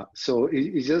 So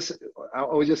it's just, I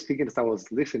was just thinking as I was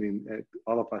listening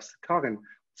all of us talking,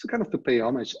 so kind of to pay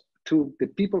homage to the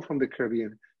people from the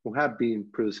Caribbean who have been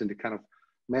producing the kind of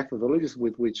methodologies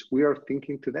with which we are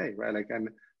thinking today, right? Like, and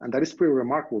that is pretty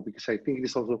remarkable, because I think it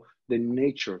is also the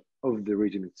nature of the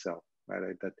region itself, right?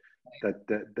 Like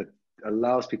that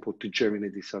allows people to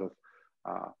germinate these sort of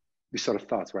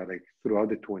thoughts, right? Like throughout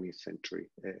the 20th century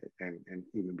and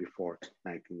even before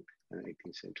 19th and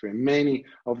 18th century. And many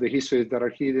of the histories that are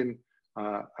hidden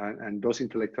and those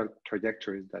intellectual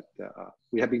trajectories that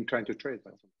we have been trying to trace.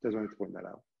 Just wanted to point that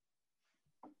out.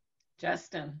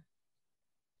 Justin.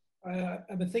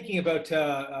 I've been thinking about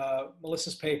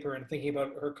Melissa's paper and thinking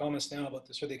about her comments now about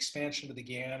the sort of the expansion of the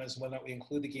Guianas and whether or not we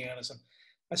include the Guianas. And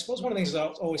I suppose one of the things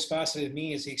that always fascinated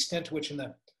me is the extent to which in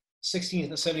the 16th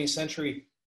and 17th century,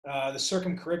 the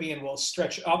Circum-Caribbean will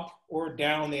stretch up or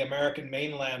down the American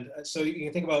mainland. So you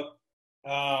can think about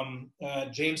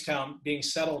Jamestown being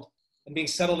settled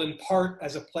in part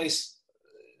as a place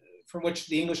from which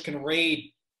the English can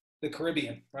raid the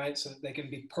Caribbean, right? So that they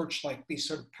can be perched like these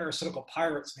sort of parasitical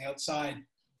pirates on the outside,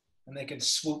 and they can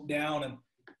swoop down and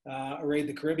raid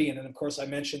the Caribbean. And of course, I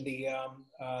mentioned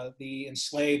the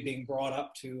enslaved being brought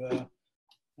up to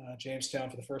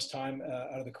Jamestown for the first time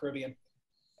out of the Caribbean.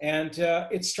 And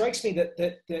it strikes me that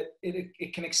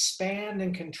it can expand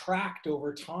and contract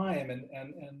over time, and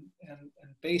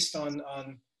based on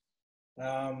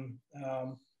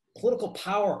political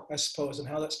power, I suppose, and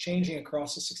how that's changing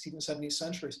across the 16th and 17th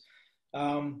centuries.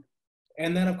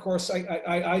 And then, of course,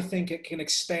 I think it can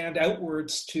expand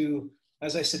outwards to,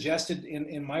 as I suggested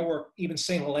in my work, even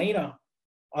St. Helena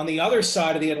on the other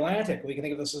side of the Atlantic. We can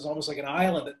think of this as almost like an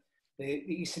island that the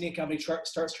East India Company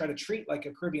starts trying to treat like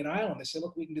a Caribbean island. They say,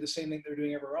 look, we can do the same thing they're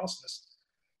doing everywhere else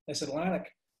in this Atlantic.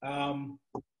 And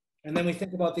then we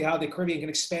think about how the Caribbean can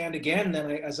expand again, then,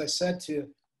 as I said, to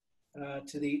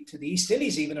the East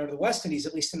Indies, even, or the West Indies,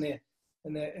 at least in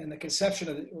the conception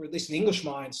of, or at least in the English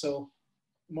mind. So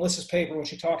Melissa's paper, when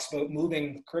she talks about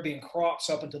moving Caribbean crops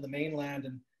up into the mainland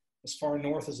and as far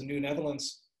north as the New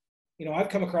Netherlands, you know, I've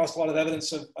come across a lot of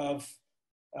evidence of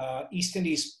East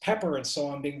Indies pepper and so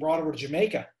on being brought over to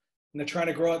Jamaica, and they're trying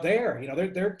to grow it there. You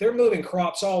know, they're moving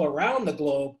crops all around the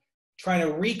globe, trying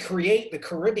to recreate the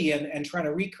Caribbean and trying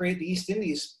to recreate the East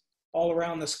Indies all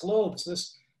around this globe. So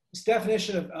this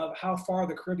definition of how far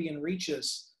the Caribbean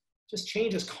reaches just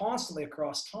changes constantly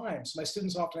across time. So my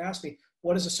students often ask me,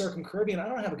 what is a Circum-Caribbean? I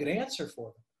don't have a good answer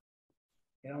for them.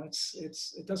 You know,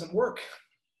 it doesn't work.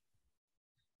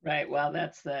 Right, well,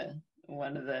 that's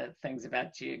one of the things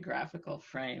about geographical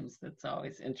frames that's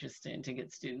always interesting, to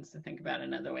get students to think about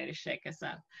another way to shake us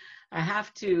up. I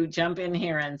have to jump in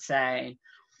here and say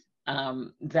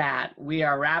that we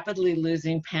are rapidly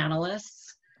losing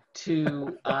panelists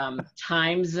to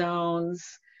time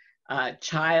zones,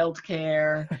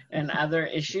 childcare, and other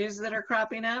issues that are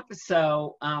cropping up.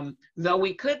 So though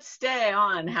we could stay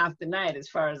on half the night, as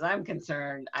far as I'm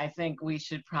concerned, I think we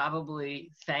should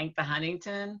probably thank the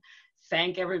Huntington,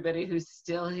 thank everybody who's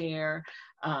still here,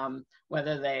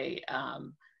 whether they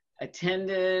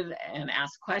attended and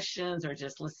asked questions or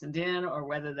just listened in, or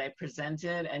whether they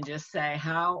presented, and just say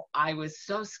how I was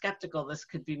so skeptical this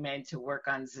could be made to work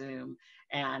on Zoom.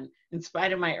 And in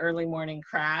spite of my early morning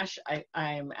crash,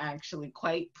 I'm actually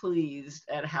quite pleased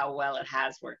at how well it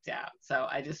has worked out. So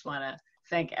I just want to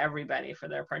thank everybody for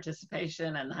their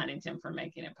participation and the Huntington for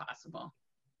making it possible.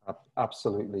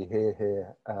 Absolutely, here,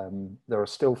 here. There are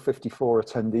still 54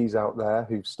 attendees out there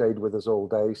who've stayed with us all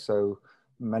day, so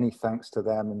many thanks to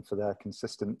them and for their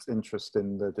consistent interest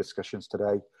in the discussions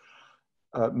today.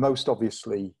 Most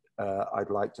obviously, I'd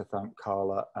like to thank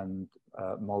Carla and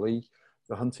Molly.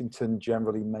 The Huntington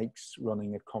generally makes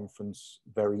running a conference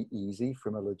very easy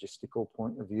from a logistical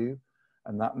point of view,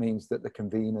 and that means that the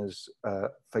conveners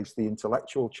face the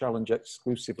intellectual challenge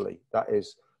exclusively, that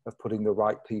is, of putting the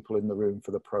right people in the room for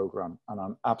the program. And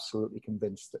I'm absolutely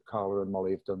convinced that Carla and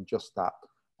Molly have done just that,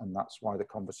 and that's why the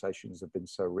conversations have been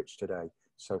so rich today.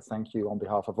 So thank you on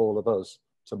behalf of all of us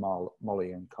to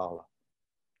Molly and Carla.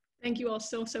 Thank you all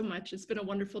so much. It's been a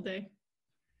wonderful day.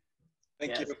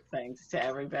 Thank you. Thanks to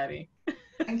everybody.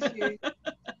 Thank you.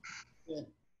 Yeah.